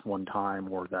everybody else one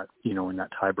time, or that, in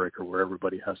that tiebreaker where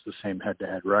everybody has the same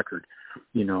head-to-head record,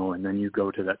 and then you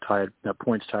go to that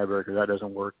points tiebreaker, that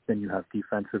doesn't work. Then you have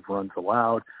defensive runs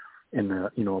allowed in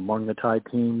the, among the tied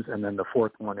teams. And then the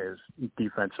fourth one is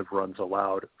defensive runs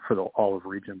allowed for all of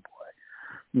region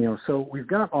play. So we've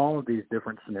got all of these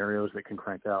different scenarios that can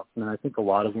crank out. And I think a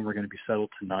lot of them are going to be settled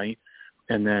tonight.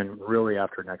 And then really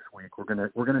after next week, we're going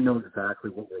to know exactly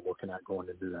what we're looking at going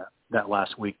into that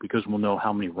last week, because we'll know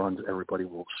how many runs everybody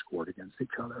will have scored against each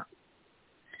other.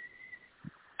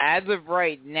 As of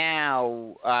right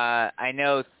now, I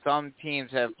know some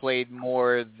teams have played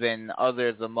more than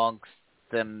others amongst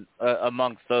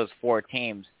those 4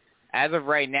 teams. As of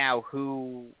right now,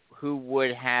 who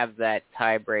would have that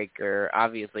tiebreaker?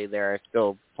 Obviously, there are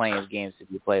still plenty of games to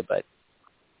be played, but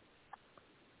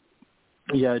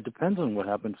yeah, it depends on what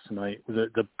happens tonight.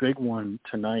 The big one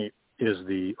tonight is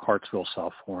the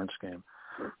Hartsville-South Florence game,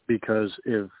 because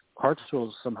if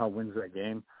Hartsville somehow wins that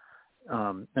game,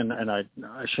 and I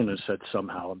shouldn't have said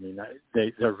somehow. I mean,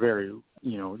 they're very,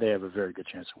 they have a very good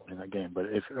chance of winning that game. But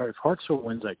if Hartsville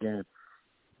wins that game,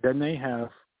 then they have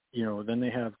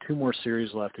 2 more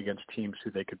series left against teams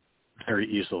who they could very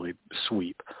easily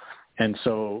sweep. And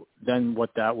so then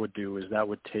what that would do is that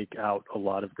would take out a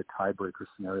lot of the tiebreaker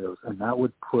scenarios, and that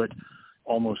would put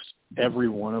almost every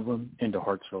one of them into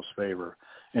Hartsville's favor.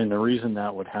 And the reason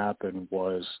that would happen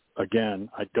was, again,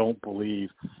 I don't believe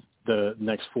the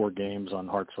next 4 games on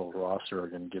Hartsville's roster are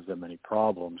going to give them any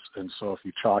problems. And so if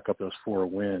you chalk up those 4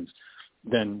 wins,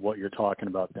 then what you're talking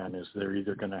about then is they're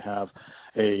either going to have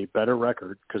a better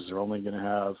record, because they're only going to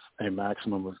have a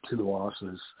maximum of 2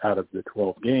 losses out of the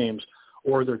 12 games,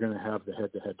 or they're going to have the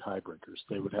head-to-head tiebreakers.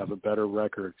 They would have a better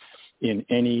record in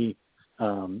any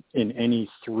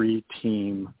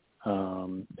three-team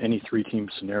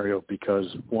scenario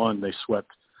because, one, they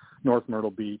swept North Myrtle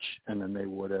Beach, and then they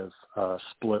would have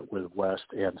split with West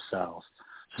and South.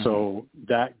 So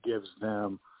that gives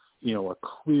them, a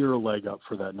clear leg up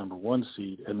for that number one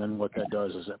seed. And then what that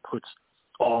does is it puts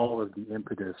all of the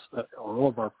impetus, all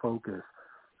of our focus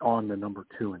on the number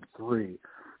 2 and 3,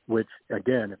 which,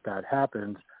 again, if that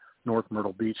happens,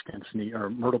 Myrtle Beach can sneak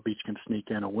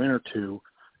in a win or two,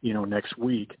 next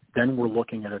week. Then we're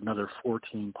looking at another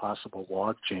 14 possible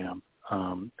log jam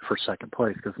for second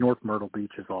place because North Myrtle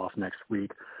Beach is off next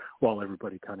week while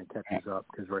everybody kind of catches up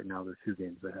because right now they're 2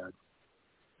 games ahead.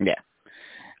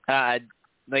 Yeah.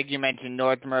 Like you mentioned,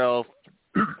 North Myrtle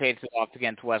faces off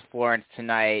against West Florence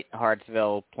tonight,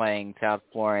 Hartsville playing South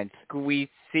Florence. Could we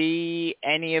see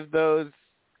any of those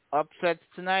upsets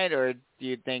tonight, or do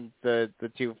you think the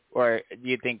two, or do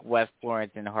you think West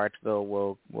Florence and Hartsville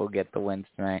will get the wins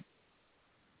tonight?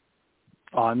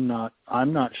 I'm not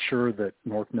sure that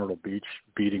North Myrtle Beach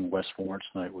beating West Florence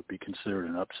tonight would be considered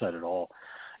an upset at all.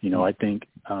 I think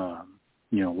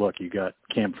look, you got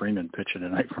Cam Freeman pitching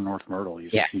tonight for North Myrtle.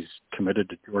 He's committed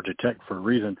to Georgia Tech for a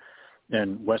reason,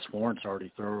 and West Florence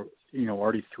already threw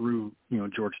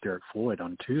George Derek Floyd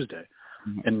on Tuesday.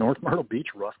 And North Myrtle Beach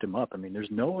roughed him up. I mean, there's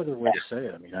no other way to say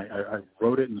it. I mean, I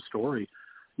wrote it in the story,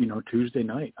 Tuesday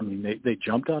night. I mean, they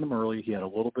jumped on him early. He had a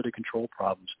little bit of control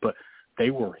problems, but they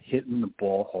were hitting the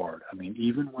ball hard. I mean,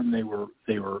 even when they were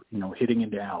hitting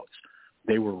into outs,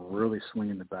 they were really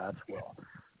swinging the bats well.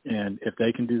 And if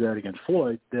they can do that against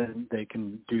Floyd, then they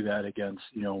can do that against,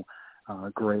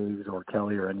 Graves or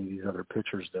Kelly or any of these other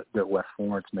pitchers that West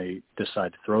Florence may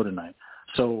decide to throw tonight.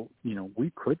 So,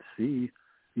 we could see,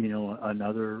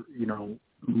 another,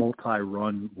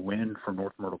 multi-run win for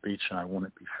North Myrtle Beach, and I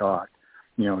wouldn't be shocked.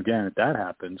 Again, if that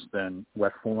happens, then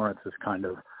West Florence is kind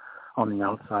of on the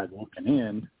outside looking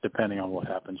in, depending on what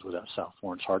happens with that South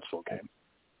Florence-Hartsville game.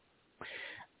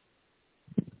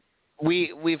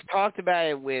 We've talked about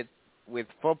it with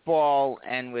football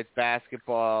and with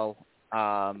basketball,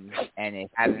 and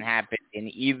it hasn't happened in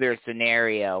either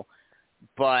scenario,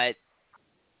 but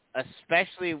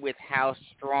especially with how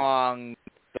strong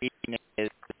the region is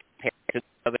compared to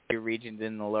the other regions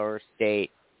in the lower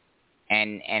state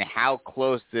and how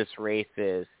close this race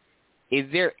is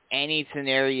there any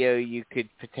scenario you could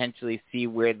potentially see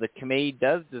where the committee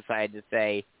does decide to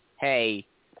say, hey,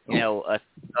 a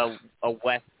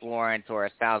West Florence or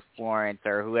a South Florence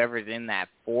or whoever's in that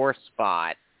 4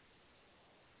 spot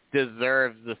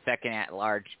deserves the second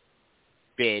at-large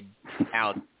bid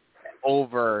out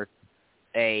over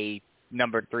a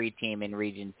number 3 team in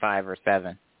Region 5 or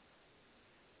 7?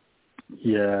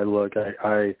 Yeah, look,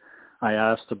 I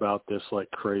asked about this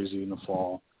like crazy in the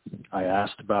fall. I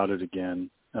asked about it again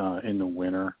in the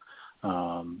winter,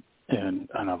 and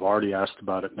I've already asked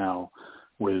about it now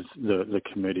with the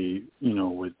committee,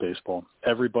 with baseball.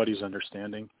 Everybody's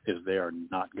understanding is they are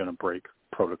not going to break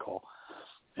protocol.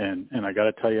 And I got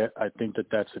to tell you, I think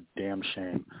that's a damn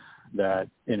shame that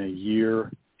in a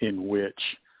year in which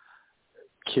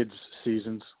kids'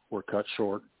 seasons were cut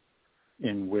short,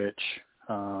 in which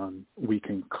we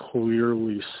can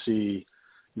clearly see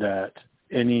that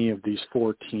any of these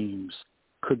 4 teams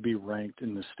could be ranked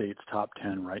in the state's top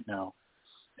 10 right now,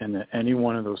 and that any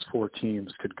one of those 4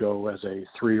 teams could go as a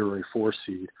 3 or a 4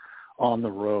 seed on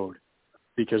the road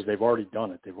because they've already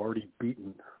done it. They've already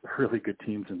beaten really good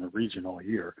teams in the region all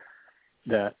year,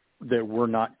 that we're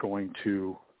not going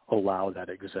to allow that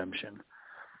exemption.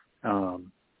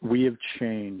 We have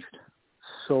changed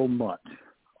so much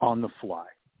on the fly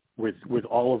with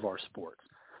all of our sports,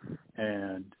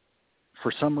 and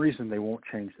for some reason they won't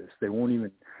change this. They won't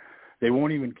even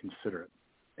consider it.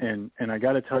 And I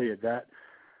got to tell you that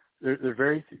there are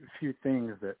very few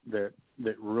things that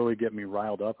really get me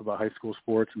riled up about high school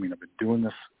sports. I mean, I've been doing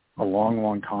this a long,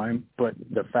 long time, but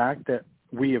the fact that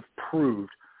we have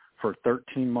proved for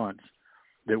 13 months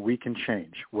that we can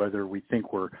change, whether we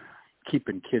think we're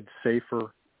keeping kids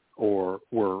safer or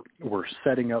we're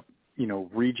setting up,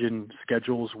 region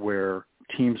schedules where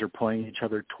teams are playing each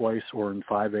other twice or in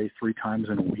 5A 3 times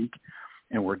in a week,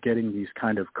 and we're getting these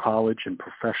kind of college and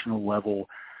professional level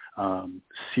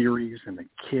series, and the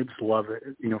kids love it,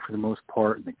 for the most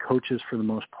part, and the coaches for the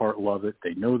most part love it.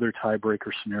 They know their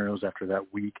tiebreaker scenarios after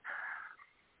that week.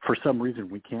 For some reason,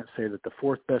 we can't say that the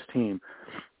 4th best team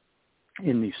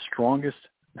in the strongest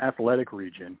athletic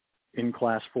region in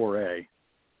Class 4A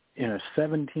in a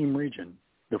 7-team region,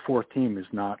 the 4th team is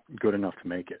not good enough to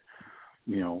make it.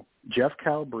 Jeff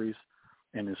Calabrese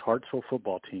and his Hartsville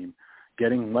football team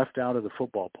getting left out of the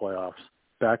football playoffs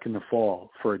back in the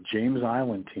fall for a James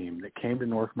Island team that came to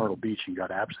North Myrtle Beach and got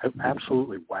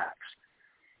absolutely waxed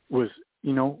was,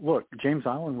 look, James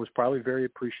Island was probably very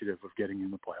appreciative of getting in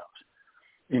the playoffs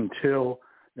until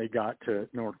they got to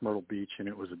North Myrtle Beach and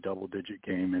it was a double-digit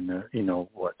game in the,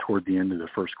 toward the end of the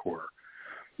first quarter.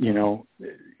 You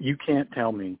cannot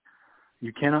tell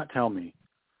me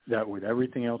that with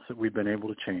everything else that we've been able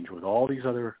to change, with all these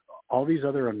other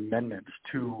amendments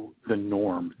to the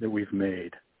norm that we've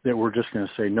made, that we're just going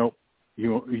to say, nope,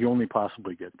 you only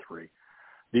possibly get 3.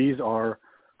 These are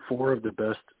 4 of the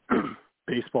best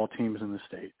baseball teams in the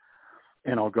state.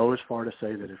 And I'll go as far to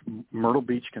say that if Myrtle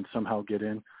Beach can somehow get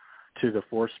in to the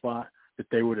 4th spot, that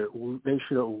they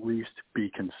should at least be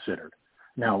considered.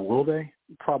 Now, will they?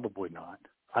 Probably not.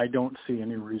 I don't see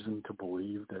any reason to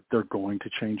believe that they're going to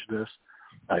change this.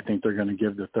 I think they're going to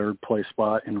give the 3rd place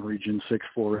spot in Region 6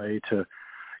 4A to,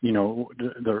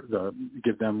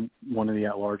 give them one of the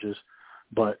at-larges.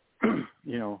 But,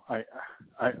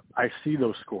 I see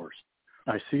those scores.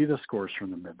 I see the scores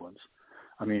from the Midlands.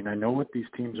 I mean, I know what these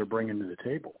teams are bringing to the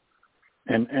table.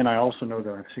 And I also know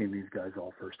that I've seen these guys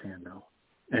all firsthand now.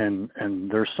 And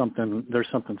there's something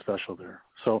special there.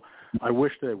 So I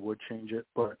wish they would change it,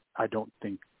 but I don't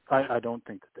think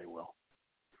that they will.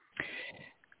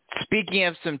 Speaking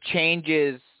of some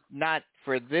changes, not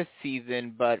for this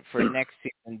season, but for next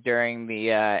season, during the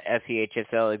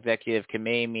SEHSL Executive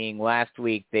Committee meeting last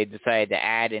week, they decided to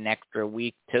add an extra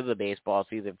week to the baseball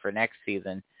season for next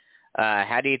season.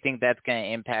 How do you think that's going to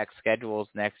impact schedules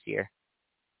next year?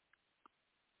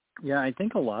 Yeah, I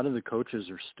think a lot of the coaches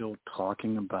are still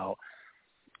talking about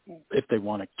if they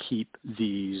want to keep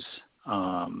these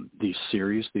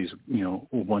series,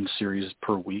 one series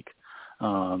per week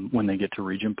when they get to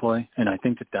region play. And I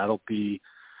think that that'll be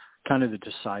kind of the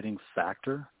deciding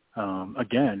factor.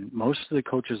 Again, most of the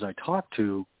coaches I talk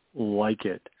to like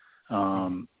it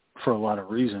for a lot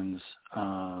of reasons.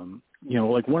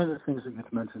 Like one of the things that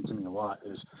gets mentioned to me a lot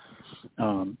is,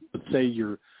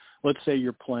 let's say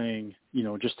you're playing,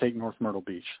 just take North Myrtle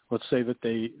Beach. Let's say that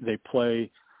they play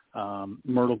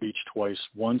Myrtle Beach twice,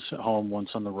 once at home,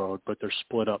 once on the road, but they're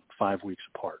split up 5 weeks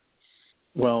apart.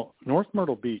 Well, North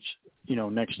Myrtle Beach,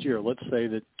 next year, let's say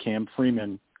that Cam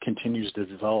Freeman continues to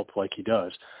develop like he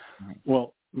does.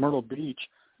 Well, Myrtle Beach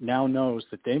now knows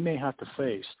that they may have to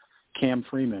face Cam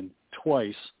Freeman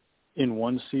twice in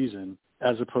one season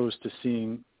as opposed to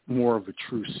seeing more of a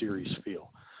true series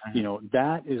feel.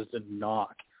 That is the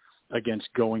knock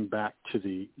against going back to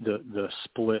the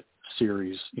split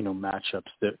series,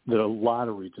 matchups that a lot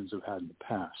of regions have had in the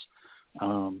past.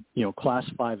 Class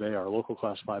 5A, our local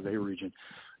Class 5A region,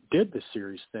 did the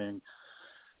series thing,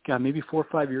 maybe 4 or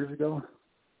 5 years ago,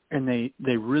 and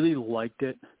they really liked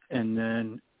it, and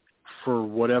then for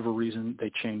whatever reason they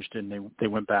changed it and they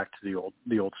went back to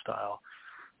the old style.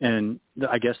 And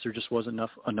I guess there just wasn't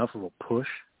enough of a push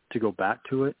to go back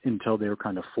to it until they were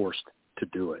kind of forced to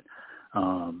do it.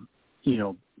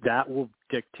 That will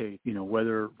dictate,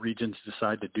 whether regions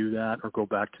decide to do that or go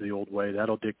back to the old way.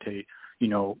 That'll dictate,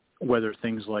 whether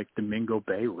things like Domingo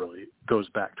Bay really goes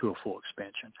back to a full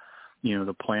expansion.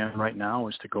 The plan right now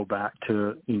is to go back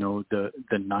to, the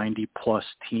 90-plus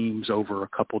teams over a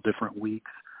couple different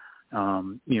weeks,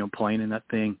 playing in that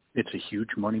thing. It's a huge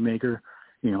moneymaker.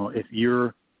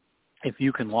 If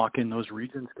you can lock in those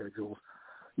region schedules,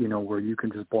 where you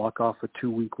can just block off a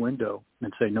 2-week window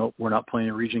and say, nope, we're not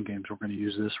playing region games. We're going to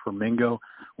use this for Mingo.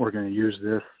 We're going to use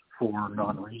this for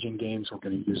non-region games. We're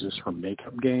going to use this for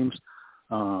makeup games.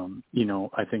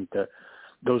 I think that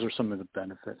those are some of the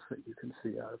benefits that you can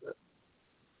see out of it.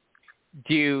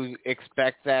 Do you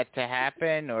expect that to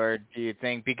happen, or do you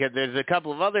think, because there's a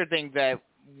couple of other things that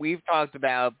we've talked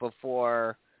about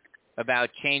before about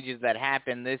changes that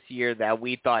happened this year that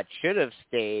we thought should have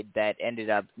stayed that ended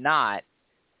up not.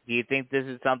 Do you think this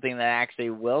is something that actually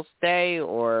will stay,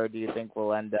 or do you think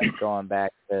we'll end up going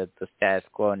back to the status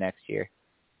quo next year?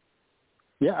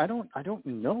 Yeah, I don't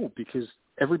know, because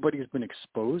everybody's been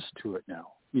exposed to it now.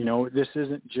 This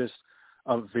isn't just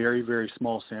a very, very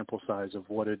small sample size of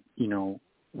what is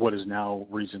now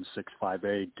Region 6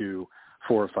 5A do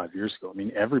 4 or 5 years ago. I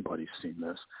mean, everybody's seen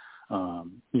this.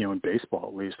 In baseball,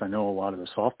 at least, I know a lot of the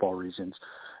softball regions,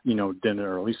 didn't,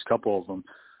 or at least a couple of them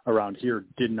around here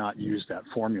did not use that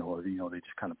formula. They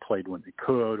just kind of played when they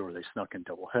could, or they snuck in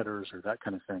double headers or that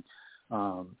kind of thing.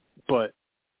 But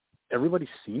everybody's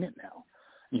seen it now.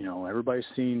 Everybody's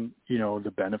seen,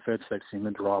 the benefits. They've seen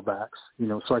the drawbacks,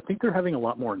 so I think they're having a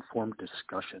lot more informed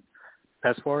discussion.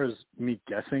 As far as me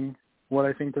guessing what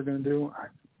I think they're going to do,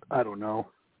 I don't know.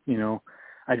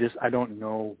 I don't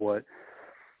know what,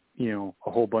 a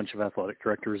whole bunch of athletic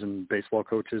directors and baseball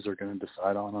coaches are going to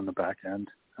decide on the back end.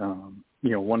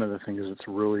 One of the things that's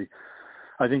really,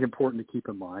 I think, important to keep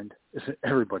in mind is that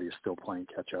everybody is still playing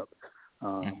catch up.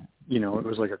 It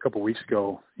was like a couple of weeks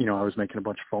ago, I was making a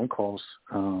bunch of phone calls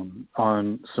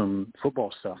on some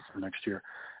football stuff for next year.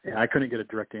 And I couldn't get a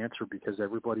direct answer because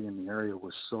everybody in the area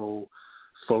was so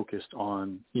focused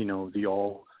on, the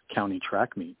all-county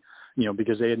track meet,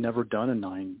 because they had never done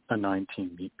a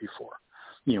nine-team meet before.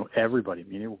 Everybody,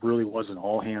 it really was an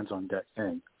all-hands-on-deck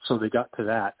thing. So they got to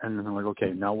that, and then they're like,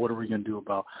 okay, now what are we going to do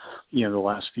about, the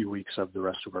last few weeks of the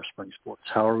rest of our spring sports?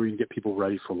 How are we going to get people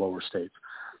ready for lower states?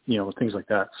 Things like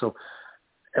that. So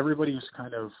everybody's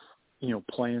kind of,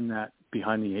 playing that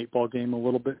behind the eight ball game a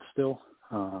little bit still.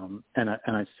 And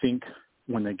I think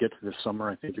when they get to the summer,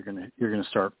 I think you're going to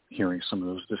start hearing some of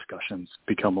those discussions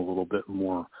become a little bit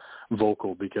more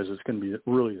vocal, because it's going to be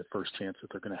really the first chance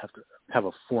that they're going to have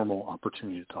a formal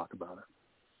opportunity to talk about it.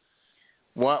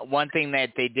 One thing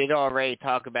that they did already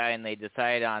talk about and they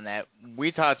decided on that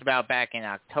we talked about back in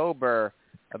October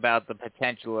about the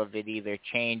potential of it either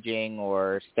changing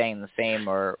or staying the same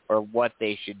or what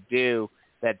they should do,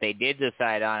 that they did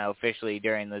decide on officially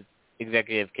during the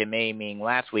executive committee meeting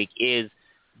last week, is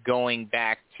going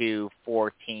back to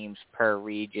 4 teams per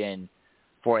region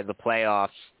for the playoffs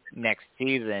next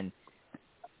season.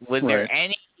 Was there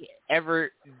any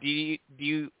ever, do you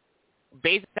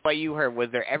based on what you heard, was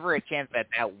there ever a chance that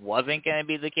wasn't going to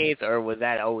be the case, or was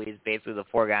that always basically the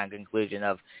foregone conclusion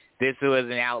of this was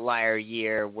an outlier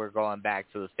year, we're going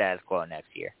back to the status quo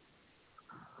next year?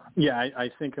 Yeah, I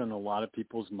think in a lot of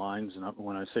people's minds, and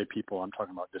when I say people, I'm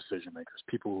talking about decision makers,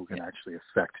 people who can actually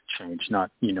affect change, not,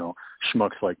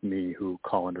 schmucks like me who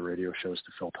call into radio shows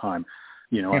to fill time.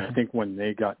 I think when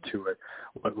they got to it,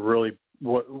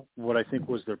 what I think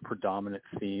was their predominant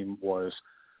theme was,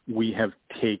 we have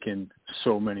taken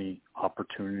so many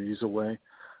opportunities away.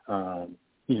 Let's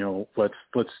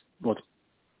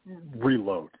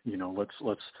reload.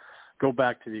 Let's go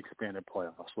back to the expanded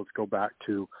playoffs. Let's go back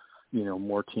to,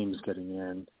 more teams getting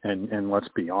in. And let's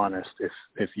be honest,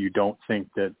 if you don't think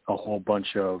that a whole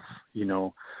bunch of,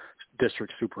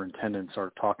 district superintendents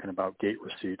are talking about gate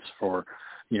receipts for,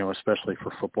 especially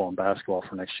for football and basketball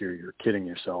for next year, you're kidding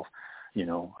yourself.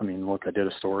 Look, I did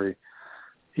a story,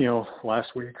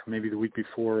 last week, maybe the week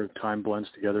before, time blends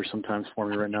together sometimes for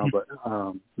me right now, but,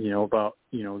 about,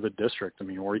 the district.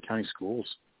 Horry County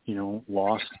Schools,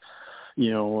 lost,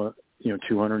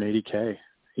 $280K,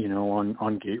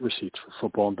 on gate receipts for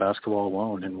football and basketball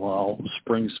alone. And while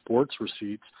spring sports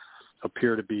receipts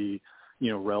appear to be,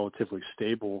 relatively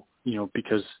stable,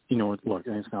 because, look,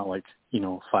 and it's not like,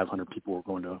 500 people were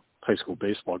going to high school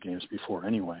baseball games before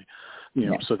anyway,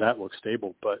 so that looks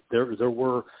stable. But there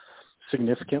were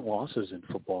significant losses in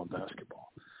football and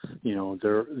basketball.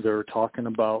 They're talking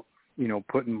about,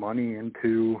 putting money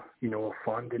into, a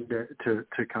fund to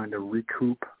kind of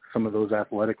recoup some of those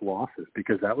athletic losses,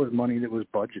 because that was money that was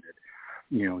budgeted.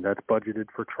 That's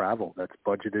budgeted for travel. That's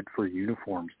budgeted for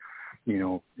uniforms.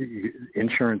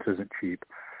 Insurance isn't cheap.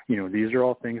 These are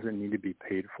all things that need to be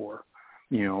paid for.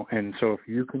 And so if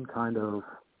you can kind of,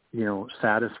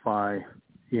 satisfy,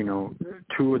 2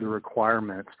 of the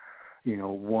requirements,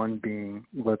 one being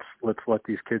let's let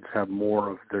these kids have more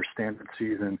of their standard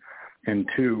season, and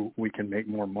 2, we can make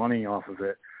more money off of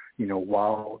it,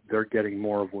 while they're getting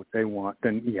more of what they want,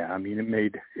 then yeah, it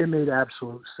made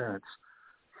absolute sense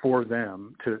for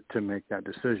them to make that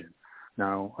decision.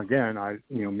 Now, again,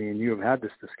 me and you have had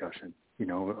this discussion,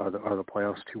 are the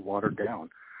playoffs too watered down?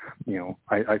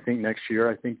 I think next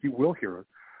year, I think you will hear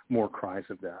more cries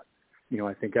of that.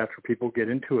 I think after people get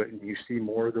into it and you see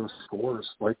more of those scores,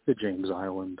 like the James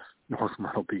Island, North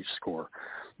Myrtle Beach score,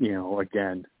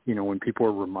 again, when people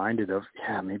are reminded of,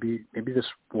 maybe this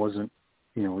wasn't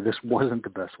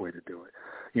the best way to do it.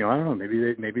 I don't know,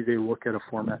 maybe they look at a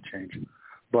format change,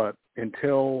 but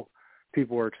until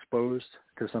people are exposed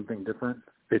to something different,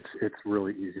 it's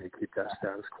really easy to keep that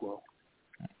status quo.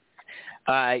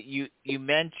 You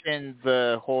mentioned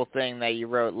the whole thing that you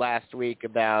wrote last week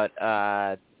about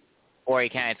Horry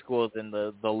County schools and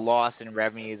the loss in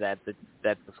revenue that the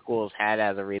schools had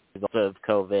as a result of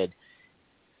COVID.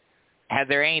 I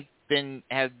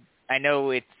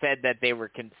know it said that they were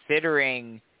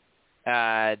considering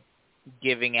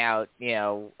giving out,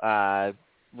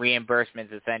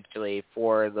 reimbursements essentially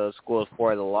for those schools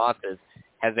for the losses.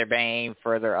 Has there been any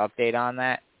further update on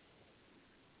that?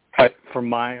 From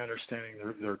my understanding,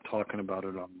 they're talking about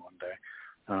it on Monday.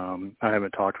 I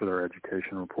haven't talked with our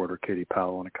education reporter, Katie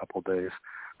Powell, in a couple of days.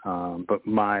 But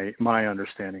my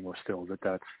understanding was still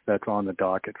that's on the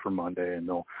docket for Monday, and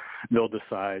they'll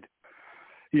decide,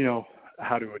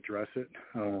 how to address it,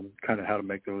 kind of how to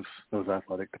make those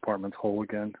athletic departments whole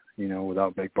again,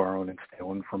 without borrowing and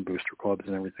stealing from booster clubs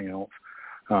and everything else.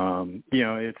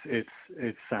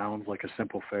 It sounds like a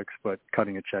simple fix, but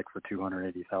cutting a check for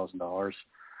 $280,000,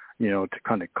 to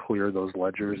kind of clear those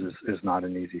ledgers is not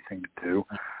an easy thing to do,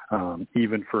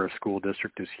 even for a school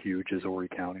district as huge as Horry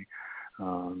County.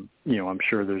 I'm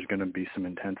sure there's going to be some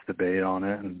intense debate on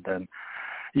it, and then,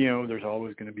 there's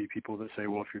always going to be people that say,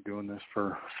 well, if you're doing this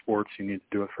for sports, you need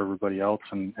to do it for everybody else,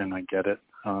 and I get it.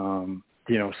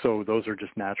 So those are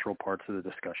just natural parts of the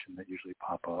discussion that usually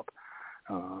pop up.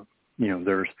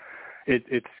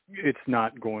 It's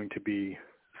not going to be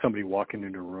somebody walking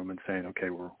into a room and saying, okay,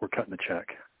 we're cutting the check.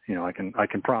 I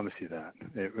can promise you that.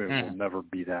 It will never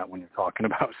be that when you're talking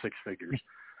about six figures.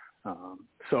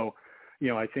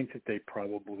 I think that they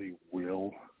probably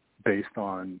will, based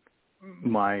on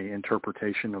my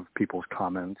interpretation of people's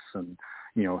comments, and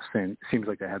saying it seems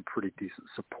like they had pretty decent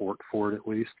support for it at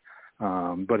least.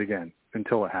 But again,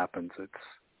 until it happens,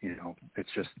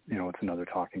 it's just it's another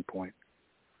talking point.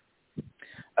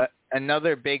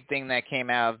 Another big thing that came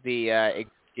out of the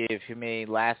executive committee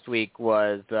last week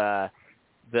was the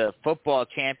football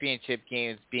championship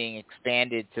games being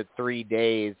expanded to 3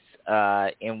 days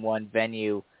in one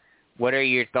venue. What are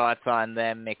your thoughts on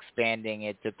them expanding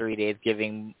it to 3 days,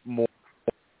 giving more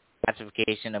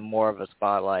classification and more of a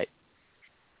spotlight?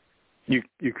 You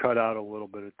cut out a little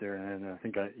bit there, and I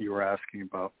think you were asking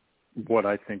about what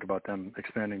I think about them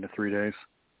expanding to 3 days.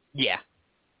 Yeah.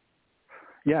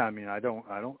 Yeah, I mean, I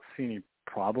don't see any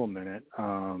problem in it.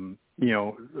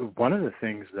 One of the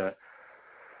things that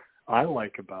I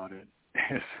like about it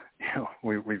is,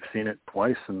 we've seen it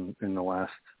twice in the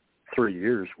last 3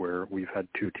 years where we've had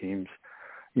two teams,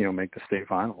 make the state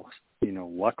finals.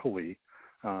 Luckily,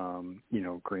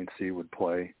 Green Sea would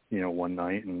play, one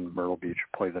night and Myrtle Beach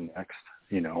would play the next,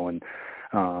 and,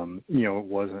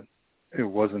 it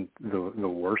wasn't the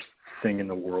worst thing in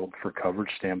the world for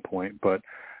coverage standpoint, but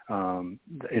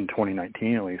in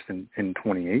 2019, at least in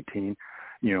 2018,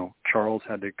 Charles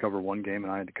had to cover one game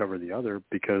and I had to cover the other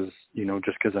because,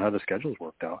 just because of how the schedules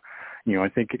worked out. I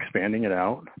think expanding it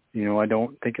out, I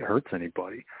don't think it hurts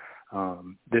anybody.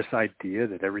 This idea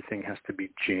that everything has to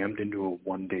be jammed into a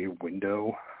 1 day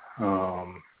window,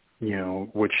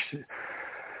 which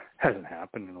hasn't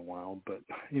happened in a while, but,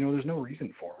 there's no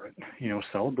reason for it.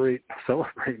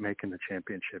 Celebrate making the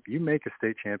championship. You make a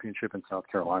state championship in South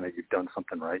Carolina, you've done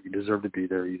something right. You deserve to be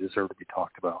there. You deserve to be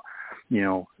talked about,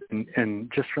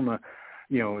 and just from a,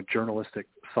 journalistic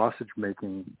sausage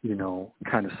making,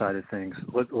 kind of side of things.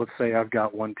 Let's say I've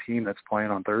got one team that's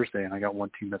playing on Thursday and I got one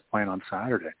team that's playing on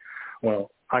Saturday.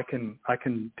 Well, I can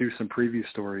do some preview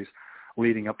stories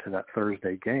leading up to that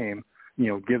Thursday game,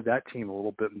 give that team a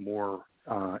little bit more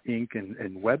ink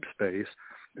and web space,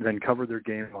 then cover their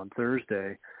game on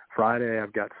Thursday. Friday,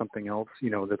 I've got something else,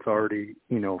 that's already,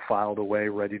 filed away,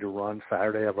 ready to run.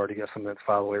 Saturday, I've already got something that's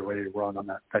filed away, ready to run on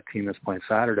that team that's playing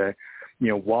Saturday.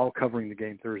 While covering the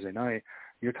game Thursday night,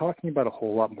 you're talking about a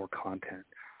whole lot more content.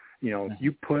 If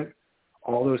you put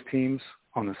all those teams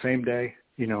on the same day,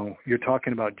 you're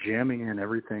talking about jamming in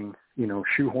everything,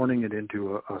 shoehorning it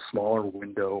into a smaller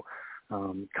window,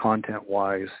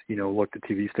 content-wise. Look, the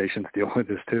TV stations deal with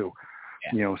this too.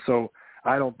 Yeah. So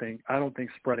I don't think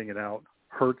spreading it out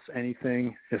hurts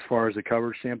anything as far as the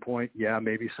coverage standpoint. Yeah,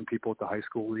 maybe some people at the high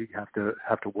school league have to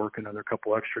work another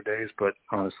couple extra days, but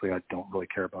honestly, I don't really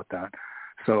care about that.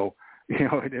 So,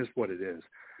 it is what it is.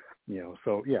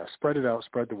 So yeah, spread it out,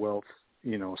 spread the wealth,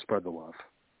 spread the love.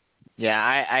 Yeah,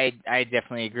 I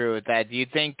definitely agree with that. Do you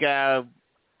think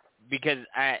because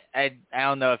I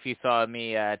don't know if you saw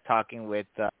me talking with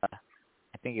I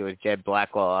think it was Jed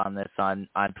Blackwell on this on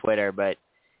Twitter, but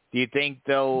do you think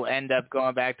they'll end up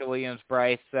going back to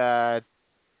Williams-Brice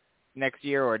next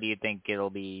year, or do you think it'll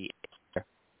be?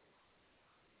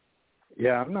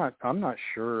 Yeah, I'm not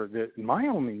sure. That my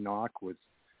only knock with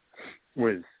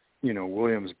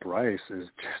Williams-Brice is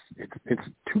just it's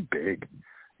too big.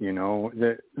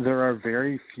 That there are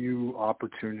very few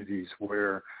opportunities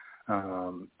where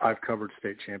I've covered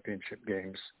state championship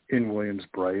games in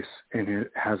Williams-Brice and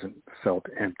it hasn't felt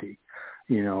empty.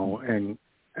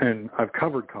 And I've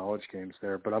covered college games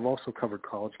there, but I've also covered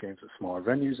college games at smaller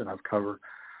venues, and I've covered,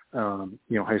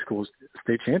 high school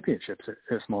state championships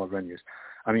at smaller venues.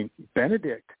 I mean,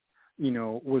 Benedict,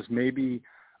 was maybe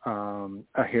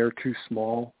a hair too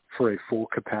small for a full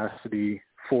capacity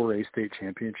 4A state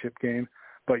championship game,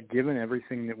 but given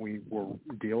everything that we were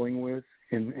dealing with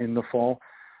in the fall,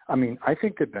 I mean, I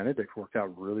think that Benedict worked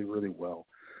out really, really well.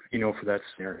 for that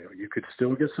scenario. You could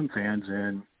still get some fans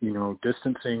in,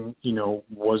 distancing,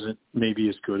 wasn't maybe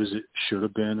as good as it should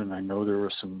have been. And I know there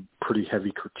were some pretty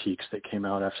heavy critiques that came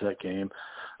out after that game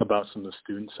about some of the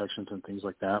student sections and things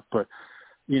like that. But,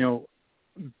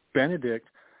 Benedict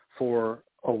for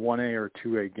a 1A or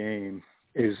 2A game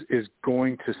is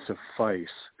going to suffice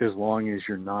as long as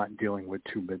you're not dealing with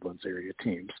two Midlands area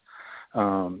teams.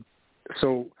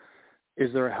 So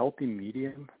is there a healthy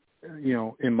medium?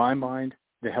 In my mind,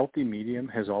 the healthy medium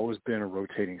has always been a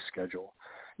rotating schedule.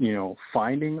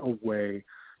 Finding a way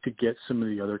to get some of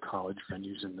the other college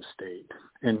venues in the state.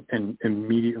 And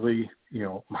immediately,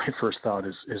 my first thought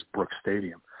is Brooks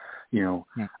Stadium.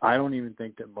 I don't even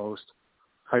think that most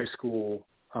high school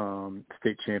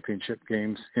state championship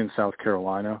games in South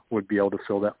Carolina would be able to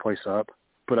fill that place up.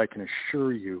 But I can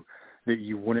assure you that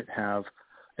you wouldn't have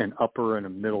an upper and a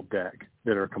middle deck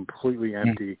that are completely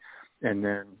empty, and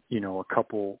then, a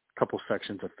couple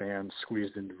sections of fans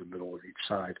squeezed into the middle of each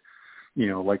side,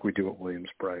 like we do at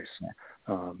Williams-Brice.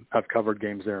 I've covered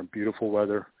games there in beautiful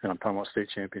weather, and I'm talking about state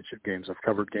championship games. I've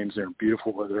covered games there in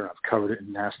beautiful weather. I've covered it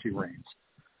in nasty rains,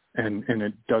 and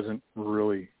it doesn't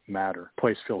really matter.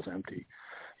 Place feels empty,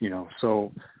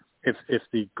 So if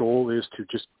the goal is to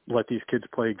just let these kids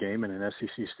play a game in an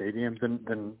SEC stadium,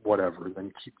 then whatever,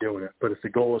 then keep doing it. But if the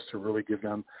goal is to really give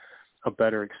them a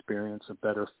better experience, a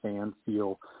better fan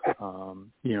feel,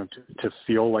 to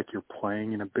feel like you're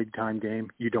playing in a big time game,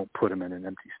 you don't put them in an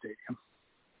empty stadium.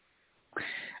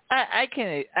 I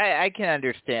can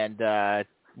understand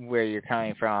where you're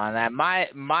coming from on that.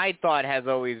 My thought has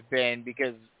always been,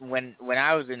 because when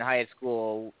I was in high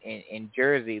school in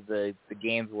Jersey, the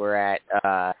games were at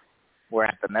the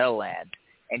Meadowlands,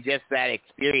 and just that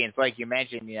experience, like you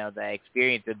mentioned, the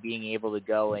experience of being able to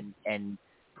go and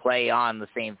play on the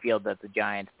same field that the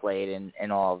Giants played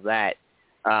and all of that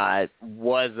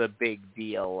was a big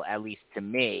deal, at least to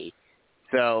me.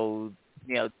 So,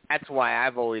 that's why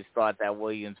I've always thought that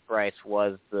Williams-Brice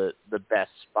was the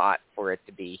best spot for it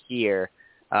to be here.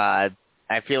 I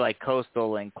feel like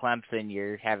Coastal and Clemson,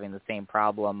 you're having the same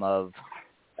problem of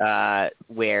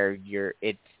where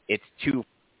it's too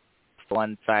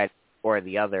one side or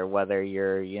the other, whether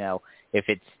you're, if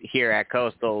it's here at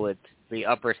Coastal, it's the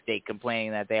upper state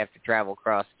complaining that they have to travel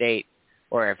cross state,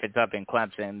 or if it's up in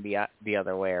Clemson, the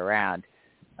other way around.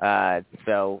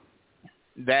 So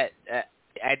that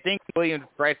I think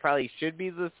Williams-Brice probably should be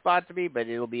the spot to be, but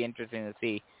it'll be interesting to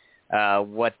see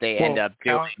what they end up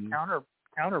doing.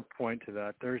 Counterpoint to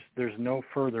that, there's no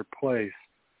further place.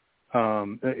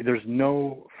 There's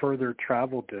no further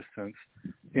travel distance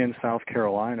in South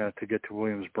Carolina to get to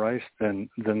Williams-Brice than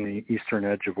the eastern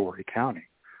edge of Horry County.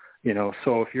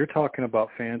 So if you're talking about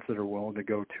fans that are willing to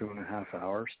go 2.5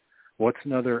 hours, what's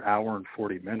another hour and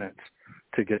 40 minutes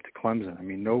to get to Clemson? I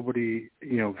mean, nobody,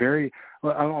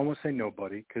 I won't say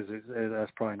nobody, because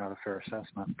that's probably not a fair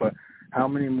assessment, but how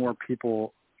many more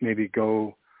people maybe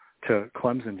go to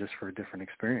Clemson just for a different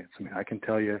experience? I mean, I can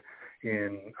tell you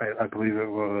I believe it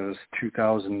was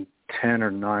 2010 or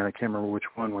 9, I can't remember which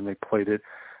one, when they played it,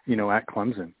 at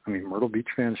Clemson. I mean, Myrtle Beach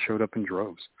fans showed up in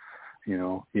droves.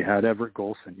 You had Everett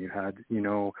Golson. You had,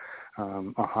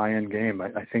 a high-end game.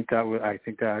 I think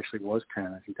that actually was 10.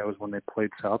 I think that was when they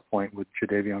played South Point with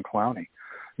Jadeveon Clowney.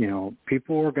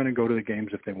 People are going to go to the games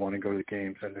if they want to go to the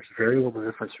games, and there's very little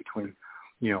difference between,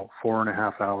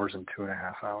 4.5 hours and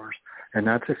 2.5 hours, and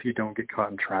that's if you don't get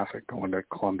caught in traffic going to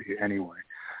Columbia anyway.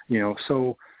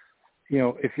 So,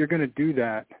 if you're going to do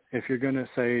that, if you're going to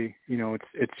say,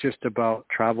 it's just about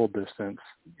travel distance,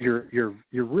 you're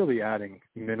really adding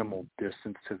minimal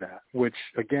distance to that, which,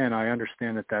 again, I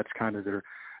understand that that's kind of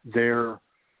their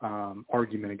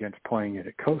argument against playing it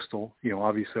at Coastal.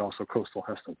 Obviously also Coastal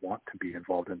has to want to be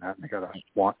involved in that, and they got to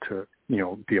want to,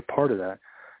 be a part of that.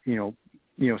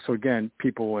 So again,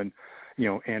 people in,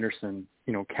 Anderson,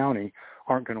 County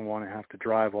aren't going to want to have to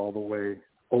drive all the way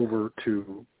over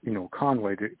to,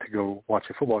 Conway to go watch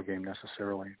a football game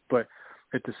necessarily. But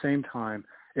at the same time,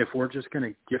 if we're just going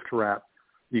to gift wrap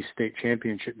these state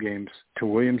championship games to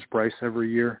Williams-Brice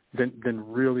every year, then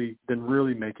really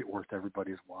make it worth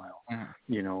everybody's while.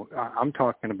 Mm-hmm. I'm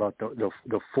talking about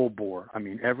the full bore. I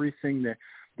mean, everything that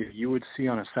you would see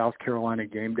on a South Carolina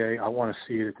game day, I want to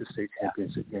see it at the state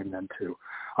championship game then too.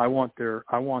 I want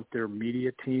their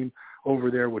media team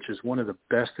over there, which is one of the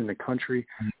best in the country.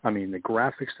 I mean, the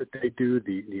graphics that they do,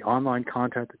 the online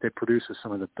content that they produce is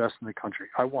some of the best in the country.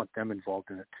 I want them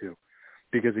involved in it too.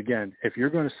 Because again, if you're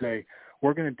going to say,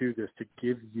 we're going to do this to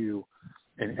give you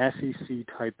an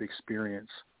SEC-type experience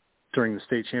during the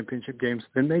state championship games,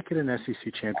 then make it an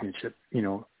SEC championship,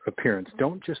 appearance.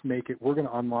 Don't just make it, we're going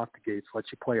to unlock the gates, let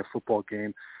you play a football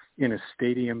game in a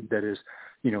stadium that is,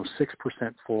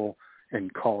 6% full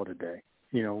and call it a day.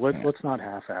 Let's not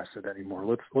half-ass it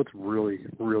anymore. Let's really,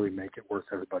 really make it worth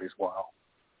everybody's while.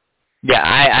 Yeah,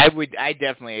 I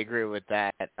definitely agree with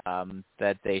that.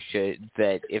 That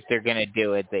if they're going to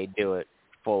do it, they do it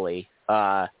fully.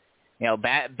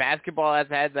 Basketball has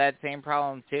had that same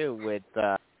problem too. With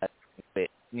a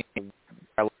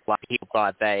lot of people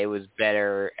thought that it was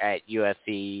better at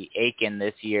USC Aiken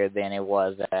this year than it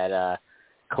was at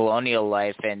Colonial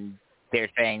Life, and they're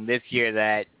saying this year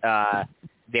that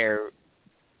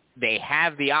they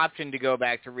have the option to go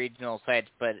back to regional sites,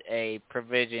 but a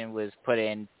provision was put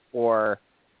in for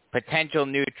potential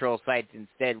neutral sites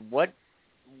instead. What,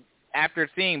 after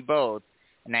seeing both,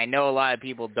 and I know a lot of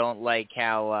people don't like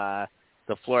how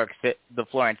the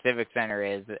Florence Civic Center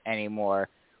is anymore,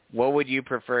 what would you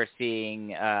prefer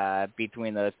seeing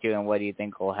between those two, and what do you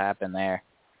think will happen there?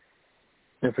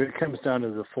 If it comes down to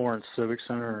the Florence Civic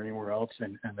Center or anywhere else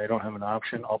and they don't have an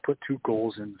option, I'll put 2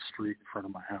 goals in the street in front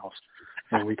of my house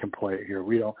and we can play it here.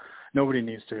 Nobody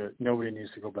needs to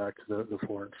go back to the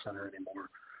Florence Center anymore.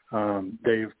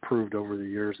 They've proved over the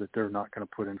years that they're not going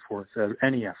to put in forth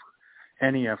any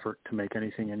effort to make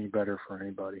anything any better for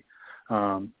anybody.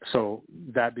 So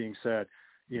that being said,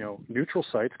 neutral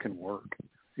sites can work.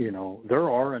 There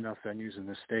are enough venues in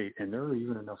this state, and there are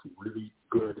even enough really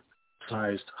good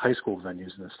sized high school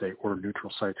venues in the state where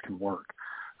neutral sites can work.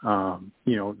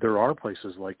 There are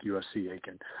places like USC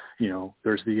Aiken.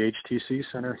 There's the HTC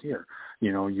Center here.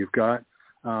 You've got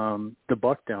the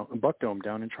Buck Dome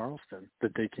down in Charleston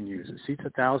that they can use. It seats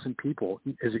 1,000 people.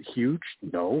 Is it huge?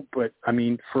 No, but I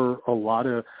mean, for a lot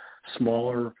of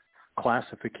smaller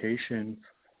classification,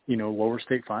 lower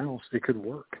state finals, it could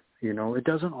work. It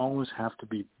doesn't always have to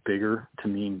be bigger to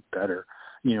mean better.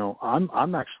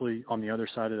 I'm actually on the other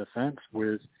side of the fence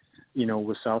with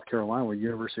South Carolina, with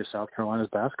University of South Carolina's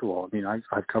basketball. I mean,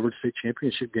 I've covered state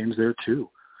championship games there too.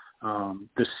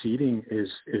 The seating is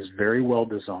very well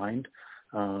designed.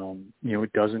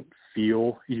 It doesn't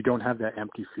feel, you don't have that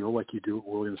empty feel like you do at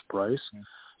Williams-Brice.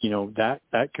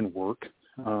 That can work,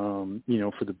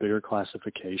 for the bigger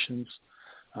classifications.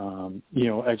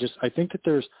 I think that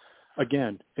there's,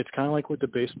 again, it's kind of like with the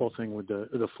baseball thing with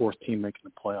the fourth team making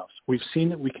the playoffs. We've seen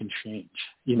that we can change.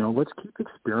 Let's keep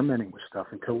experimenting with stuff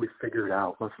until we figure it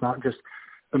out. Let's not just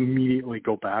immediately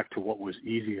go back to what was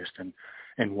easiest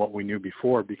and what we knew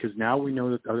before, because now we know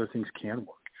that other things can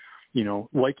work.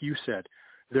 Like you said,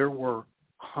 there were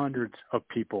hundreds of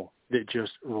people that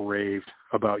just raved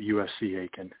about USC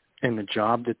Aiken and the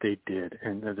job that they did,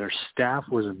 and their staff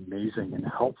was amazing and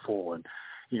helpful, and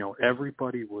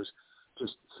everybody was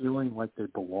just feeling like they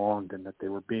belonged and that they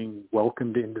were being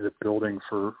welcomed into the building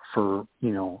for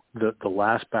the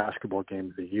last basketball game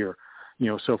of the year.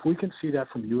 So if we can see that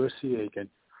from USC Aiken,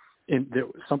 and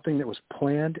something that was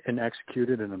planned and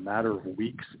executed in a matter of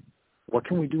weeks, what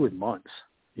can we do in months?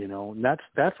 And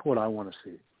that's what I want to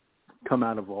see come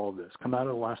out of all of this, come out of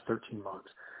the last 13 months,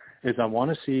 is I want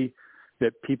to see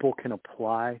that people can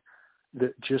apply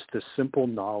just the simple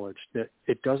knowledge that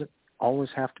it doesn't always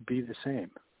have to be the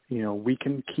same. We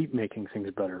can keep making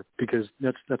things better, because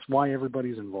that's why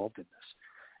everybody's involved in this.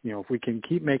 If we can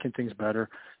keep making things better,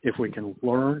 if we can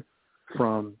learn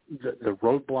from the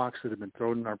roadblocks that have been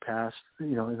thrown in our past,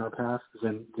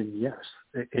 then yes,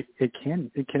 it can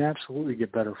absolutely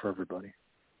get better for everybody.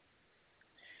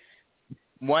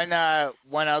 One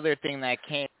final thing that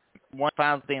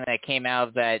came out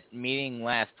of that meeting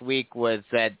last week was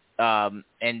that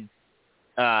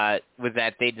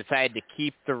they decided to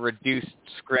keep the reduced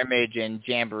scrimmage and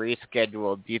jamboree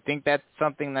schedule. Do you think that's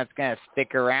something that's going to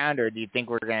stick around, or do you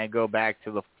think we're going to go back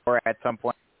to the 4 at some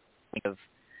point of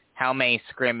how many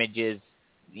scrimmages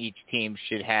each team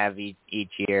should have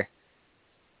each year?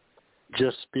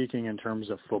 Just speaking in terms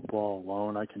of football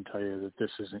alone, I can tell you that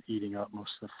this isn't eating up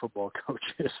most of the football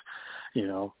coaches.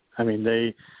 I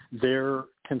mean, their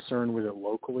concern with it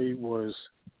locally was,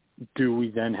 do we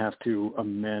then have to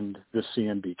amend the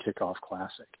CNB Kickoff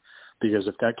Classic? Because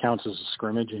if that counts as a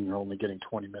scrimmage and you're only getting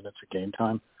 20 minutes of game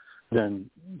time, then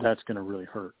that's going to really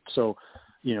hurt. So,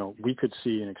 we could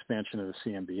see an expansion of the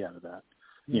CNB out of that.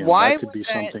 Why that could be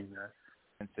something that,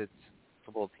 since it's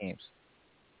multiple teams.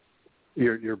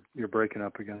 You're breaking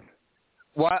up again.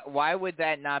 Why would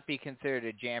that not be considered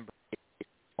a jamboree?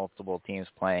 Multiple teams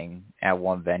playing at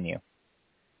one venue.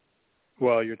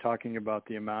 Well, you're talking about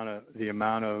the amount of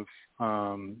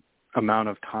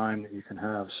time that you can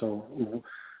have. So,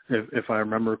 if I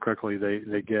remember correctly,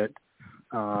 they get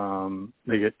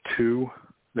two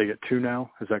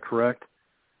now. Is that correct?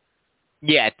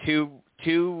 Yeah, two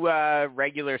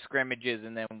regular scrimmages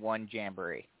and then one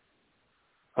jamboree.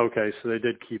 Okay, so they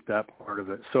did keep that part of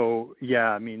it. So, yeah,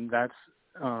 I mean, that's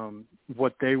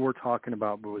what they were talking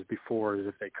about, but was before is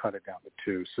if they cut it down to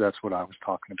 2. So that's what I was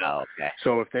talking about. Oh, okay.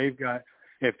 So if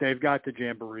they've got the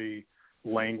Jamboree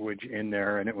language in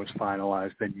there and it was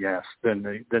finalized, then yes, then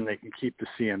they can keep the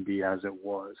CMB as it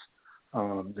was.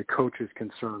 The coach's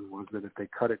concern was that if they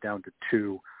cut it down to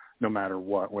 2, no matter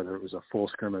what, whether it was a full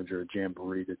scrimmage or a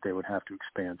Jamboree, that they would have to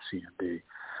expand CMB.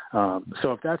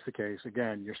 So if that's the case,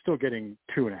 again, you're still getting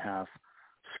 2.5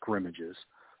 scrimmages,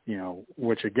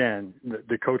 which again,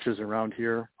 the coaches around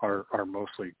here are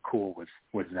mostly cool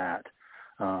with that.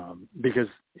 Because,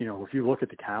 if you look at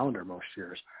the calendar most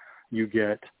years, you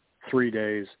get 3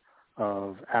 days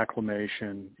of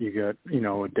acclimation, you get,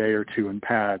 a day or 2 in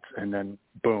pads, and then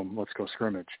boom, let's go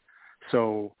scrimmage.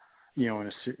 So, in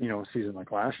a season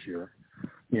like last year,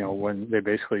 when they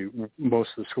basically, most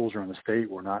of the schools around the state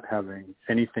were not having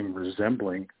anything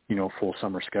resembling, full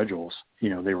summer schedules.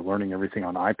 They were learning everything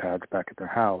on iPads back at their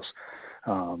house.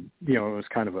 It was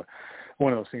kind of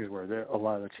one of those things where a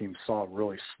lot of the teams saw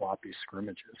really sloppy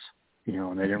scrimmages,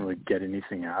 and they didn't really get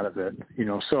anything out of it,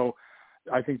 So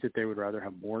I think that they would rather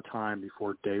have more time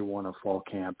before day 1 of fall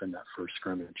camp and that first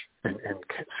scrimmage. And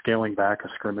scaling back a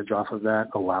scrimmage off of that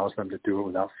allows them to do it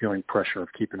without feeling pressure of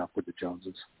keeping up with the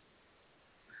Joneses.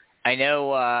 I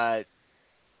know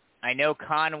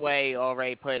Conway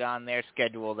already put on their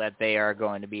schedule that they are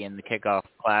going to be in the Kickoff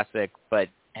Classic, but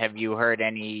have you heard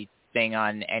anything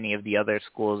on any of the other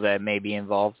schools that may be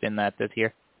involved in that this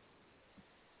year?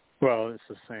 Well, it's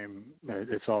the same.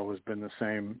 It's always been the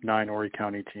same 9 Horry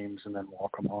County teams and then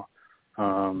Waccamaw.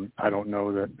 I don't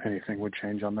know that anything would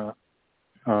change on that.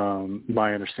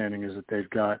 My understanding is that they've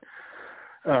got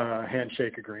a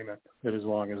handshake agreement that as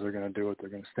long as they're going to do it, they're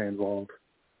going to stay involved.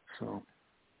 So.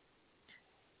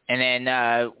 And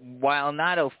then while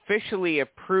not officially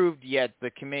approved yet,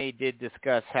 the committee did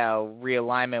discuss how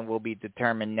realignment will be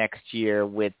determined next year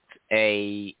with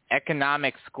a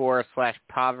economic score /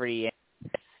 poverty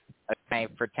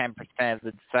for 10% of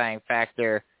the deciding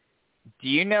factor. Do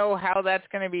you know how that's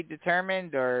going to be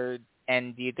determined,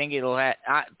 and do you think it'll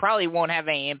probably won't have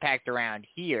any impact around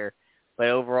here, but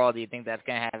overall, do you think that's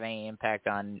going to have any impact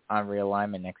on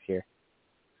realignment next year?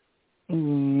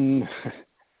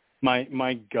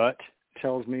 My gut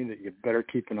tells me that you better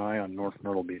keep an eye on North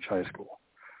Myrtle Beach High School.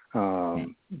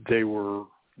 They were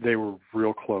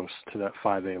real close to that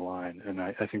 5A line, and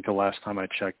I think the last time I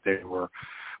checked, they were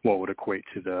what would equate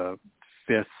to the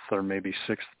 5th or maybe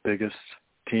 6th biggest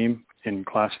team in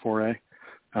Class 4A.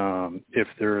 If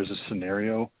there is a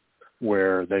scenario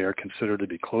where they are considered to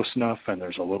be close enough and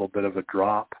there's a little bit of a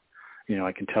drop,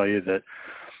 I can tell you that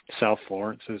South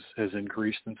Florence has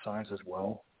increased in size as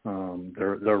well.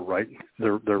 They're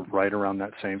right around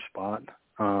that same spot.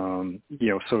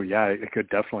 So yeah, it could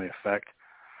definitely affect,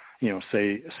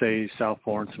 say South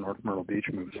Florence and North Myrtle Beach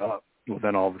moves up. Well,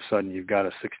 then all of a sudden you've got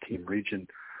a 6-team region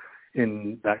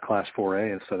in that Class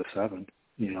 4A instead of 7,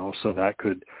 so that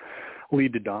could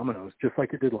lead to dominoes, just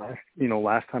like it did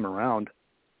last time around.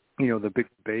 The big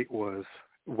debate was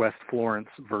West Florence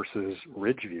versus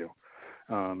Ridgeview.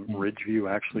 Ridgeview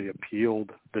actually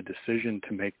appealed the decision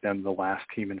to make them the last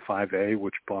team in 5A,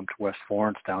 which bumped West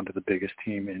Florence down to the biggest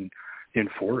team in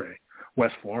 4A.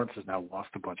 West Florence has now lost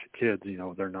a bunch of kids.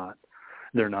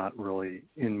 They're not really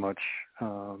in much.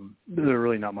 They're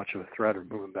really not much of a threat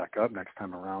of moving back up next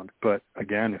time around. But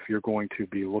again, if you're going to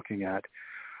be looking at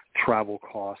travel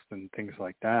costs and things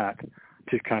like that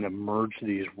to kind of merge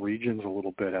these regions a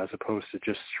little bit, as opposed to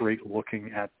just straight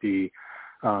looking at the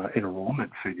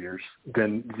enrollment figures,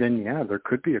 then yeah, there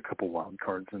could be a couple wild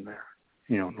cards in there.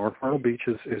 North Myrtle Beach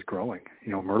is growing.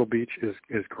 Myrtle Beach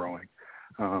is growing,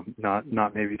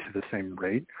 not maybe to the same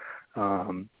rate.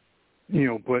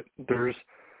 But there's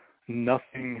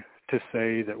nothing to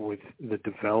say that with the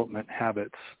development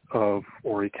habits of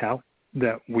Horry County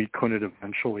that we couldn't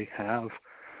eventually have,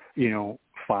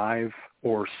 5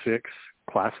 or 6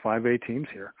 Class 5A teams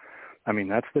here. I mean,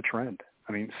 that's the trend.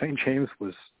 I mean, St. James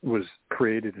was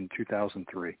created in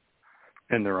 2003,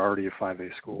 and they're already a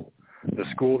 5A school. The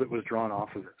school that was drawn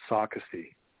off of it,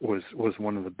 Socastee, was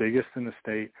one of the biggest in the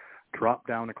state, dropped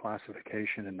down a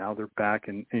classification, and now they're back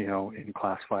in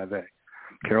Class 5A.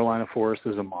 Carolina Forest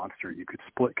is a monster. You could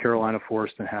split Carolina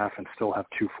Forest in half and still have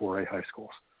 2 4A high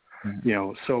schools.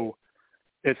 Mm-hmm. So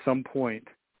at some point,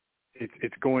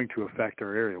 it's going to affect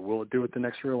our area. Will it do it the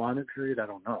next realignment period? I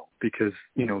don't know, because,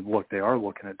 look, they are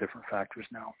looking at different factors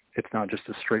now. It's not just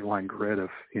a straight line grid of,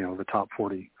 the top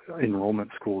 40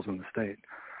 enrollment schools in the state.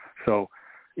 So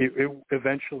it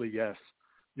eventually, yes,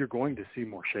 you're going to see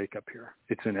more shakeup here.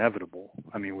 It's inevitable.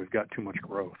 I mean, we've got too much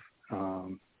growth.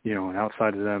 and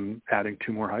outside of them adding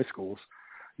 2 more high schools,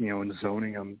 and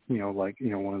zoning them, like,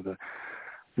 one of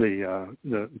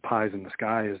the pies in the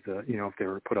sky is if they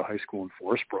were to put a high school in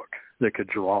Forest Brook that could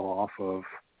draw off of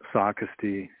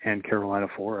Socastee and Carolina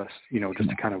Forest, just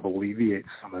to kind of alleviate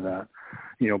some of that,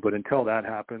 but until that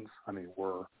happens, I mean,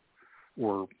 we're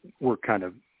kind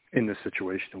of in this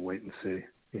situation to wait and see.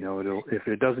 If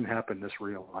it doesn't happen, this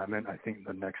realignment, I think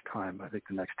the next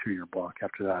 2-year block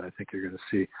after that, I think you're going to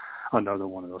see another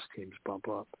one of those teams bump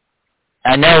up.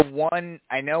 I know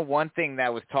one thing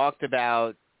that was talked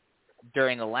about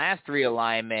during the last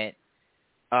realignment,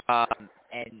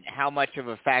 and how much of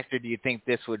a factor do you think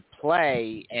this would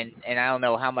play? And I don't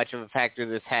know how much of a factor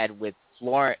this had with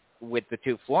the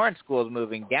 2 Florence schools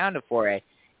moving down to 4A,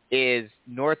 is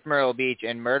North Myrtle Beach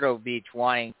and Myrtle Beach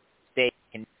wanting to stay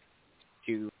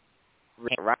to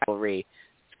rivalry.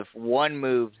 So if one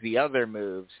moves, the other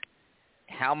moves.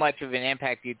 How much of an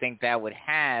impact do you think that would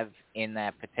have in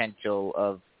that potential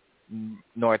of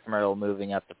North Myrtle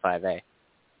moving up to 5A?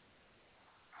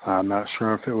 I'm not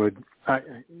sure if it would.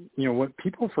 What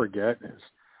people forget is,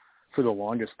 for the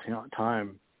longest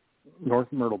time, North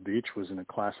Myrtle Beach was in a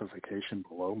classification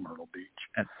below Myrtle Beach.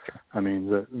 That's true. I mean,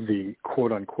 the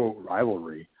quote unquote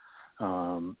rivalry.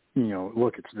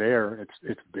 Look, it's there.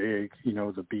 It's big.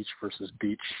 The beach versus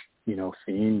beach,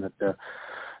 theme that the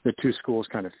 2 schools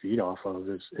kind of feed off of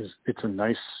it's a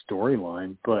nice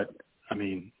storyline. But I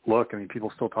mean,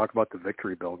 people still talk about the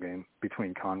Victory Bell game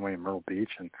between Conway and Myrtle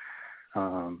Beach, and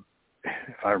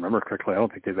if I remember correctly, I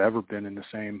don't think they've ever been in the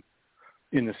same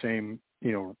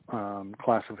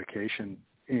classification,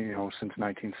 since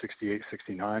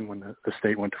 1968-69 when the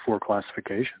state went to 4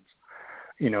 classifications.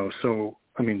 So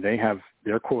I mean, they have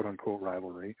their quote unquote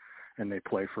rivalry, and they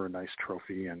play for a nice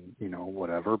trophy and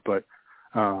whatever. But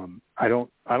I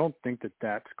don't think that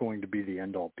that's going to be the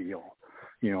end all be all.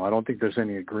 I don't think there's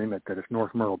any agreement that if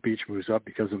North Myrtle Beach moves up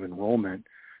because of enrollment,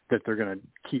 that they're going to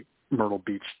keep Myrtle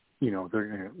Beach. They're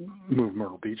going to move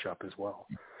Myrtle Beach up as well.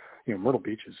 Myrtle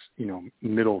Beach is,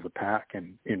 middle of the pack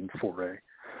in 4A.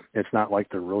 It's not like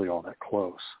they're really all that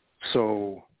close.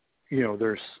 So,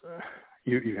 there's,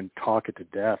 you can talk it to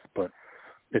death, but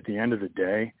at the end of the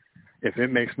day, if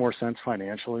it makes more sense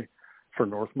financially for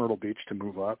North Myrtle Beach to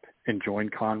move up and join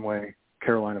Conway,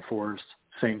 Carolina Forest,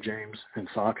 St. James, and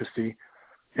Socastee,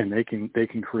 and they can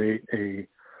create a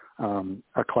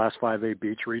Class 5A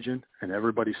beach region, and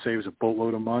everybody saves a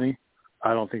boatload of money,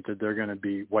 I don't think that they're going to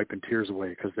be wiping tears away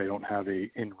because they don't have a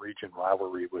in-region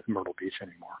rivalry with Myrtle Beach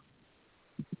anymore.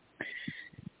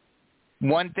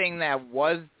 One thing that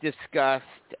was discussed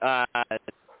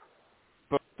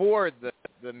before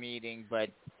the meeting but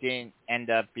didn't end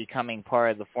up becoming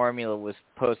part of the formula was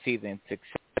postseason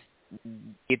success. Do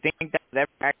you think that was ever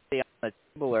actually on the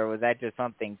table, or was that just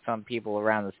something some people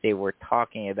around the state were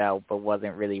talking about but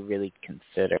wasn't really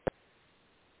considered?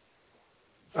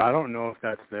 I don't know if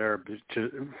that's there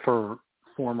for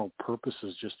formal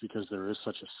purposes, just because there is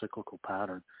such a cyclical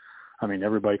pattern. I mean,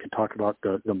 everybody can talk about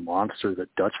the monster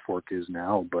that Dutch Fork is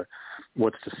now, but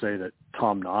what's to say that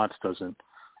Tom Knotts doesn't,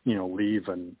 leave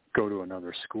and go to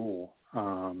another school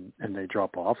and they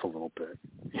drop off a little bit?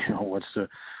 You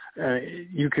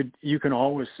can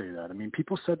always say that. I mean,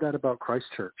 people said that about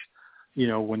Christchurch,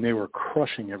 when they were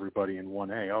crushing everybody in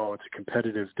 1A. Oh, it's a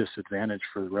competitive disadvantage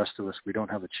for the rest of us. We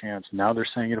don't have a chance. Now they're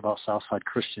saying it about Southside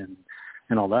Christian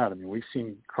and all that. I mean, we've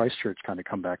seen Christchurch kind of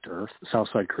come back to earth.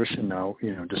 Southside Christian now,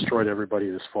 destroyed everybody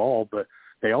this fall, but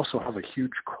they also have a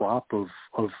huge crop of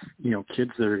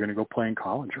kids that are going to go play in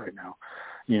college right now.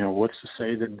 What's to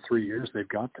say that in 3 years they've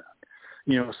got that?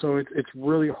 So it's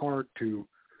really hard to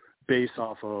base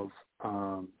off of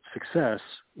success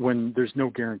when there's no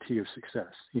guarantee of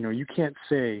success. You can't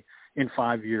say in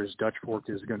 5 years Dutch Fork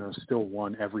is going to still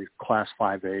won every Class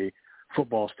 5A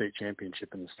football state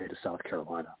championship in the state of South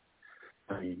Carolina.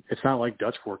 I mean, it's not like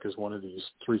Dutch Fork is one of these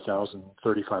 3,000,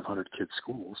 3,500 kid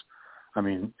schools. I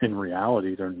mean, in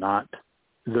reality, they're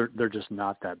just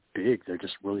not that big. They're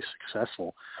just really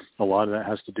successful. A lot of that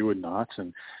has to do with Knotts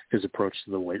and his approach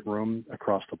to the weight room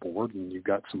across the board. And you've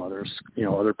got some others,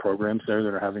 other programs there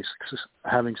that are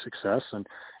having success and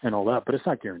all that, but it's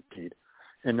not guaranteed.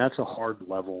 And that's a hard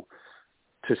level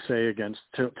to say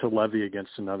to levy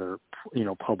against another,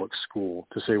 public school,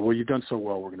 to say, well, you've done so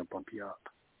well, we're going to bump you up.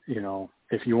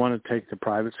 If you want to take the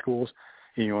private schools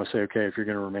and you want to say, okay, if you're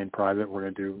going to remain private, we're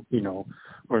going to do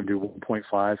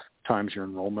 1.5 times your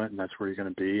enrollment, and that's where you're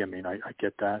going to be. I mean, I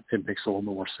get that. It makes a little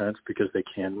more sense because they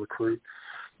can recruit.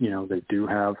 They do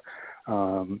have,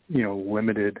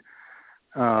 limited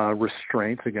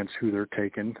restraints against who they're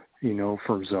taking,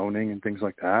 for zoning and things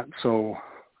like that. So,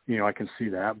 I can see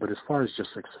that. But as far as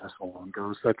just success alone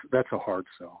goes, that's a hard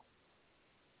sell.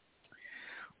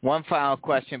 One final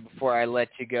question before I let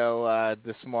you go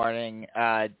this morning.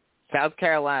 South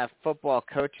Carolina Football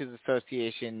Coaches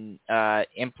Association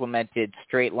implemented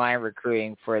straight line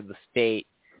recruiting for the state,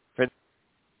 for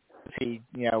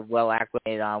well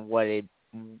acclimated on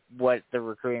what the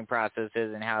recruiting process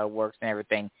is and how it works and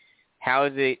everything. How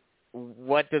is it?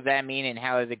 What does that mean, and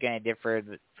how is it going to differ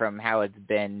from how it's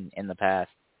been in the past?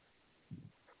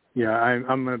 Yeah,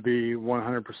 I'm going to be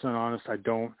 100% honest. I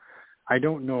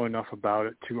don't know enough about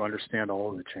it to understand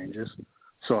all of the changes,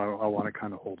 so I want to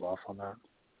kind of hold off on that.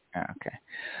 Okay.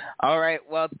 All right.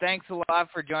 Well, thanks a lot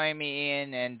for joining me,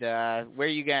 Ian. And where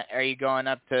are you going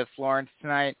up to Florence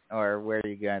tonight, or where are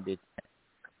you going to be tonight?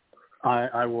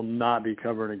 I will not be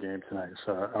covering a game tonight. It's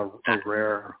a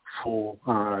rare full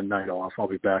night off. I'll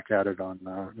be back at it on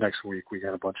next week. We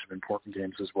got a bunch of important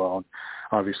games as well. And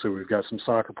obviously, we've got some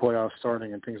soccer playoffs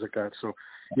starting and things like that. So,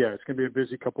 yeah, it's going to be a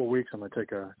busy couple of weeks. I'm going to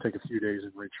take a few days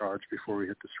and recharge before we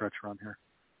hit the stretch run here.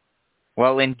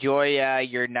 Well, enjoy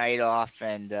your night off,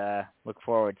 and look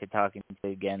forward to talking to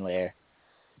you again later.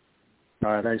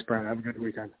 All right, thanks, Brandon. Have a good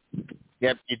weekend.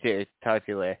 Yep, you too. Talk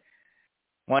to you later.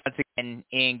 Once again,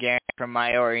 Ian Guerin from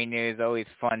MyHorryNews. Always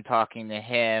fun talking to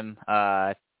him.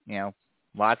 Lots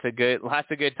of good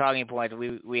talking points.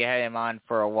 We had him on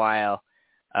for a while,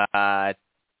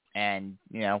 and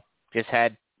just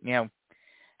had a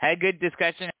good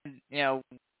discussion.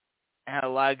 Had a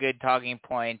lot of good talking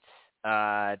points.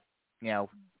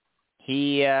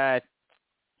 He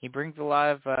brings a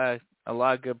lot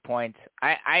of good points.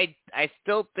 I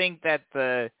still think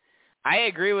that I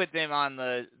agree with him on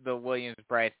the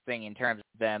Williams-Bryce thing in terms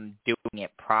of them doing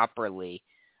it properly.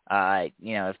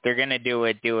 If they're gonna do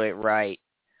it right.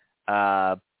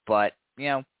 But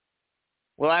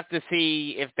we'll have to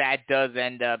see if that does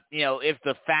end up. If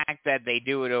the fact that they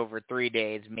do it over 3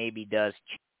 days maybe does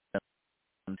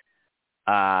change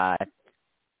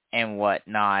and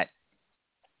whatnot.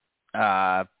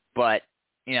 But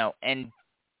and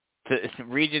to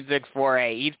Region 6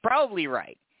 4A, he's probably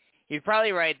right. He's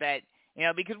probably right that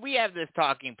because we have this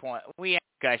talking point, we have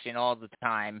discussion all the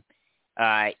time,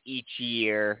 each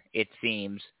year it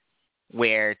seems,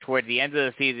 where toward the end of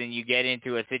the season you get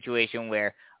into a situation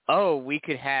where we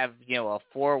could have a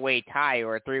 4-way tie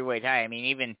or a 3-way tie. I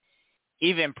mean,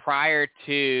 even prior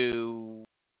to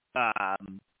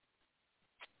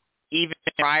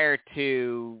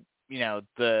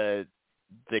the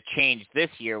change this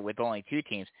year with only 2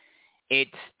 teams, you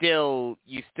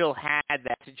still had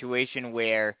that situation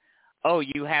where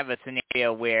you have a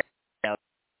scenario where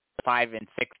 5 and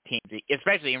 6 teams,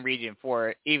 especially in Region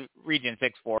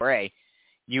 6 4A,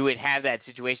 you would have that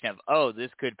situation of this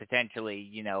could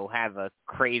potentially have a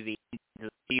crazy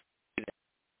season,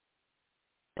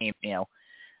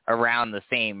 around the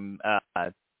same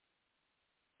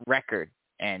record,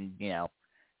 and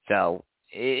so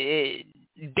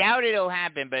doubt it'll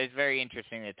happen, but it's very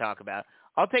interesting to talk about.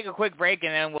 I'll take a quick break,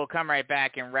 and then we'll come right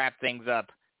back and wrap things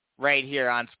up right here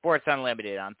on Sports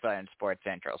Unlimited on Southern Sports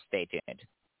Central. Stay tuned.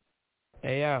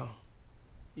 Hey, Al,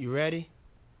 you ready?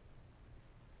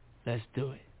 Let's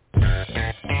do it.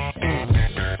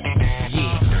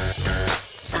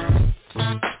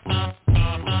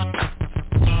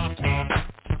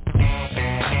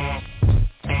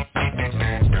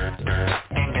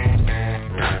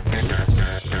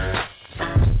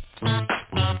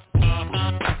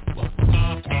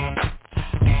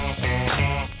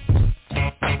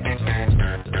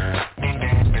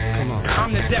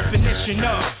 Definition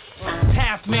of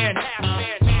half man,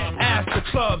 ask the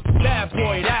club, bad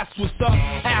boy, that's what's up.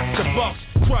 After bucks,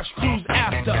 crush crews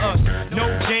after us.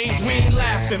 No games, we ain't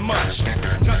laughing much.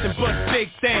 Nothing but big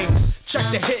things.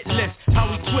 Check the hit list, how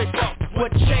we twitch up.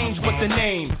 What changed but the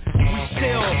name? We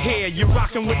still here, you're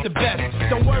rocking with the best.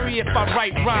 Don't worry if I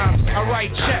write rhymes, I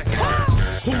write checks.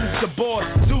 Who's the boss?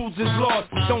 Dudes is lost.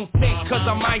 Don't think cause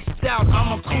I'm iced out,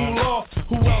 I'ma cool off.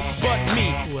 Who else but me?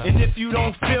 And if you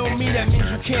don't feel me, that means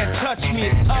you can't touch me.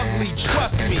 It's ugly,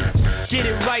 trust me. Get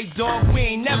it right, dog, we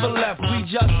ain't never left. We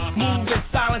just move in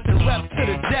silence and rep to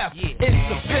the death.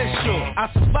 It's official, I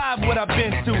survived what I've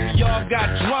been through. Y'all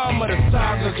got drama, the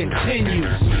saga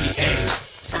continues. We ain't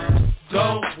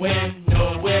going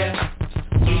nowhere.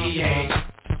 We ain't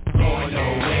going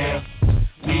nowhere.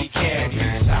 We can't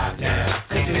even stop now,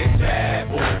 cause it's bad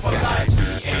boy for life. We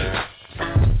ain't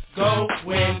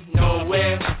going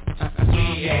nowhere.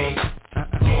 We ain't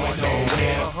going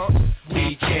nowhere.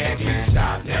 We can't even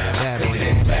stop now, cause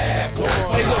it's bad boy.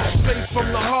 Hey, look, straight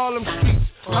from the Harlem streets.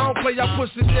 I don't play, I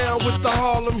push it down with the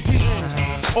Harlem heat.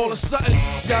 All of a sudden,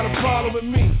 got a problem with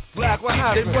me. Black, what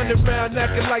happened? They running around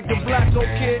acting like the black don't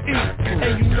can't eat.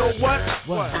 And you know what?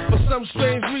 For some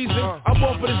strange reason, I'm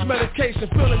off of this medication,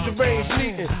 feeling deranged,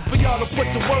 needing for y'all to put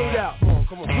the word out.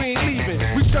 We ain't leaving.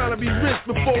 We trying to be rich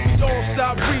before we all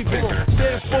stop breathing.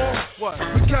 Therefore,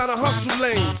 we kinda hustle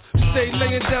lanes. Stay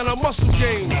laying down our muscle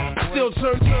game. Still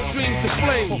turn dreams to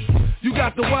flame. You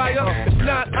got the wire? If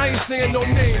not, I ain't saying no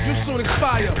names. You soon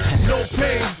expire. No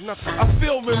pain. I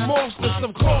feel remorseless.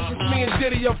 Of course, it's me and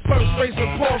Diddy up first, racing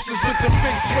Porsches with the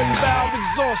big twin valve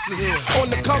exhausters. On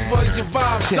the cover of your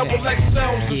vibe, double X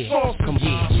sounds the sauce. Come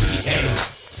on.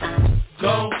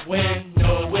 Going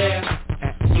nowhere.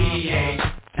 We ain't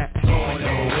going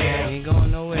nowhere. Ain't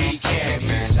going nowhere. We can't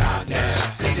be stopped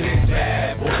now. Cause it's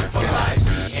bad boy for life.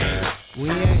 We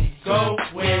ain't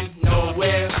going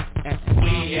nowhere.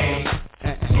 We ain't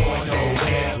going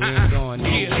nowhere. We ain't going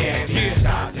We nowhere. can't be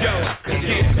stopped now. Cause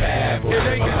it's bad boy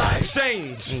It for life. ain't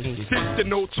changed since the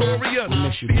notorious.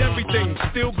 See, everything's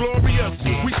still glorious.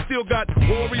 We still got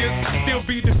warriors, still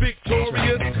be the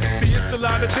victorious. See, it's a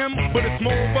lot of them, but it's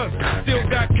more of us. Still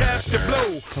got cash to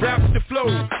blow, raps to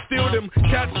flow. Still them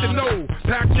cats to know,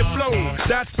 pack the flow,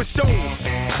 that's for sure.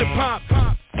 The pop,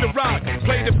 the rock,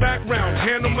 play the background,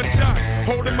 handle my jock,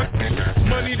 holding my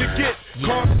money to get,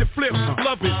 cars to flip,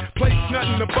 love it, place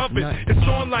nothing above it. It's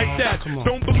on like that,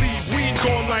 don't believe we ain't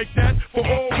going like that. For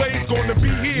always gonna be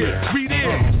here, we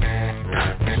there.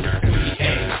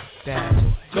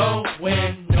 We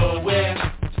ain't going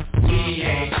nowhere. We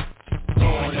ain't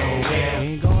going nowhere. We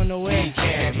ain't going nowhere. We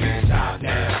can't be stopped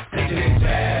now. Cause it's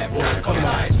bad boy for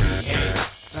life. We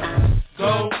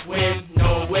ain't going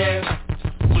nowhere.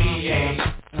 We ain't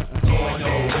going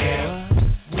nowhere.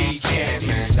 We can't be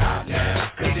stopped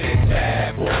now. Cause it's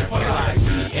bad boy for life.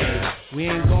 We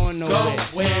ain't going nowhere.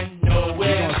 Going nowhere. We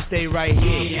gonna stay right We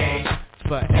here ain't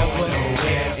forever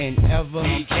and ever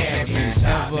We can't be and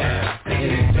stopped ever now. Cause and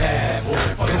it's bad ever.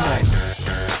 boy for Come life. on.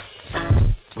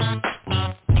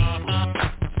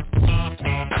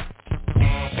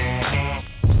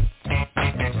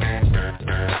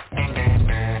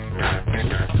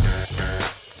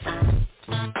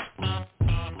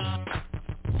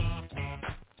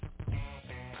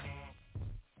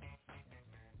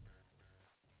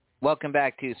 Welcome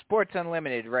back to Sports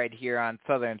Unlimited right here on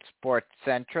Southern Sports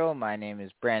Central. My name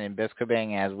is Brandon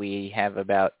Biskobing. As we have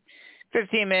about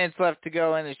 15 minutes left to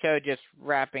go in the show, just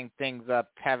wrapping things up,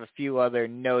 have a few other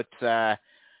notes to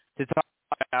talk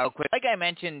about quick. Like I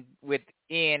mentioned with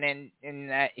Ian, and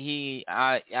that he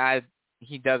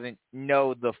doesn't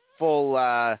know the full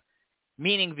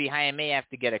meaning behind it. May have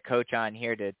to get a coach on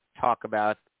here to talk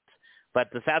about. But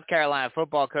the South Carolina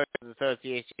Football Coaches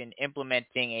Association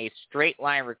implementing a straight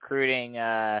line recruiting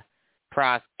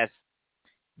process.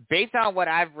 Based on what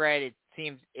I've read, it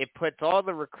seems it puts all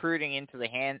the recruiting into the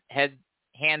hands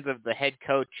of the head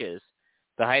coaches,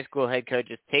 the high school head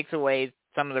coaches, takes away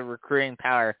some of the recruiting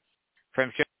power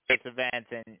from showcase events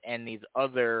and these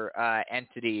other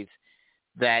entities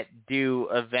that do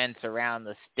events around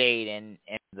the state, and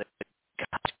the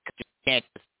coaches can't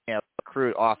just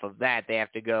recruit off of that. They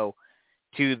have to go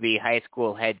to the high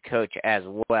school head coach as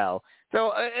well.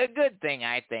 So a good thing,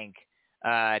 I think,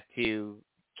 to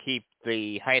keep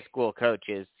the high school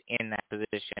coaches in that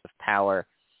position of power.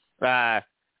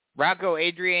 Rocco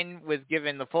Adrian was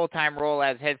given the full-time role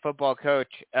as head football coach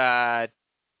at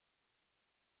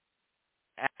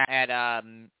I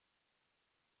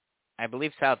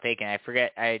believe South Aiken. I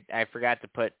forgot to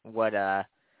put what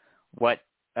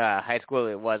high school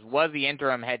it was. Was the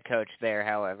interim head coach there,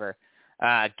 however.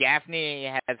 Gaffney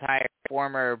has hired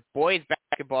former boys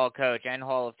basketball coach and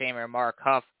Hall of Famer Mark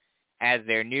Huff as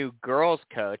their new girls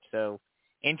coach. So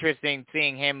interesting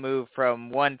seeing him move from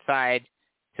one side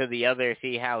to the other,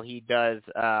 see how he does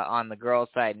on the girls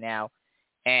side now.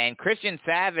 And Christian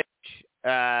Savage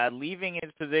leaving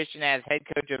his position as head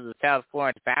coach of the South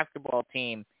Florence basketball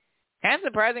team. Kind of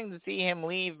surprising to see him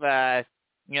leave.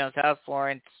 South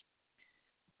Florence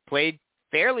played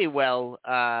fairly well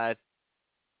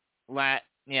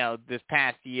this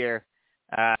past year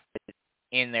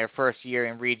in their first year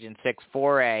in Region 6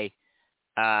 4A.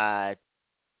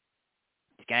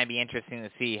 It's going to be interesting to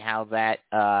see how that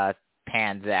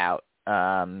pans out,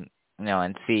 and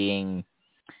seeing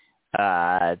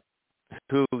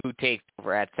who takes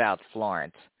over at South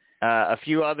Florence. A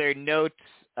few other notes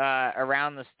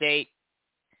around the state.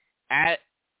 At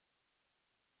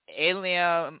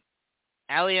Alium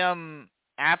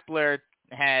Appler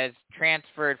has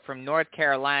transferred from North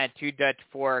Carolina to Dutch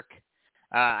Fork.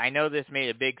 I know this made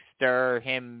a big stir,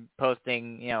 him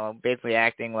posting, basically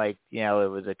acting like, it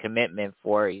was a commitment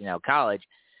for, college.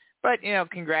 But,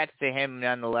 congrats to him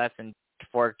nonetheless, and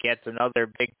Fork gets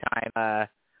another big-time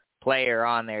player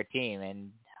on their team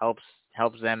and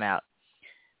helps them out.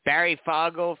 Barry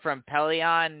Fogel from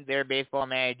Pelion, their baseball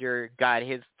manager, got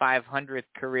his 500th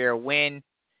career win,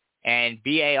 and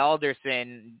B.A.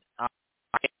 Alderson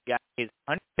got his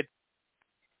 100th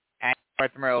at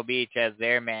North Myrtle Beach as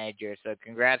their manager, so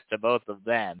congrats to both of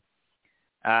them.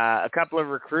 A couple of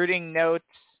recruiting notes.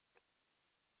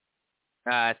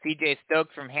 C.J.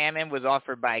 Stokes from Hammond was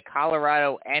offered by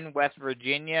Colorado and West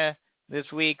Virginia this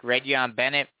week. Reggion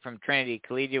Bennett from Trinity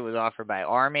Collegiate was offered by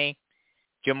Army.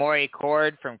 Jamori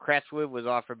Cord from Crestwood was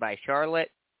offered by Charlotte.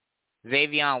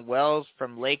 Xavion Wells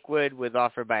from Lakewood was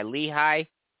offered by Lehigh.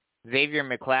 Xavier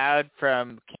McLeod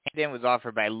from Camden was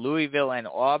offered by Louisville and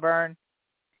Auburn.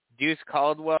 Deuce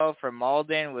Caldwell from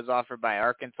Malden was offered by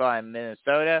Arkansas and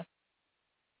Minnesota.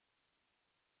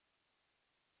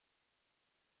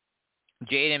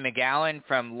 Jaden McGowan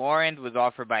from Lawrence was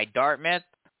offered by Dartmouth.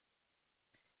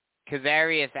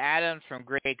 Kazarius Adams from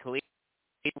Great Collegiate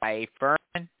by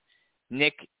Furman.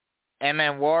 Nick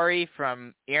Emenwari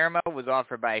from Irma was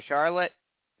offered by Charlotte.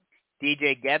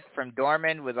 DJ Getz from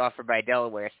Dorman was offered by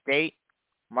Delaware State.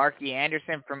 Marky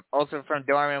Anderson also from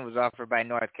Dorman was offered by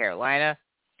North Carolina.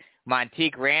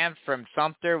 Monteque Rams from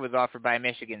Sumter was offered by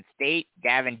Michigan State.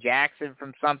 Gavin Jackson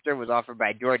from Sumter was offered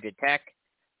by Georgia Tech.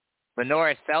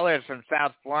 Lenora Sellers from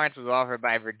South Florence was offered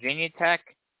by Virginia Tech.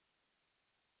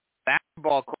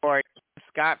 Basketball court, Kim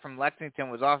Scott from Lexington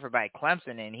was offered by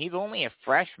Clemson, and he's only a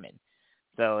freshman.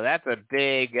 So that's a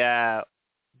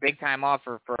big-time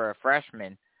offer for a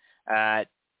freshman.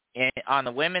 On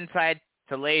the women's side,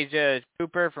 Talasia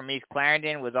Cooper from East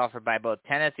Clarendon was offered by both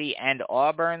Tennessee and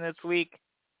Auburn this week.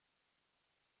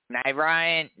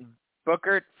 Ryan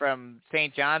Bookert from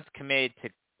St. John's committed to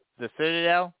the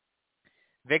Citadel.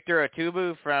 Victor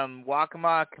Otubu from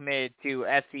Waccamaw committed to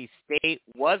SC State,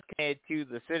 was committed to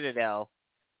the Citadel,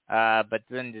 but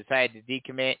then decided to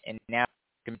decommit and now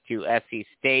committed to SC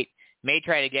State. May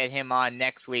try to get him on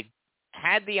next week.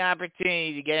 Had the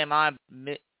opportunity to get him on,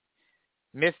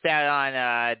 missed out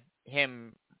on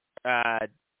him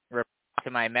replying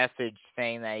to my message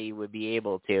saying that he would be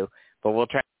able to, but we'll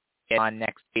try to get him on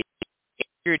next week.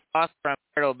 Andrew Doss from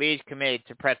Myrtle Beach committed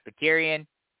to Presbyterian.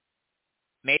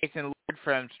 Mason Lord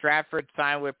from Stratford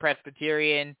signed with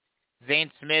Presbyterian.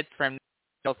 Zane Smith from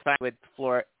Nashville signed with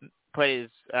Florida, put his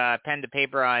pen to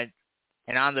paper on,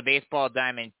 and on the baseball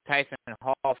diamond, Tyson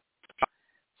Hall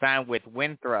signed with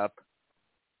Winthrop.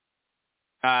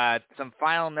 Some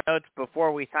final notes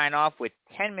before we sign off with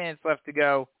 10 minutes left to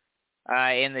go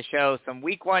in the show. Some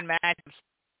Week 1 matchups.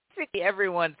 Basically,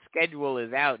 everyone's schedule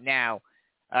is out now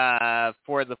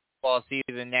for the football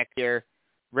season next year.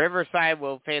 Riverside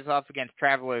will face off against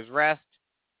Travelers Rest.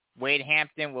 Wade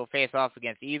Hampton will face off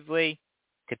against Easley.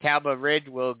 Catawba Ridge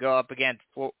will go up against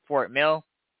Fort Mill.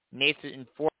 Nathan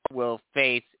Fort will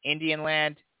face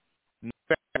Indianland.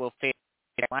 Newberry will face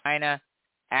Carolina.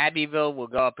 Abbeville will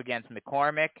go up against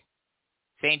McCormick.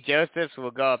 St. Joseph's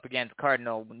will go up against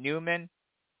Cardinal Newman.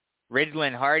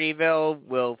 Ridgeland Hardyville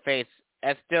will face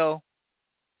Estill.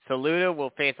 Saluda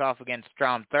will face off against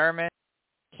Strom Thurmond.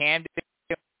 Camden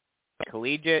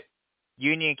Collegiate.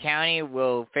 Union County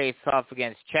will face off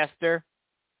against Chester.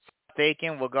 South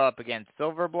Aiken will go up against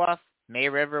Silver Bluff. May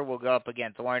River will go up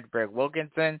against Orangeburg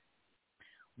Wilkinson.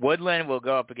 Woodland will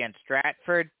go up against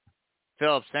Stratford.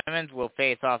 Philip Simmons will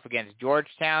face off against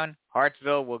Georgetown.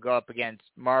 Hartsville will go up against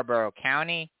Marlborough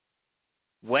County.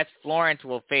 West Florence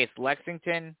will face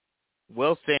Lexington.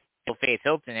 Wilson will face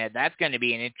Hilton Head. That's going to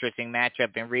be an interesting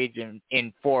matchup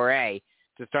in 4A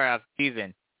to start off the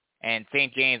season. And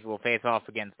St. James will face off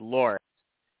against Lawrence.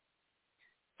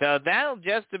 So that'll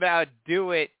just about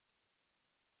do it.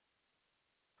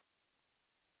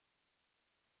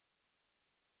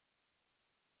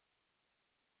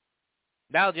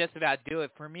 That'll just about do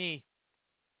it for me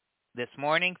this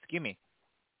morning.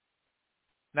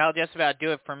 That'll just about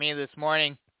do it for me this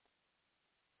morning.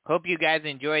 Hope you guys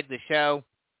enjoyed the show.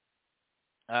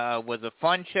 Was a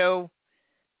fun show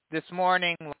this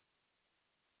morning.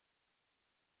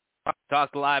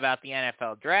 Talked a lot about the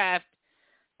NFL draft.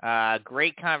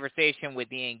 Great conversation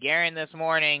with Ian Guerin this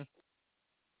morning.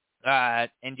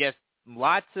 And just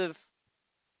lots of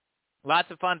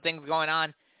fun things going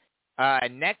on.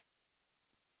 Next,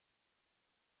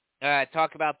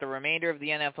 talk about the remainder of the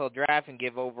NFL draft and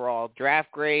give overall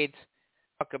draft grades.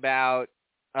 Talk about,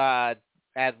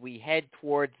 as we head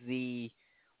towards the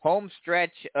home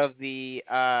stretch of the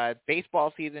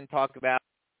baseball season, talk about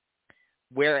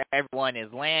where everyone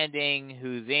is landing,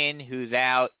 who's in, who's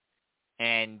out,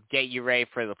 and get you ready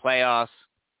for the playoffs,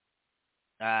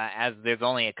 as there's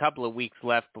only a couple of weeks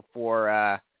left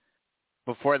before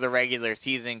before the regular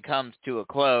season comes to a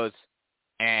close,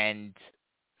 and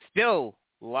still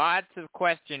lots of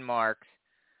question marks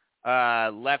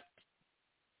left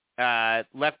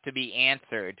to be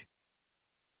answered.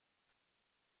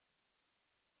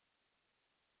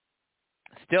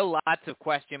 Still lots of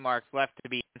question marks left to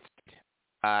be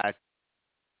answered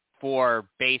for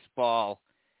baseball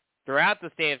throughout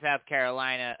the state of South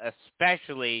Carolina,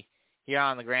 especially here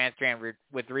on the Grand Strand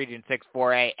with Region 6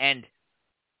 4A. And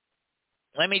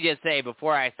let me just say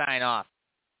before I sign off,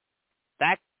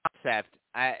 that concept,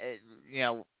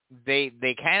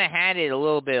 they kind of had it a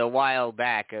little bit a while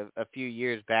back, a few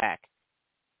years back,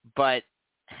 but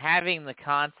having the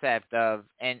concept of,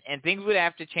 and things would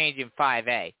have to change in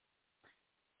 5A,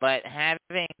 but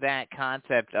having that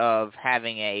concept of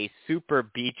having a super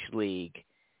beach league,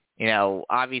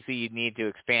 obviously you'd need to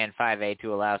expand 5A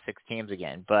to allow 6 teams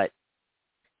again, but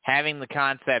having the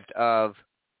concept of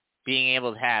being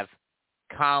able to have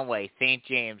Conway, St.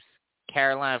 James,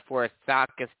 Carolina Forest,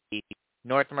 Socastee,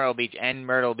 North Myrtle Beach, and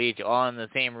Myrtle Beach all in the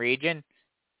same region,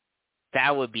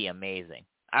 that would be amazing.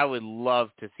 I would love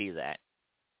to see that.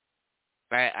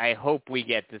 I hope we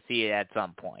get to see it at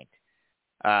some point.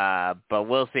 But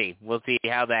we'll see. We'll see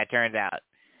how that turns out.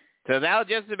 So that'll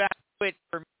just about do it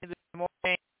for me this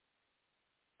morning.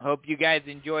 Hope you guys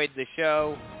enjoyed the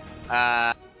show.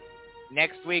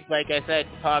 Next week, like I said,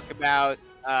 talk about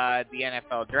the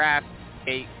NFL draft.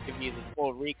 Give you the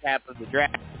full recap of the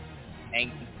draft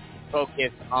and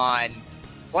focus on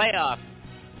playoffs.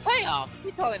 Playoffs?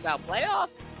 We're talking about playoffs?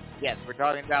 Yes, we're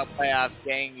talking about playoffs,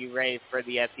 getting you ready for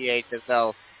the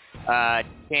SCHSL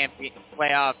champion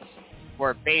playoffs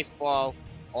for baseball.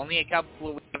 Only a couple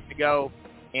of weeks to go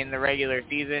in the regular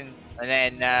season, and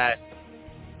then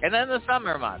the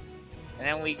summer months, and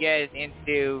then we get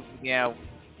into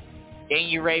getting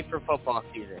you ready for football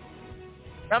season.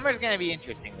 Summer's going to be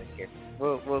interesting this year.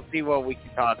 We'll see what we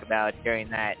can talk about during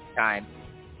that time.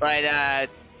 But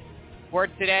for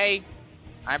today,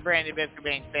 I'm Brandon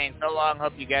Biskobing saying so long.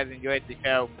 Hope you guys enjoyed the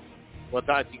show. We'll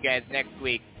talk to you guys next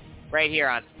week right here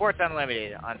on Sports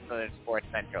Unlimited on Southern Sports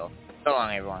Central. So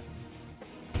long, everyone.